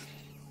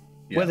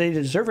 whether they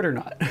deserve it or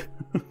not.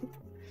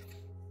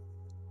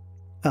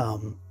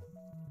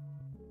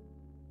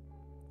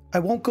 I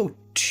won't go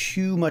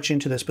too much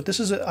into this, but this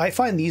is I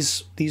find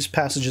these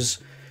passages,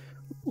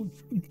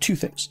 two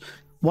things.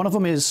 One of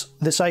them is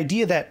this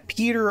idea that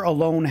Peter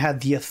alone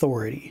had the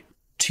authority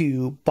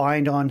to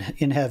bind on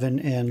in heaven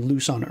and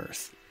loose on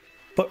earth.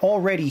 But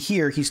already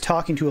here, he's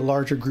talking to a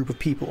larger group of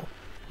people,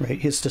 right?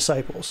 His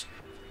disciples.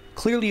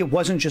 Clearly, it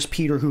wasn't just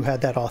Peter who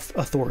had that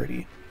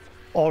authority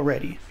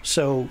already.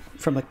 So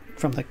from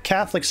the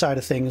Catholic side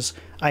of things,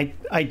 I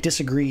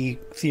disagree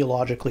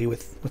theologically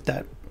with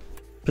that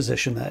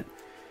position that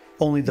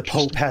only the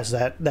Pope has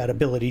that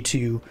ability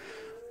to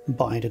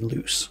bind and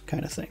loose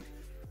kind of thing.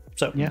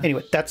 So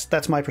anyway,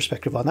 that's my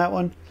perspective on that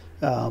one.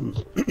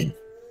 And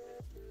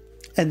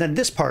then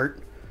this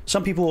part,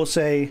 some people will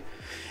say,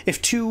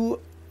 if two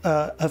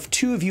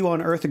of you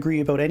on earth agree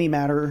about any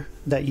matter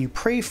that you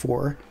pray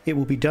for, it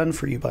will be done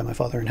for you by my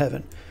Father in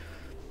heaven.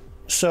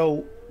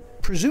 So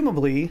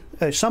presumably,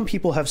 some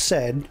people have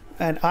said,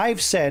 and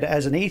I've said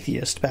as an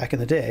atheist back in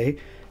the day,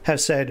 have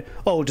said,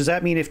 oh, does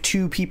that mean if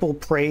two people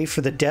pray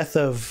for the death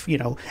of, you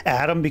know,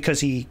 Adam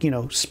because he, you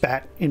know,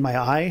 spat in my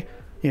eye,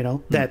 you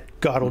know, that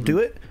God will do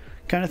it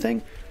kind of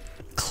thing?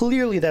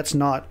 Clearly, that's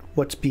not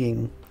what's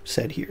being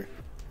said here.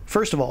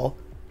 First of all,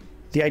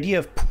 the idea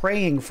of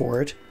praying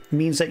for it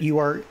means that you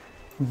are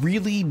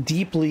really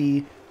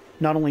deeply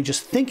not only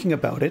just thinking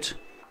about it,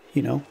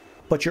 you know,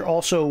 but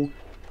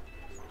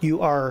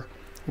you are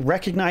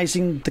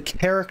recognizing the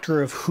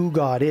character of who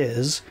God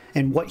is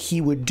and what he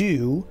would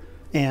do,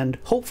 and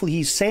hopefully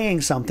he's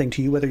saying something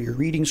to you, whether you're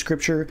reading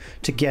scripture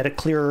to get a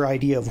clearer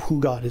idea of who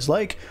God is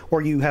like,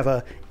 or you have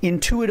a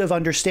intuitive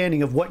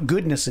understanding of what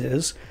goodness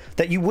is,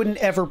 that you wouldn't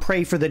ever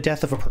pray for the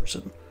death of a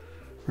person,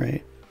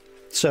 right?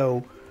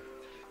 So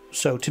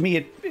to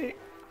me,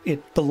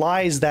 it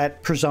belies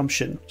that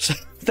presumption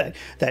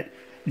that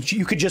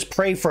you could just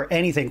pray for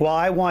anything. Well,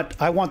 I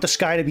want the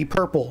sky to be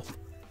purple,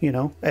 you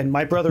know, and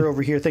my brother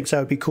over here thinks that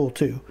would be cool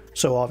too.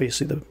 So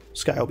obviously the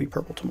sky will be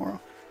purple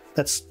tomorrow.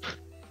 That's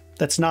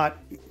not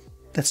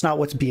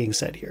what's being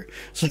said here.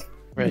 So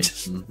right.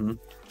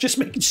 Just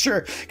making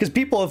sure, because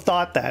people have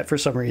thought that for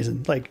some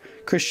reason, like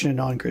Christian and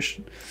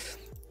non-Christian.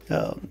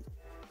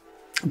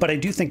 But I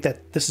do think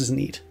that this is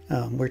neat.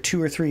 Where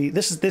two or three,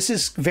 this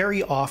is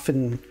very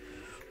often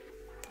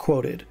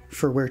quoted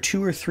for where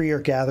two or three are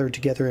gathered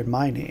together in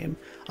my name,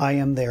 I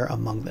am there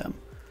among them.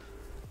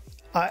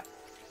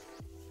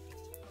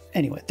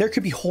 Anyway, there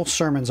could be whole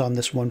sermons on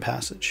this one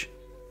passage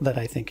that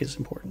I think is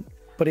important,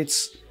 but it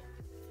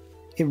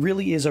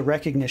really is a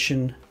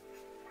recognition.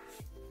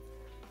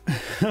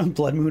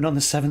 Blood moon on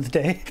the seventh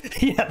day.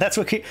 Yeah, that's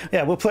what.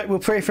 We'll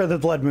pray for the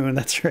blood moon.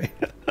 That's right.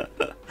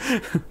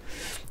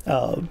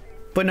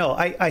 But no,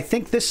 I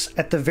think this,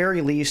 at the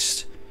very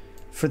least,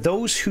 for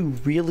those who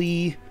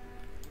really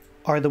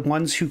are the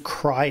ones who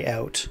cry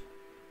out,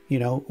 you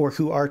know, or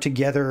who are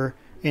together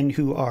and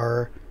who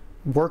are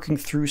working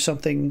through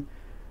something,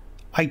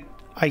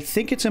 I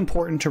think it's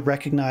important to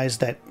recognize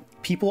that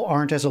people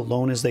aren't as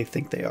alone as they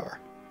think they are.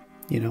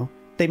 You know,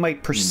 they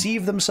might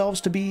perceive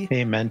themselves to be.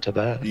 Amen to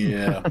that.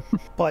 Yeah.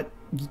 But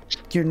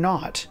you're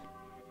not,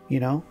 you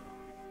know,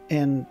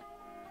 and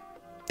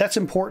that's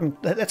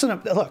important.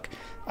 Look,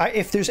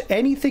 if there's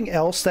anything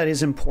else that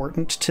is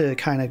important to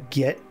kind of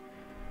get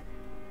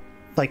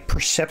like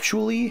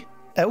perceptually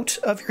out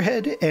of your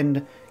head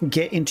and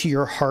get into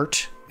your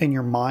heart and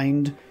your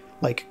mind,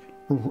 like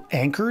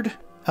anchored,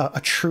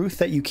 a truth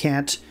that you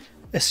can't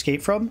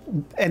escape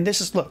from. And this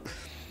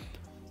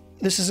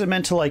isn't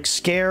meant to like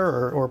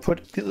scare or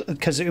put,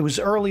 because it was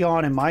early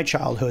on in my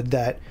childhood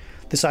that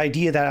this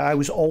idea that I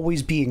was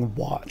always being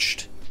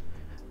watched,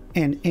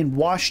 and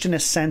watched in a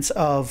sense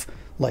of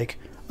like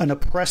an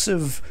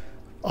oppressive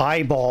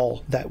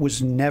eyeball that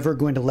was never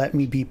going to let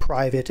me be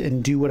private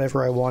and do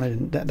whatever I wanted,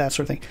 and that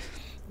sort of thing.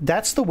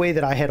 That's the way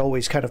that I had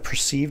always kind of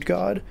perceived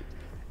God.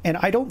 And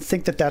I don't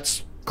think that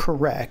that's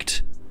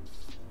correct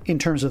in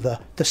terms of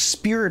the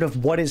spirit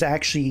of what is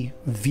actually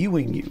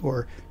viewing you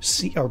or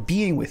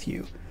being with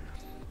you.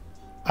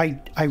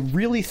 I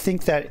really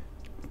think that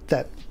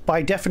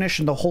by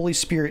definition, the Holy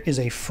Spirit is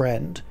a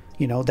friend,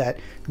 you know, that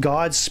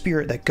God's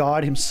Spirit, that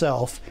God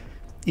himself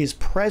is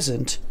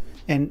present,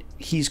 and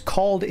he's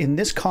called in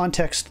this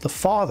context the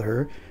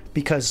Father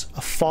because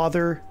a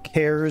father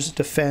cares,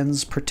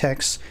 defends,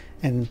 protects,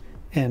 and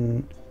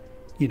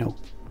you know,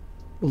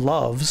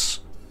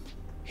 loves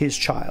his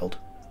child.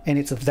 And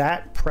it's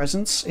that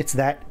presence, it's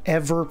that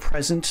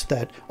ever-present,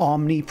 that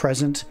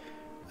omnipresent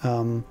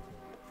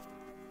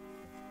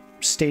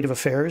state of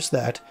affairs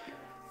that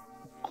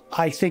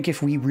I think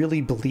if we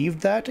really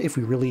believed that, if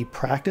we really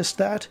practiced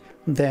that,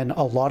 then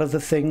a lot of the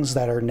things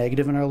that are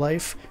negative in our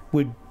life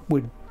would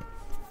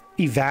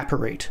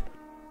evaporate,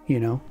 you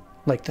know,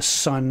 like the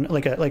sun,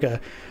 like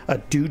a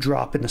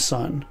dewdrop in the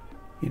sun,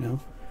 you know?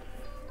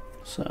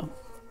 So,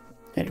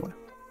 anyway.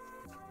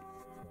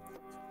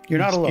 You're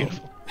not alone.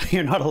 Beautiful.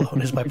 You're not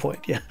alone is my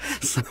point, yeah.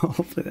 So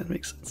hopefully that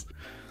makes sense.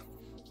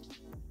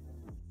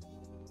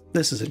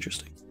 This is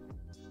interesting.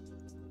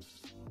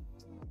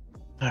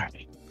 All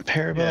right.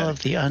 Parable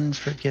of the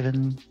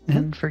unforgiving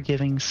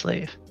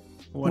slave.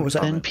 What was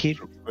that? Then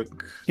Peter.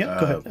 Yeah,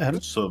 go ahead,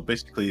 Adam. So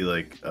basically,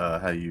 like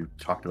how you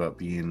talked about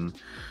being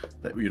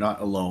that you're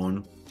not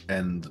alone,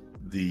 and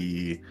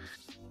the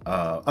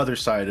other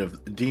side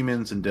of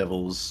demons and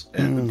devils,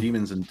 and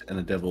demons and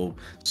a devil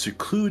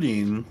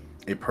secluding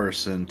a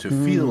person to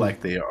feel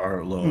like they are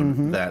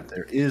alone, that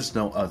there is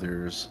no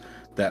others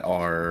that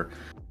are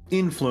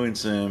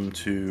influencing them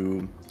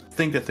to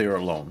think that they are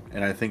alone.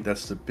 And I think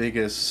that's the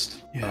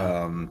biggest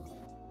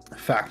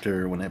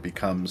factor when it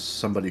becomes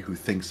somebody who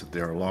thinks that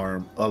they're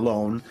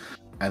alone,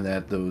 and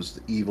that those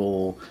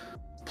evil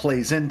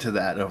plays into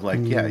that of like,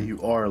 yeah,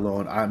 you are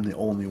alone, I'm the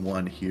only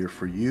one here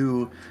for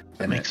you.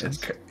 That makes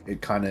sense.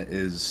 It kind of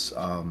is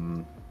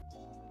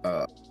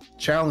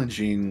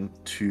challenging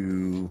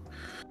to,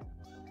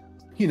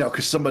 you know,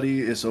 because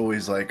somebody is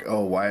always like,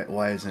 oh,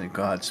 why isn't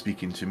God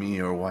speaking to me,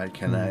 or why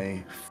can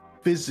I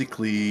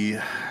physically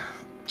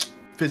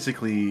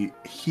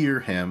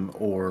hear him,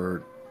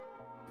 or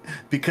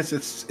because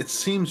it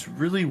seems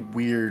really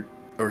weird,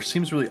 or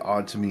seems really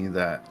odd to me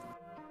that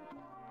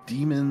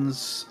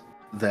demons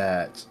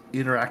that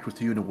interact with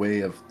you in a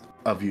way of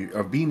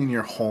being in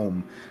your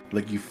home,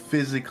 like you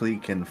physically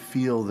can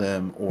feel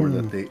them, or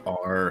that they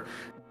are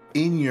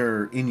in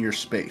your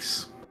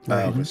space.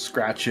 With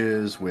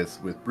scratches,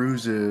 with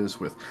bruises,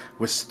 with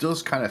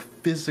those kind of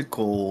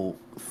physical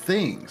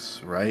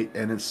things, right?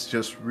 And it's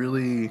just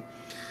really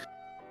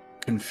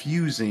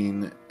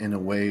confusing in a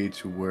way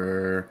to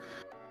where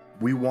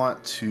we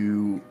want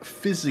to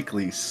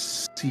physically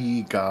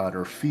see God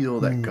or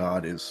feel that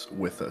God is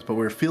with us, but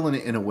we're feeling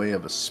it in a way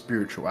of a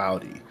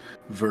spirituality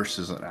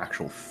versus an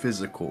actual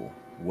physical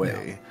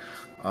way.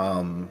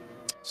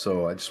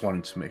 So I just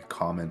wanted to make a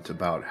comment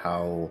about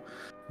how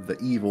the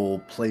evil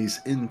plays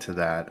into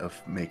that of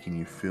making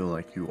you feel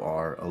like you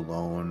are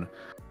alone,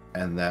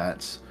 and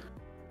that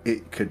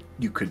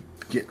you could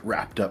get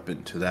wrapped up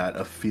into that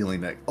of feeling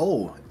like,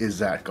 oh, is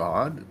that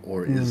God,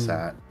 or is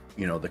that,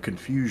 you know, the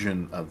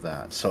confusion of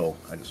that. So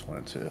I just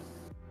wanted to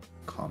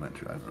comment.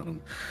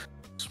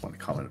 Just want to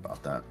comment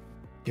about that.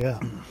 Yeah.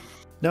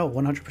 No,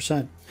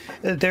 100%.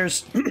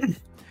 There's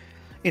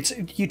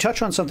you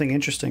touch on something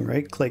interesting,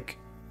 right? Like,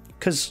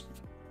 because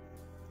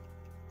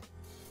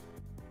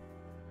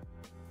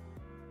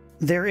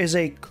there is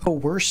a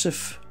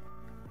coercive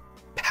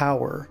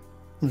power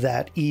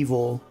that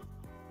evil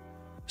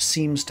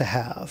seems to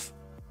have.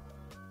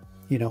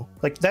 You know,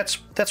 like that's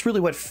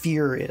really what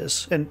fear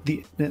is,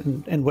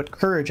 and what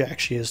courage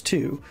actually is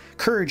too.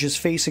 Courage is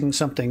facing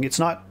something. It's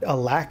not a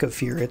lack of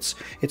fear. It's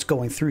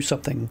going through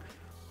something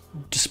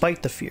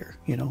despite the fear.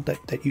 You know,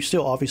 that you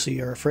still obviously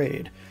are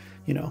afraid.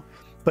 You know,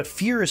 but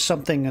fear is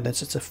something, and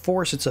it's a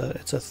force. It's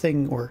a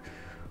thing, or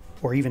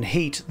even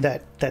hate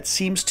that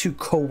seems to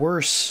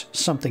coerce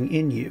something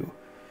in you,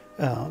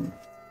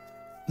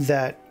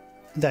 that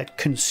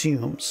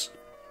consumes.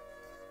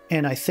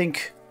 And I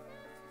think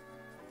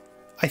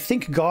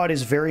God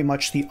is very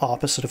much the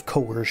opposite of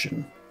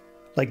coercion.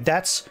 Like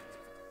that's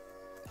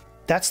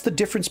the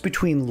difference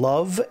between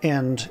love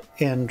and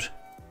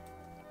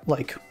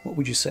like, what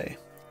would you say?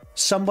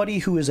 Somebody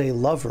who is a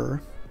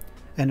lover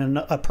and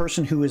a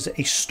person who is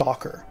a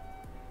stalker,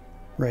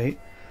 right?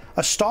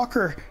 A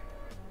stalker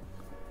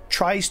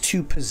tries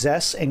to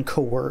possess and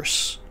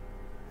coerce,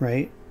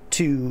 right?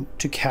 To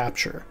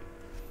capture.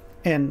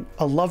 And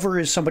a lover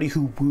is somebody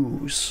who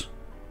woos,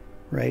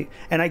 right?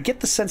 And I get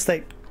the sense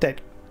that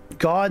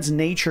God's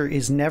nature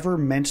is never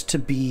meant to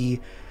be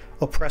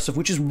oppressive,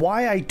 which is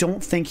why I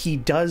don't think he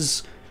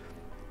does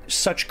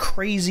such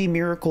crazy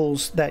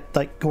miracles that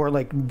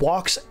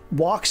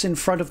walks in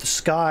front of the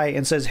sky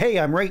and says, hey,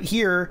 I'm right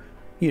here,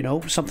 you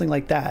know, something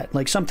like that,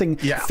 like something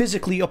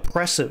physically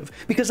oppressive,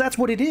 because that's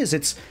what it is.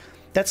 It's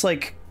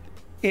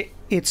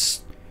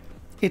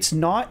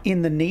not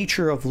in the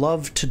nature of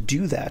love to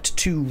do that,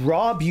 to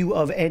rob you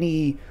of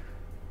any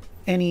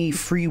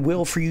free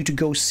will for you to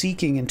go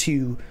seeking and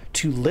to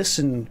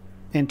listen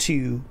and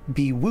to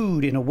be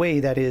wooed in a way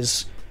that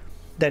is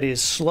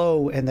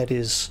slow and that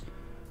is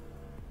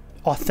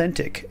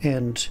authentic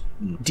and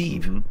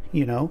deep,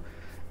 you know.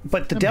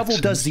 But the devil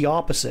does the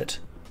opposite.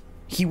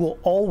 He will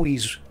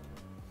always,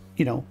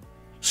 you know,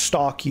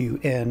 stalk you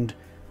and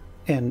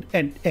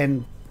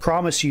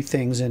promise you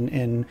things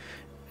and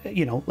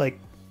you know, like,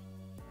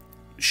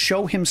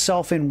 show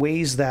himself in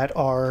ways that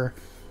are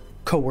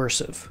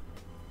coercive,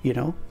 you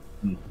know.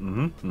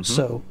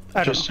 So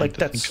I don't know, like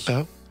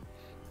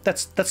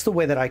that's the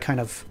way that I kind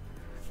of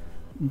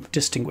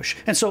distinguish.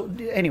 And so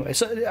anyway,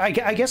 so I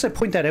guess I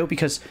point that out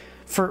because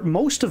for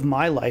most of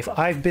my life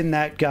I've been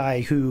that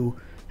guy who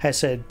has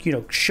said, you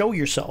know, show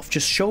yourself,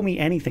 just show me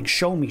anything,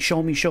 show me,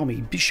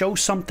 show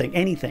something,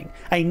 anything.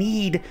 I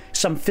need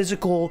some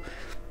physical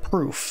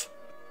proof,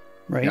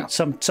 right?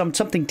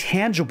 Something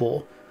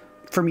tangible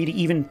for me to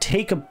even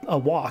take a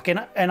walk. And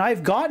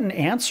I've gotten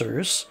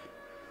answers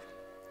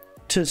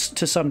to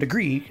some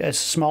degree, as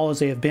small as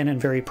they have been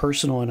and very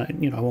personal. And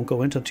I won't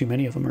go into too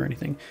many of them or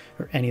anything,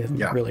 or any of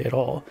them really at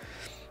all.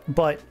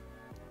 But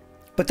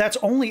that's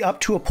only up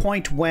to a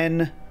point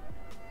when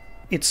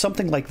it's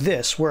something like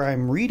this, where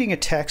I'm reading a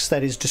text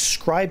that is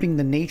describing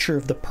the nature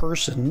of the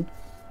person,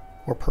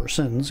 or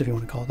persons, if you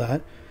want to call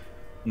that,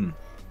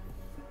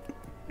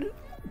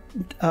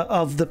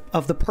 of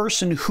the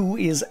person who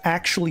is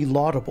actually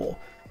laudable.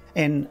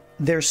 And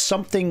there's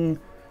something,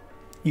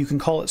 you can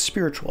call it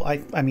spiritual.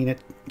 I mean,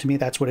 to me,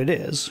 that's what it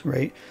is,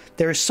 right?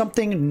 There's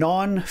something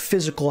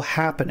non-physical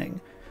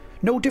happening.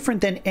 No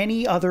different than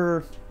any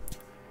other...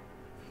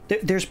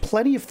 There's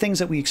plenty of things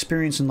that we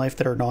experience in life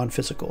that are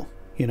non-physical,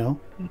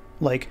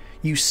 Like,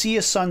 you see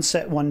a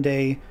sunset one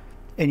day,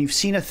 and you've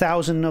seen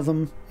 1,000 of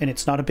them, and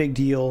it's not a big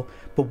deal.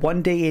 But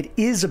one day it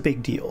is a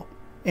big deal.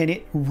 And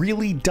it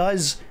really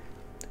does...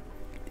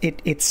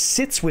 It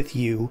sits with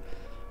you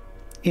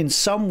in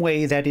some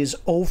way that is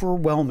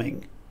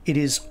overwhelming. It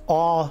is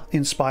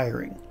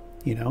awe-inspiring,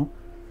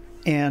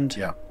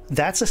 And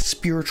that's a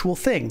spiritual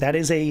thing. That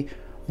is a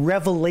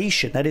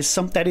revelation. That is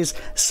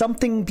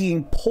something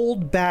being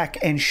pulled back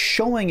and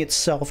showing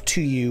itself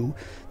to you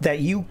that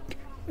you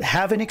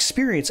haven't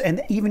experienced.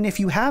 And even if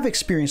you have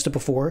experienced it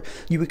before,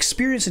 you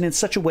experience it in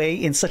such a way,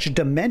 in such a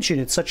dimension,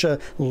 at such a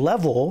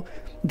level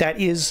that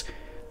is...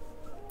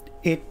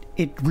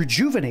 It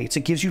rejuvenates.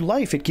 It gives you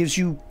life. It gives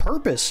you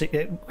purpose.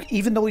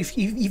 Even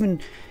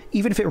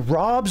if it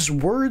robs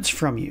words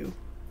from you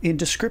in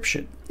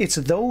description, it's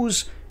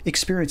those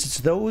experiences,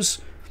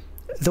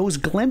 those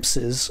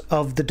glimpses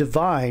of the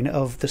divine,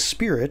 of the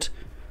spirit,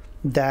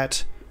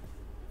 that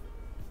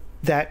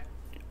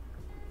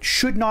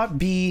should not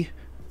be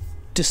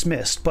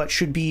dismissed, but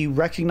should be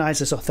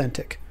recognized as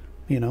authentic.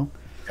 Yeah.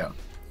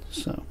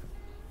 So.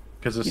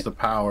 Because it's the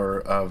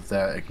power of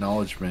that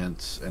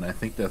acknowledgement, and I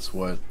think that's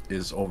what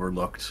is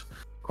overlooked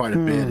quite a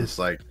bit. It's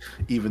like,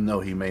 even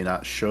though he may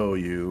not show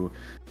you,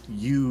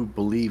 you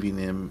believing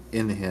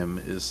in him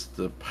is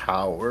the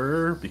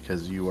power,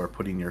 because you are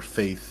putting your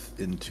faith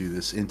into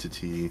this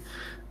entity,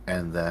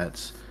 and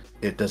that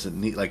it doesn't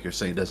need, like you're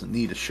saying, it doesn't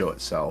need to show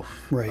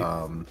itself,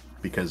 right?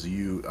 Because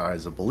you,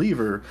 as a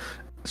believer,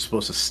 are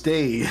supposed to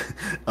stay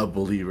a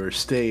believer,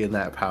 stay in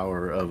that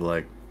power of,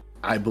 like,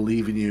 I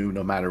believe in you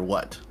no matter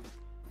what.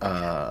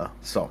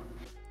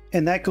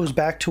 And that goes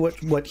back to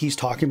what he's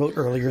talking about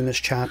earlier in this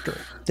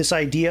chapter. This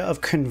idea of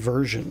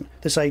conversion,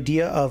 this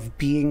idea of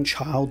being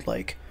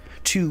childlike,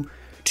 to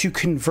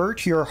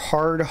convert your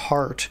hard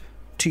heart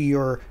to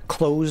your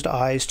closed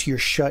eyes, to your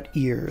shut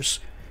ears,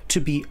 to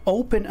be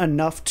open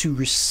enough to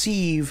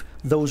receive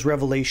those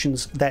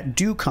revelations that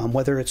do come,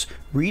 whether it's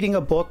reading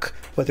a book,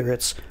 whether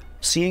it's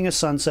seeing a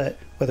sunset,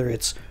 whether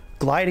it's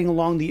gliding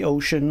along the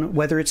ocean,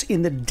 whether it's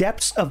in the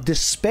depths of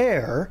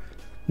despair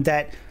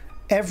that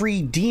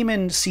every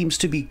demon seems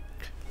to be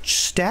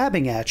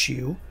stabbing at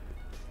you.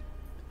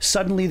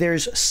 Suddenly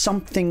there's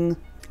something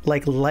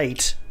like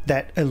light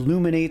that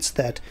illuminates,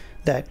 that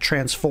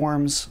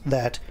transforms,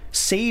 that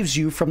saves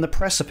you from the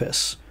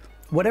precipice.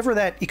 Whatever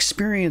that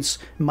experience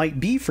might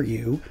be for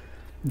you,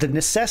 the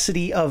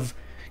necessity of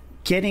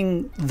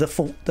getting the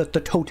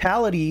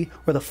totality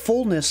or the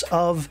fullness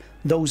of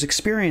those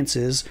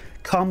experiences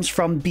comes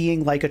from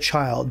being like a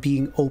child,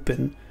 being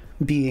open,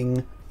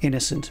 being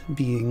innocent,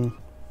 being...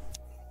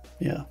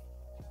 Yeah.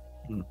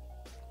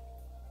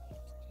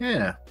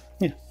 Yeah.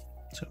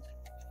 So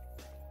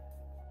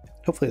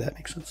hopefully that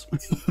makes sense.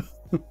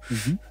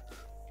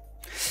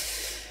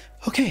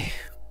 Okay.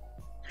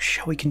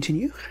 Shall we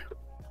continue?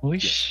 We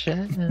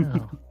shall.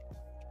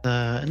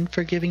 The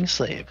unforgiving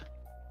slave.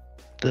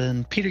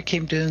 Then Peter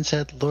came to him and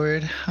said,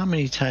 Lord, how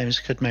many times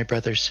could my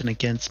brother sin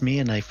against me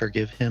and I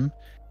forgive him?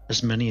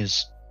 As many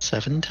as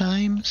 7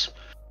 times?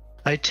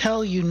 I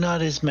tell you,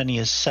 not as many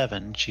as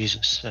 7,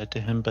 Jesus said to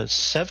him, but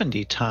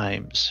 70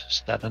 times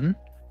 7.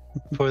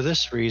 For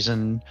this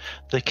reason,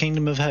 the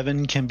kingdom of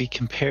heaven can be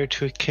compared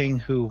to a king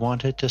who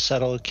wanted to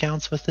settle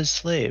accounts with his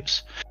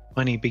slaves.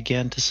 When he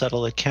began to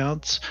settle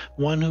accounts,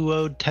 one who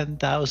owed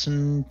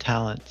 10,000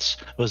 talents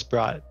was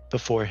brought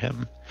before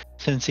him.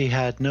 Since he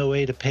had no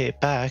way to pay it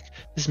back,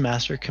 his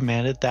master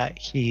commanded that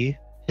he,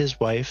 his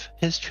wife,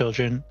 his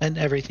children, and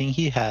everything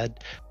he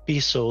had be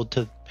sold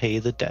to pay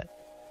the debt.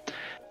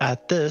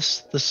 At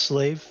this, the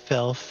slave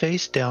fell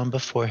face down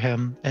before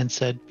him and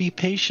said, Be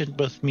patient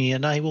with me,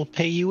 and I will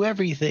pay you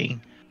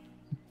everything.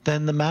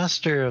 Then the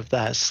master of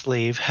that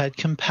slave had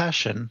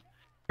compassion,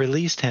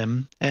 released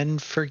him, and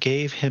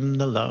forgave him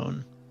the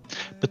loan.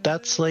 But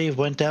that slave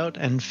went out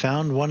and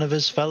found one of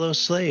his fellow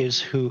slaves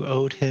who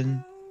owed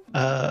him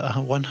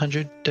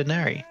 100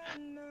 denarii.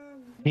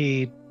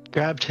 He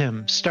grabbed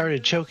him,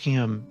 started choking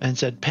him, and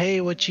said,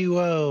 Pay what you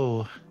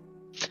owe.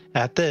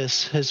 At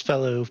this, his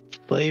fellow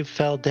slave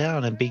fell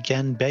down and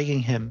began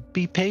begging him,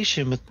 Be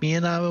patient with me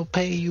and I will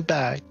pay you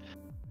back.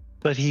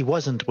 But he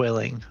wasn't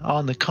willing.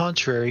 On the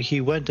contrary, he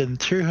went and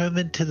threw him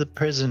into the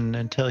prison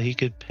until he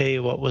could pay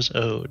what was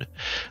owed.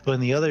 When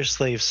the other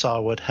slaves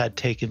saw what had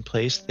taken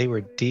place, they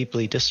were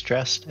deeply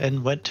distressed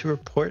and went to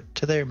report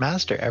to their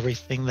master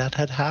everything that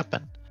had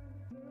happened.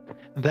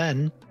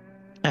 Then,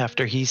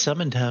 after he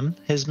summoned him,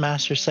 his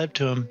master said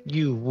to him,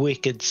 "You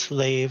wicked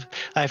slave,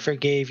 I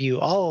forgave you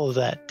all of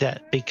that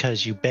debt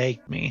because you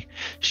begged me.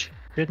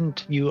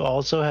 Shouldn't you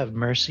also have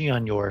mercy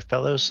on your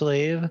fellow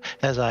slave,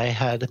 as I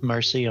had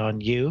mercy on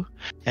you?"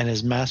 And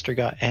his master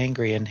got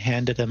angry and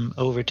handed him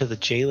over to the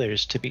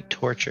jailers to be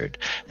tortured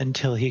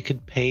until he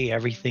could pay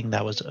everything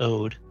that was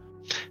owed.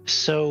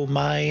 So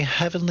my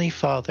heavenly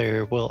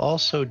Father will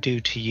also do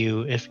to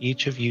you if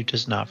each of you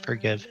does not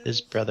forgive his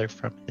brother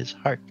from his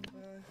heart.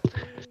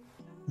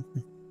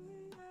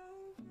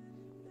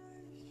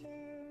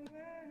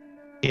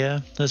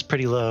 Yeah, that's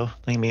pretty low.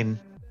 I mean,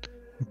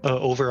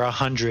 over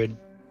 $100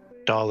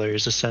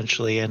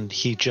 essentially, and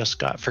he just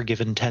got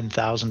forgiven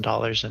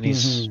 $10,000, and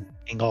he's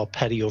being all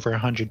petty over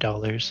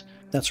 $100.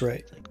 That's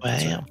right. Like,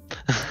 wow.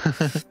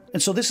 Right.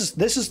 And so this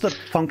is the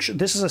function.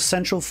 This is a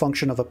central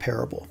function of a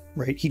parable,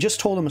 right? He just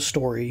told him a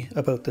story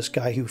about this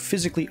guy who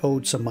physically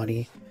owed some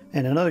money,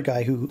 and another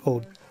guy who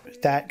owed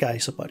that guy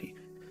some money,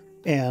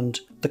 and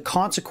the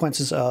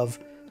consequences of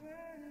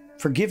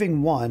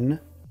forgiving one,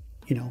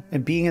 you know,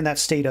 and being in that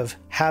state of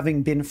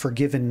having been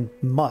forgiven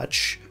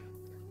much,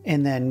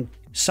 and then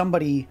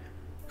somebody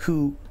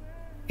who,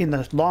 in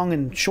the long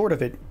and short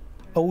of it,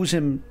 owes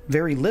him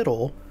very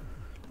little,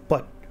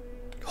 but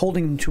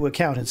holding him to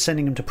account and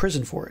sending him to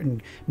prison for it,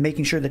 and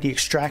making sure that he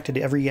extracted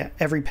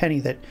every penny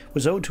that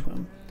was owed to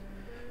him,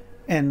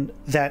 and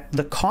that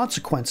the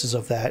consequences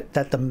of that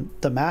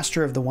the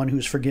master of the one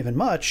who's forgiven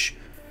much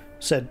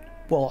said,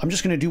 "Well, I'm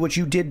just going to do what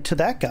you did to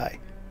that guy,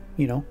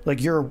 you know,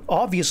 like you're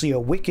obviously a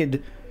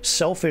wicked,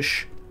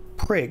 selfish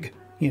prig,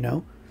 you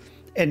know,"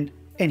 and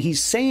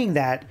he's saying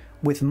that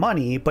with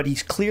money, but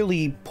he's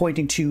clearly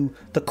pointing to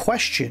the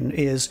question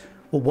is,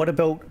 well, what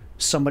about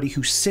somebody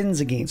who sins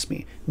against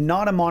me?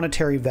 Not a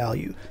monetary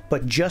value,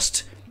 but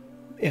just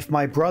if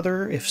my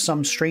brother, if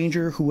some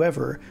stranger,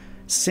 whoever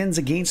sins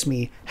against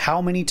me,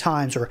 how many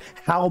times or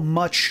how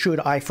much should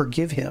I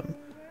forgive him,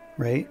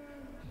 right?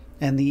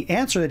 And the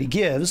answer that he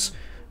gives,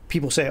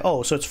 people say,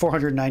 oh, so it's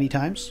 490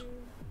 times?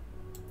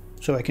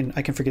 So I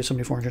can forgive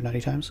somebody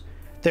 490 times?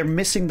 They're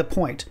missing the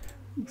point.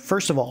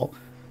 First of all,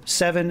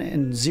 7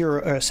 and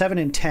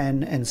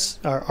 10 and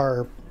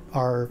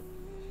are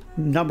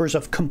numbers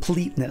of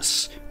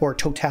completeness or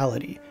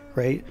totality,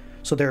 right?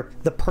 So they're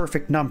the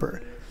perfect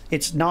number.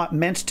 It's not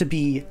meant to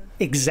be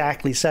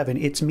exactly 7.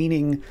 It's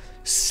meaning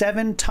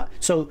 7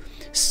 so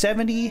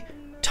 70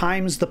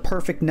 times the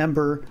perfect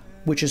number,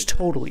 which is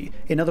totally.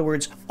 In other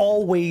words,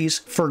 always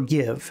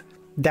forgive.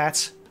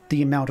 That's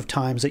the amount of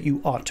times that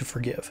you ought to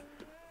forgive.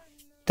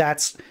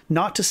 That's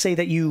not to say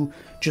that you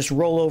just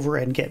roll over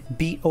and get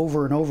beat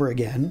over and over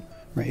again,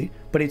 right?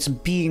 But it's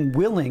being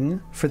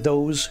willing for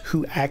those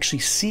who actually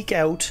seek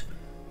out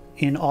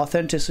in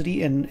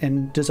authenticity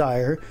and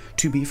desire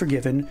to be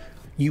forgiven.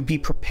 You be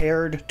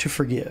prepared to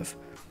forgive.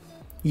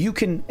 You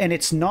can, and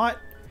it's not,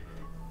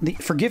 the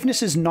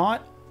forgiveness is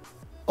not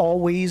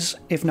always,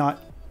 if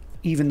not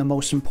even the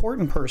most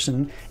important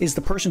person, is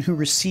the person who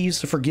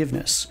receives the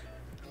forgiveness.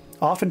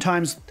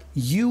 Oftentimes,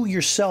 you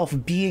yourself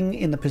being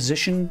in the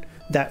position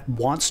that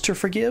wants to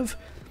forgive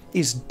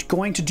is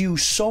going to do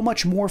so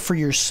much more for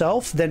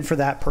yourself than for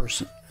that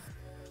person.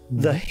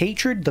 The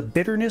hatred, the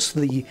bitterness,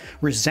 the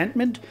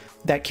resentment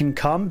that can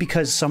come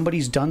because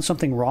somebody's done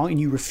something wrong and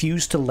you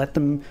refuse to let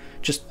them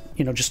just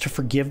to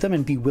forgive them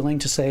and be willing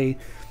to say,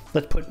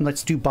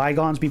 let's do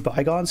bygones be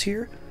bygones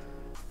here.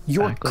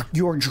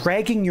 You're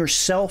dragging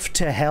yourself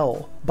to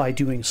hell by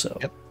doing so.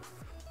 Yep.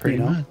 Pretty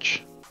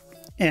much.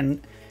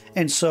 And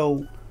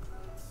so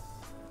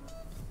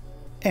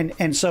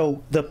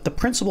the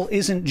principle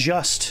isn't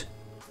just,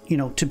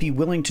 to be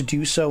willing to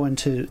do so and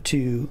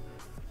to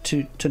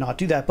not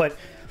do that, but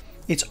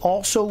it's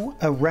also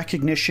a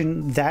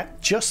recognition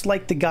that just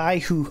like the guy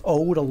who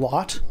owed a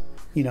lot,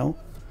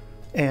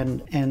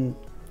 and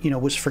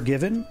was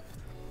forgiven,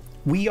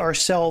 we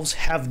ourselves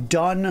have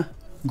done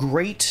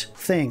great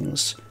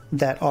things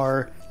that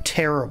are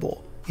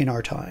terrible in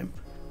our time.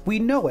 We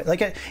know it.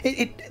 Like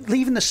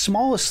even the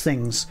smallest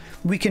things,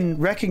 we can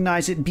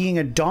recognize it being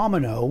a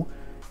domino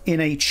in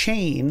a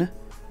chain,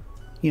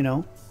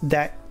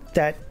 that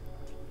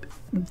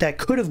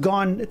could have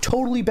gone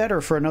totally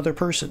better for another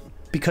person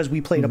because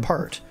we played a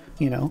part.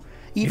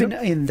 Even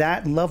in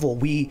that level,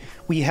 we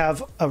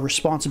have a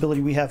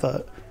responsibility. We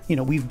have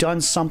we've done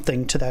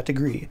something to that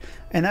degree,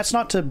 and that's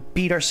not to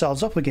beat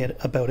ourselves up again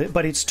about it,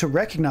 but it's to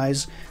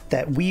recognize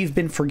that we've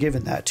been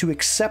forgiven, that to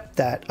accept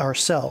that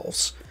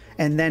ourselves,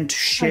 and then to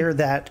share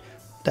that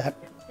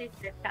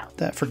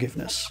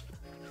forgiveness.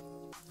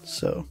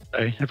 So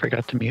sorry, I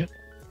forgot to mute.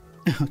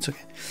 It's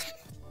okay.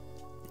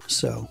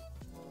 So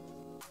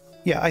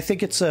yeah, I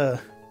think it's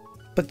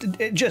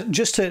but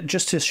just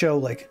to show,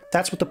 like,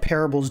 that's what the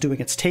parable is doing.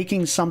 It's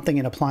taking something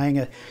and applying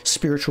a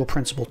spiritual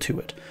principle to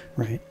it,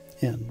 right?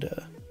 And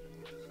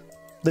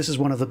this is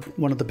one of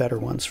the better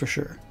ones for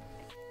sure.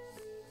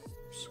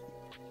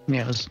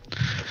 Yeah, it was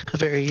a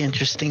very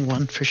interesting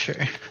one for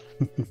sure.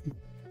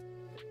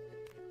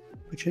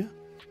 But yeah.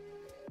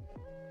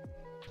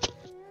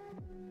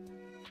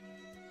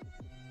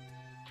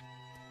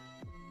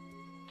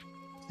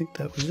 I think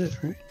that was it,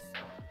 right?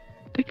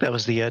 I think that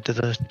was the end of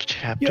the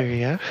chapter,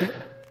 yeah.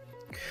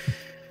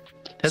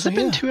 Has it So,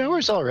 been yeah. 2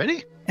 hours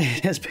already?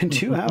 It has been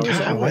 2 hours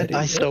Wow, already. went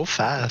by so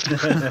fast.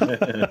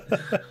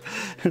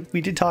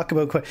 We did talk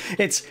about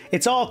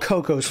it's all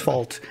Coco's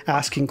fault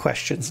asking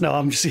questions. No,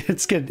 I'm just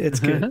it's good. It's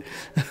good.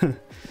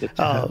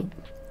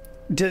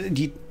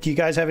 Do you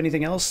guys have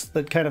anything else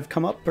that kind of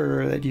come up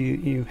or that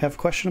you have a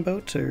question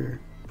about or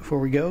before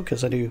we go?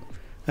 Because I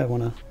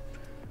want to.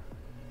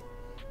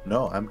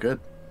 No, I'm good.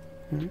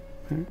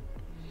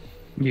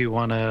 You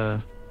want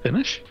to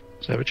finish?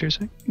 Is that what you're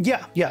saying?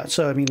 Yeah.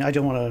 So I mean, I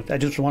don't want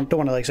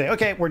to like say,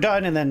 okay, we're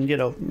done, and then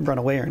run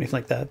away or anything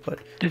like that. But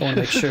I want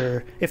to make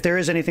sure if there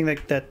is anything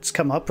that's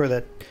come up or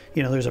that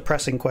there's a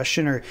pressing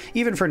question, or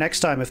even for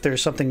next time, if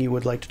there's something you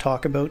would like to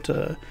talk about,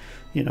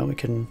 we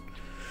can.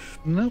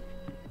 Nope.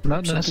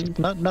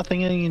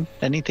 Nothing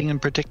anything in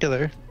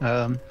particular.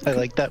 I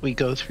like that we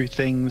go through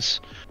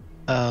things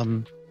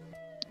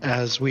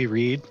as we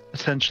read.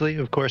 Essentially,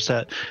 of course,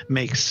 that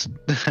makes.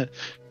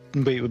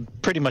 We would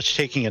pretty much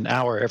taking an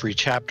hour every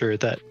chapter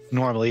that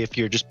normally if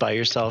you're just by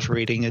yourself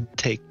reading it'd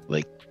take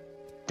like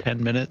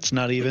 10 minutes,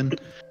 not even,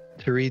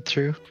 to read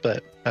through.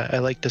 But I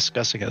like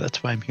discussing it.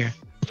 That's why I'm here.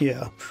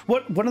 Yeah.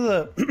 One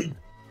of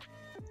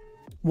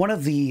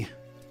the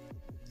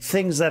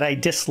things that I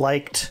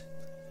disliked,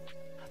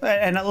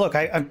 and look,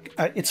 I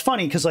it's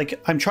funny because like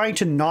I'm trying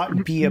to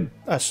not be a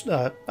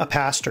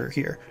pastor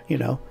here.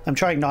 I'm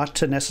trying not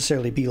to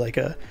necessarily be like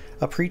a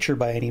preacher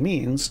by any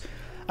means.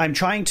 I'm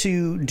trying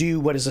to do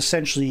what is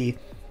essentially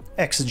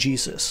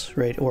exegesis,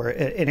 right? Or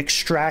an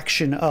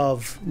extraction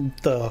of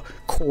the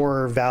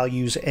core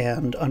values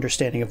and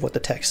understanding of what the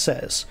text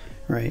says,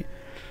 right?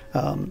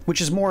 Which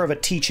is more of a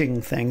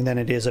teaching thing than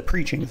it is a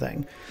preaching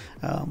thing.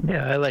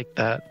 Yeah, I like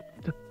that.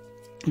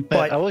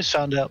 But I always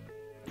found out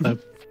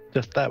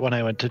just that when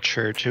I went to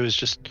church, it was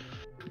just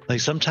like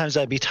sometimes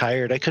I'd be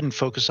tired. I couldn't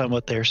focus on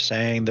what they're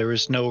saying. There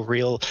was no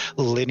real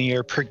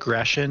linear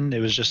progression. It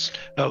was just,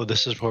 oh,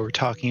 this is what we're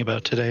talking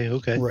about today.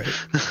 Okay. Right.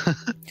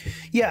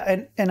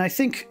 Yeah. And I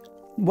think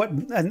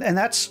and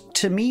that's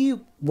to me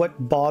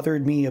what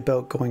bothered me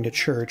about going to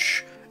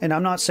church. And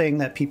I'm not saying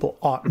that people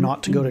ought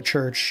not to go to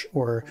church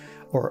or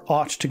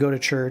ought to go to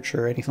church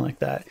or anything like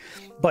that,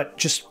 but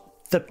just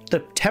the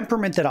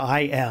temperament that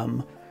I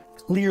am,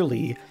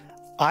 clearly,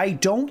 I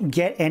don't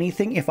get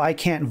anything if I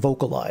can't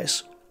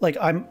vocalize. Like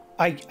I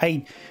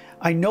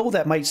know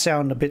that might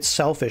sound a bit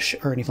selfish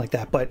or anything like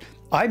that, but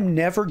I'm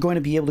never going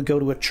to be able to go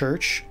to a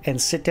church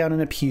and sit down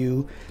in a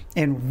pew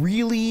and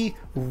really,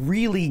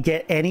 really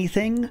get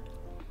anything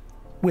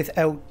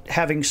without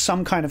having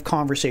some kind of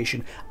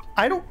conversation.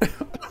 I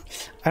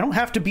don't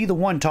have to be the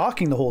one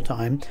talking the whole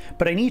time,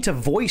 but I need to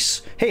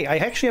voice, hey, I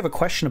actually have a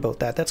question about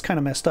that. That's kind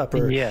of messed up.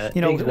 Or,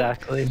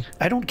 exactly.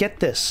 I don't get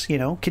this,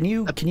 can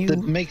you?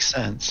 That makes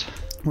sense.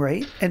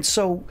 Right. And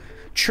so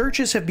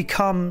churches have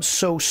become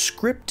so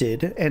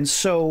scripted and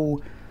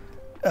so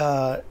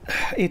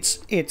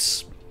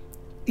it's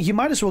you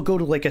might as well go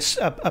to like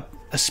a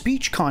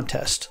speech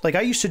contest. Like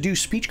I used to do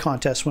speech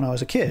contests when I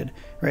was a kid,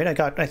 right?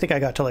 I think I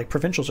got to like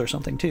provincials or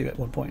something too at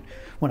one point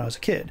when I was a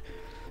kid.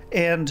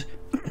 And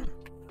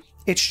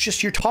it's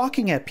just you're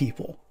talking at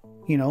people,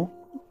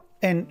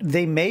 and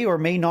they may or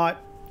may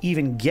not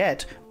even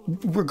get,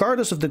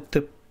 regardless of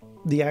the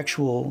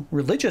actual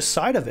religious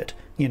side of it,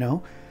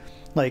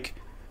 like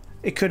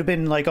it could have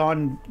been like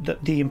on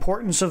the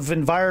importance of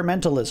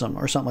environmentalism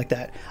or something like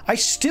that. I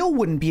still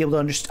wouldn't be able to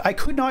understand. I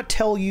could not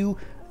tell you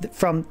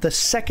from the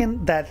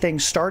second that thing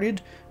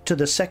started to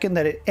the second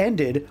that it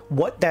ended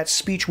what that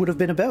speech would have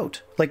been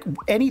about, like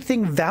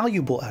anything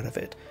valuable out of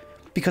it,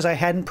 because I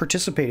hadn't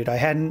participated.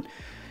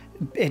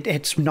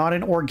 It's not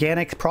an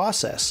organic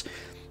process.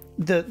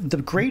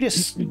 The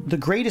greatest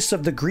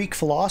of the Greek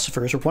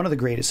philosophers, or one of the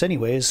greatest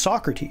anyway, is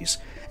Socrates.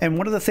 And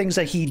one of the things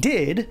that he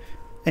did,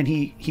 and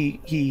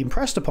he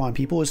impressed upon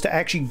people, is to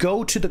actually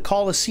go to the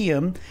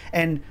Colosseum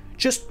and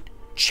just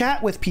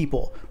chat with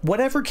people,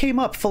 whatever came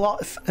up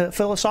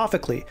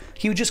philosophically.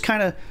 He would just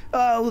kind of,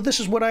 oh, this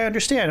is what I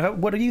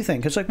understand. What do you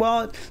think? It's like,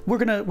 well, we're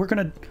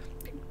gonna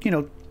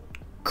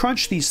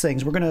crunch these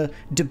things. We're gonna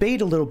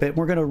debate a little bit.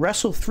 We're gonna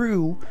wrestle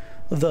through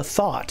the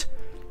thought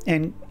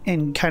and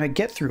kind of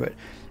get through it.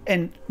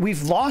 And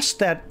we've lost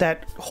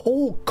that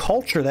whole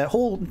culture, that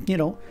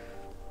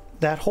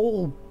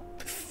whole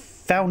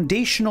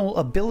foundational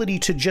ability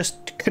to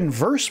just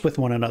converse with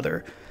one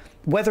another,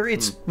 whether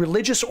it's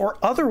religious or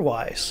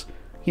otherwise,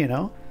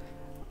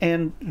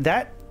 and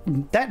that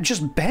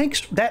just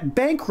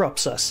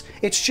bankrupts us.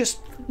 It's just,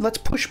 let's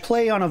push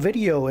play on a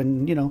video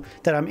and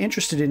that I'm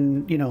interested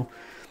in,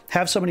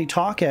 have somebody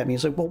talk at me.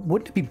 It's like, well,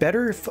 wouldn't it be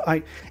better if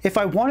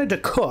I wanted to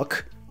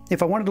cook,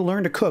 if I wanted to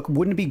learn to cook,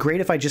 wouldn't it be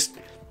great if I just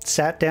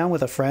sat down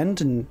with a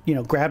friend and, you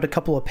know, grabbed a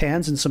couple of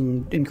pans and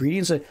some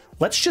ingredients, and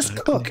let's just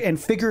cook and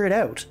figure it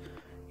out,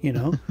 you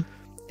know.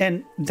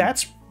 And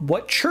that's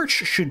what church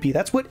should be.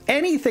 That's what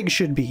anything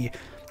should be.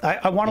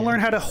 I want to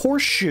learn how to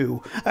horseshoe.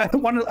 I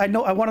want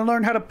to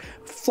learn how to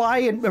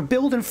fly or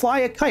build and fly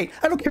a kite.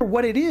 I don't care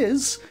what it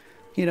is,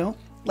 you know.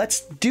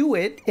 Let's do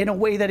it in a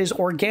way that is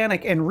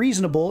organic and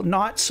reasonable,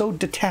 not so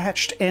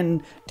detached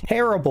and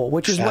terrible,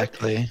 which is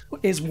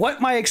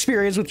what my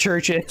experience with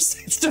church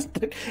is. It's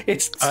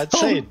just, I'd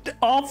say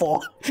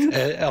awful.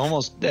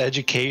 Almost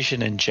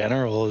education in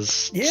general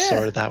is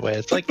sort of that way.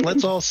 It's like,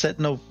 let's all sit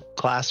in a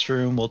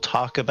classroom, we'll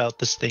talk about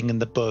this thing in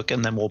the book,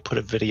 and then we'll put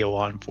a video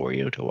on for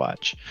you to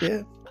watch.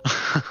 Yeah.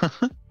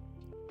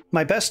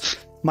 My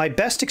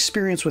best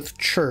experience with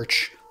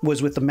church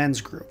was with the men's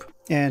group.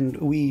 And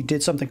we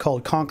did something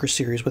called Conquer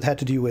series, which had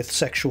to do with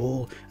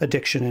sexual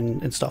addiction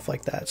and stuff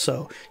like that.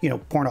 So, you know,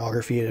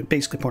 pornography,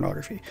 basically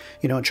pornography,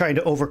 you know, and trying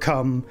to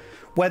overcome,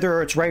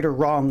 whether it's right or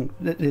wrong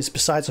is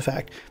besides the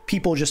fact.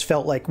 People just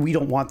felt like we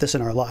don't want this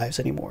in our lives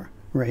anymore,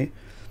 right?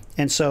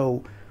 And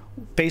so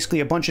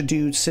basically a bunch of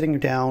dudes sitting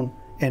down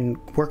and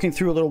working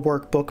through a little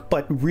workbook,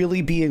 but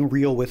really being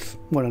real with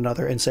one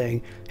another and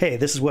saying, hey,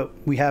 this is what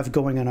we have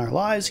going in our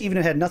lives, even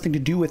if it had nothing to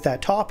do with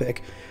that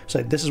topic.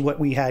 So this is what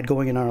we had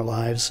going in our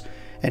lives,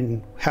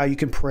 and how you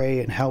can pray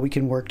and how we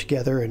can work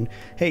together. And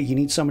hey, you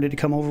need somebody to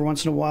come over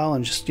once in a while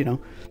and just, you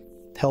know,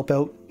 help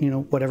out, you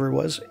know, whatever it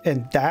was.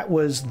 And that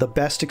was the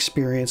best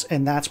experience.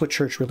 And that's what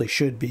church really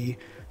should be,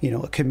 you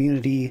know, a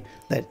community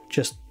that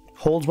just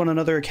holds one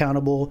another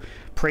accountable,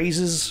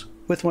 praises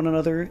with one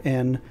another,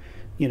 and,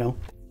 you know,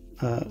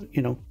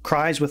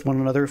 cries with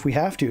one another if we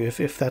have to,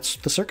 if that's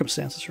the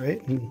circumstances,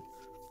 right? And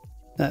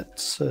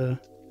that's and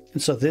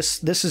so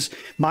this is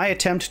my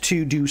attempt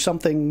to do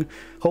something,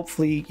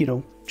 hopefully, you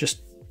know,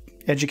 just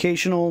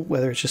educational,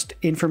 whether it's just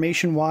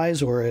information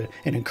wise or an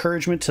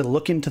encouragement to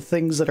look into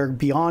things that are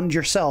beyond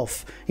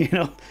yourself, you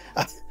know.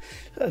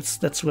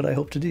 That's what I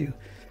hope to do.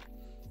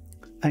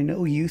 I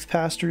know youth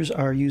pastors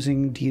are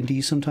using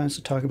D&D sometimes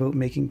to talk about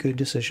making good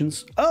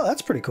decisions. Oh,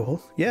 that's pretty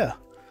cool. Yeah,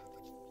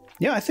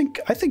 I think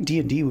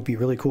D&D would be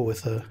really cool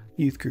with a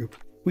youth group.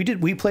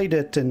 We played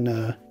it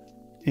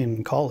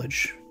in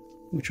college,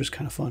 which was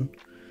kind of fun.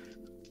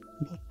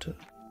 But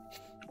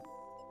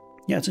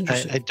yeah, it's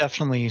interesting.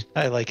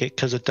 I like it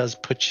because it does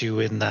put you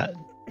in that,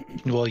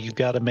 well, you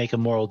got to make a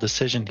moral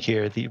decision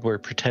here. We're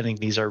pretending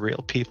these are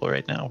real people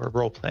right now. We're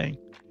role playing.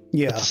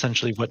 Yeah, that's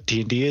essentially what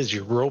D&D is.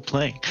 You're role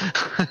playing.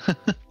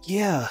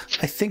 Yeah,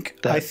 I think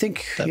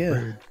yeah.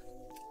 Word.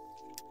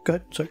 Go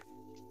ahead. Sorry.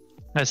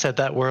 I said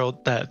that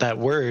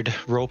word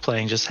role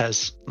playing just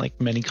has like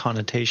many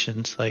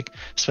connotations, like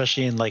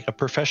especially in like a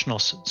professional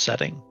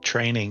setting,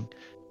 training,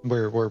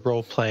 where we're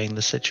role playing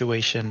the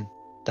situation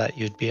that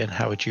you'd be in,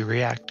 how would you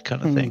react,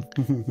 kind of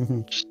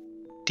thing. Just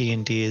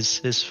D&D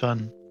is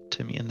fun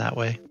to me in that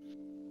way.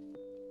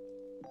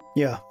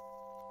 Yeah,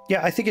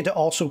 I think it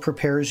also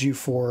prepares you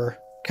for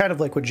kind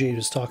of like what Jade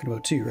was talking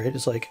about too, right?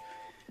 It's like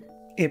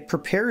it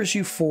prepares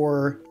you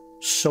for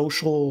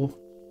social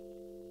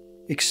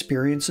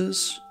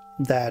experiences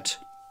that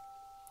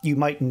you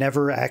might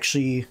never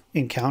actually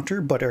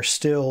encounter, but are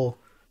still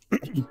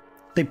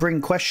they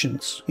bring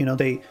questions, you know.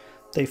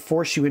 They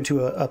force you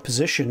into a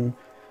position,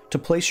 to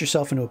place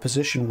yourself into a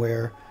position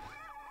where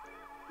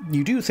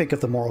you do think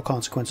of the moral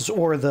consequences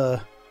or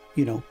the,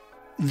 you know,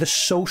 the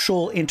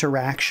social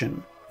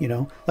interaction, you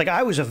know. Like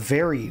I was a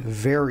very,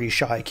 very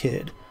shy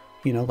kid,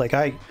 you know, like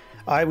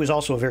I was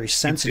also a very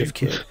sensitive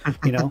kid,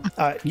 you know.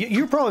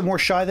 You're probably more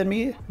shy than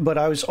me, but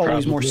I was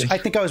always I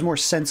think I was more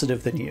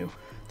sensitive than you.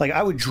 Like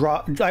I would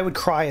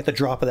cry at the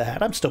drop of the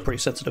hat. I'm still pretty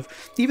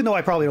sensitive, even though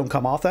I probably don't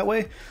come off that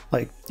way.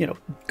 Like, you know,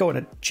 going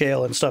to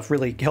jail and stuff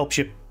really helps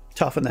you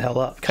toughen the hell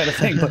up, kind of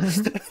thing.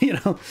 But you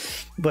know,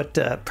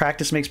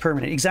 practice makes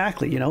permanent.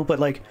 Exactly, you know. But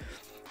like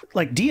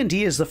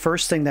D&D is the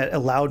first thing that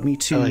allowed me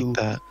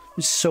to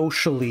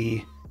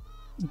socially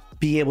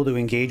be able to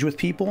engage with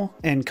people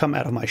and come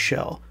out of my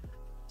shell,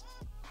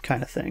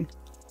 kind of thing.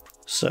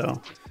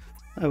 So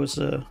it was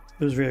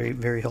very,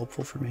 very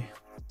helpful for me.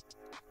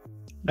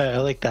 I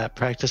like that.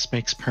 Practice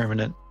makes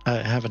permanent. I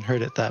haven't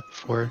heard it that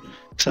before.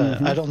 So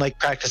I don't like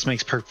practice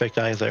makes perfect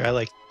either. I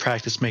like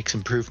practice makes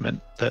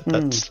improvement.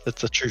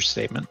 That's a true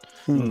statement.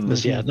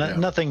 Because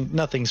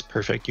nothing's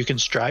perfect. You can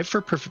strive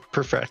for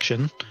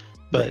perfection,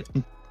 but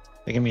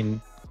like, I mean,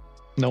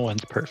 no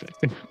one's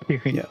perfect.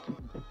 Yeah.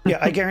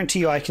 I guarantee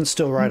you, I can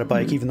still ride a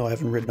bike even though I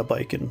haven't ridden a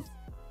bike in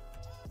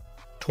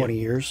 20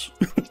 years.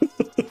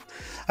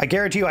 I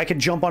guarantee you I could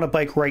jump on a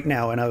bike right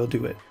now and I will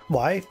do it.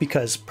 Why?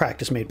 Because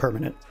practice made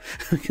permanent.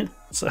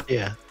 So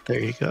yeah, there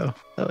you go.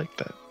 I like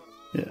that.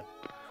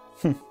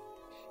 Yeah.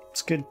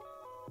 It's good.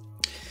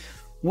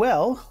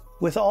 Well,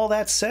 with all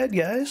that said,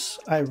 guys,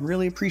 I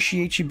really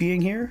appreciate you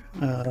being here.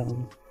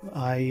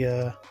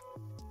 I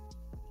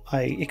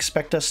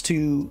expect us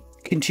to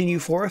continue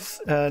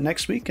forth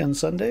next week on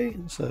Sunday.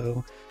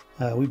 So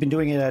we've been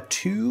doing it at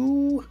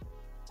 2.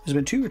 Has it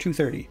been 2 or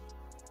 2:30?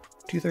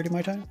 2:30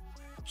 my time.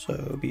 So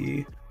it'll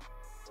be,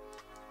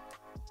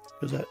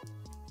 what is that?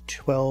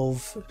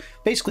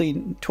 basically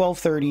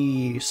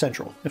 12:30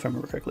 Central, if I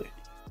remember correctly.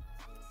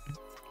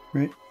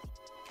 Right?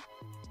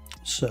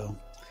 So,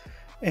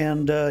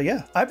 and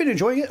yeah, I've been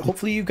enjoying it.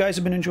 Hopefully you guys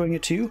have been enjoying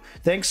it too.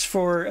 Thanks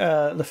for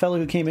the fellow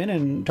who came in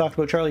and talked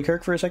about Charlie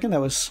Kirk for a second.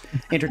 That was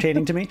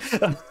entertaining to me.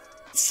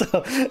 So,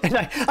 and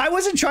I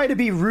wasn't trying to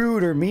be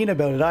rude or mean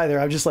about it either.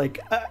 I'm just like,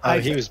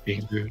 he was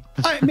being rude.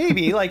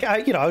 Maybe like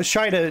I was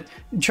trying to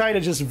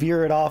just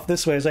veer it off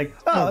this way. It's like,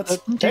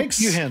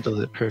 thanks. You handled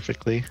it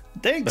perfectly.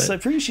 Thanks, but, I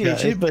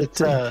appreciate you. But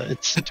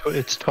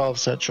it's 12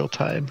 Central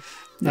time.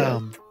 Yeah.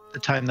 The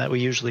time that we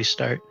usually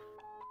start.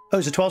 Oh,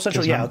 is it 12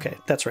 Central? Yeah, okay,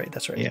 that's right.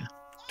 Yeah,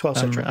 12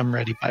 Central. I'm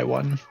ready by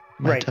 1.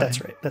 Right, time.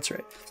 that's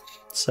right.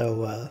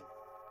 So.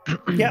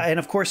 Yeah, and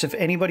of course, if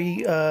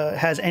anybody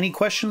has any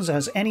questions,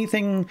 has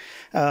anything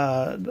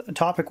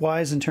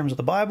topic-wise in terms of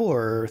the Bible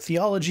or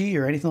theology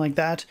or anything like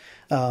that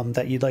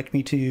that you'd like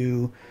me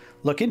to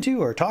look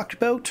into or talk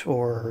about,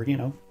 or, you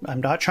know,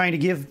 I'm not trying to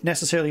give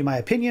necessarily my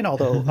opinion,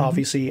 although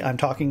obviously I'm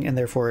talking, and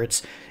therefore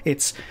it's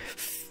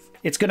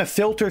going to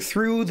filter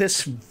through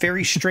this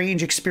very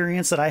strange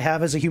experience that I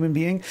have as a human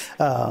being.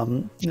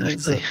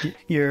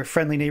 Your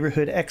friendly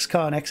neighborhood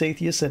ex-con,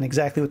 ex-atheist, and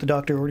exactly what the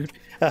doctor ordered.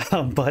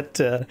 But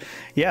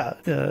yeah,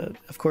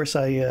 of course,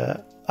 I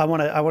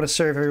want to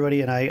serve everybody,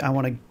 and I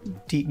want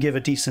to give a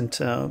decent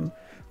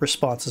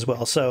response as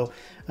well. So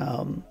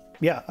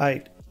yeah,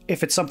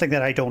 if it's something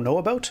that I don't know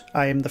about,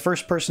 I am the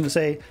first person to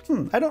say,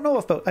 I don't know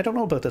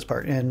about this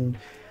part, and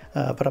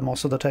but I'm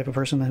also the type of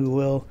person who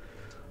will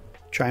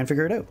try and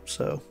figure it out.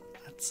 So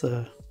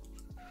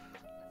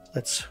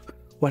that's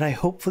what I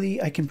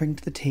can bring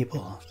to the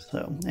table.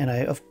 So, and I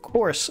of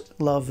course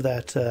love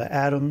that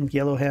Adam,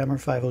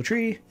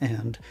 YellowHammer50Tree,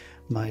 and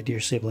my dear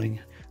sibling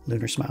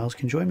Lunar Smiles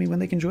can join me when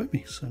they can join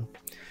me. So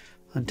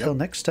until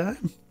next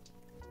time,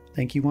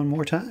 thank you one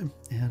more time,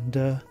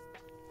 and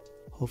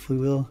hopefully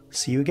we'll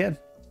see you again.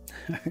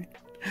 All right,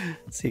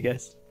 see you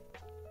guys.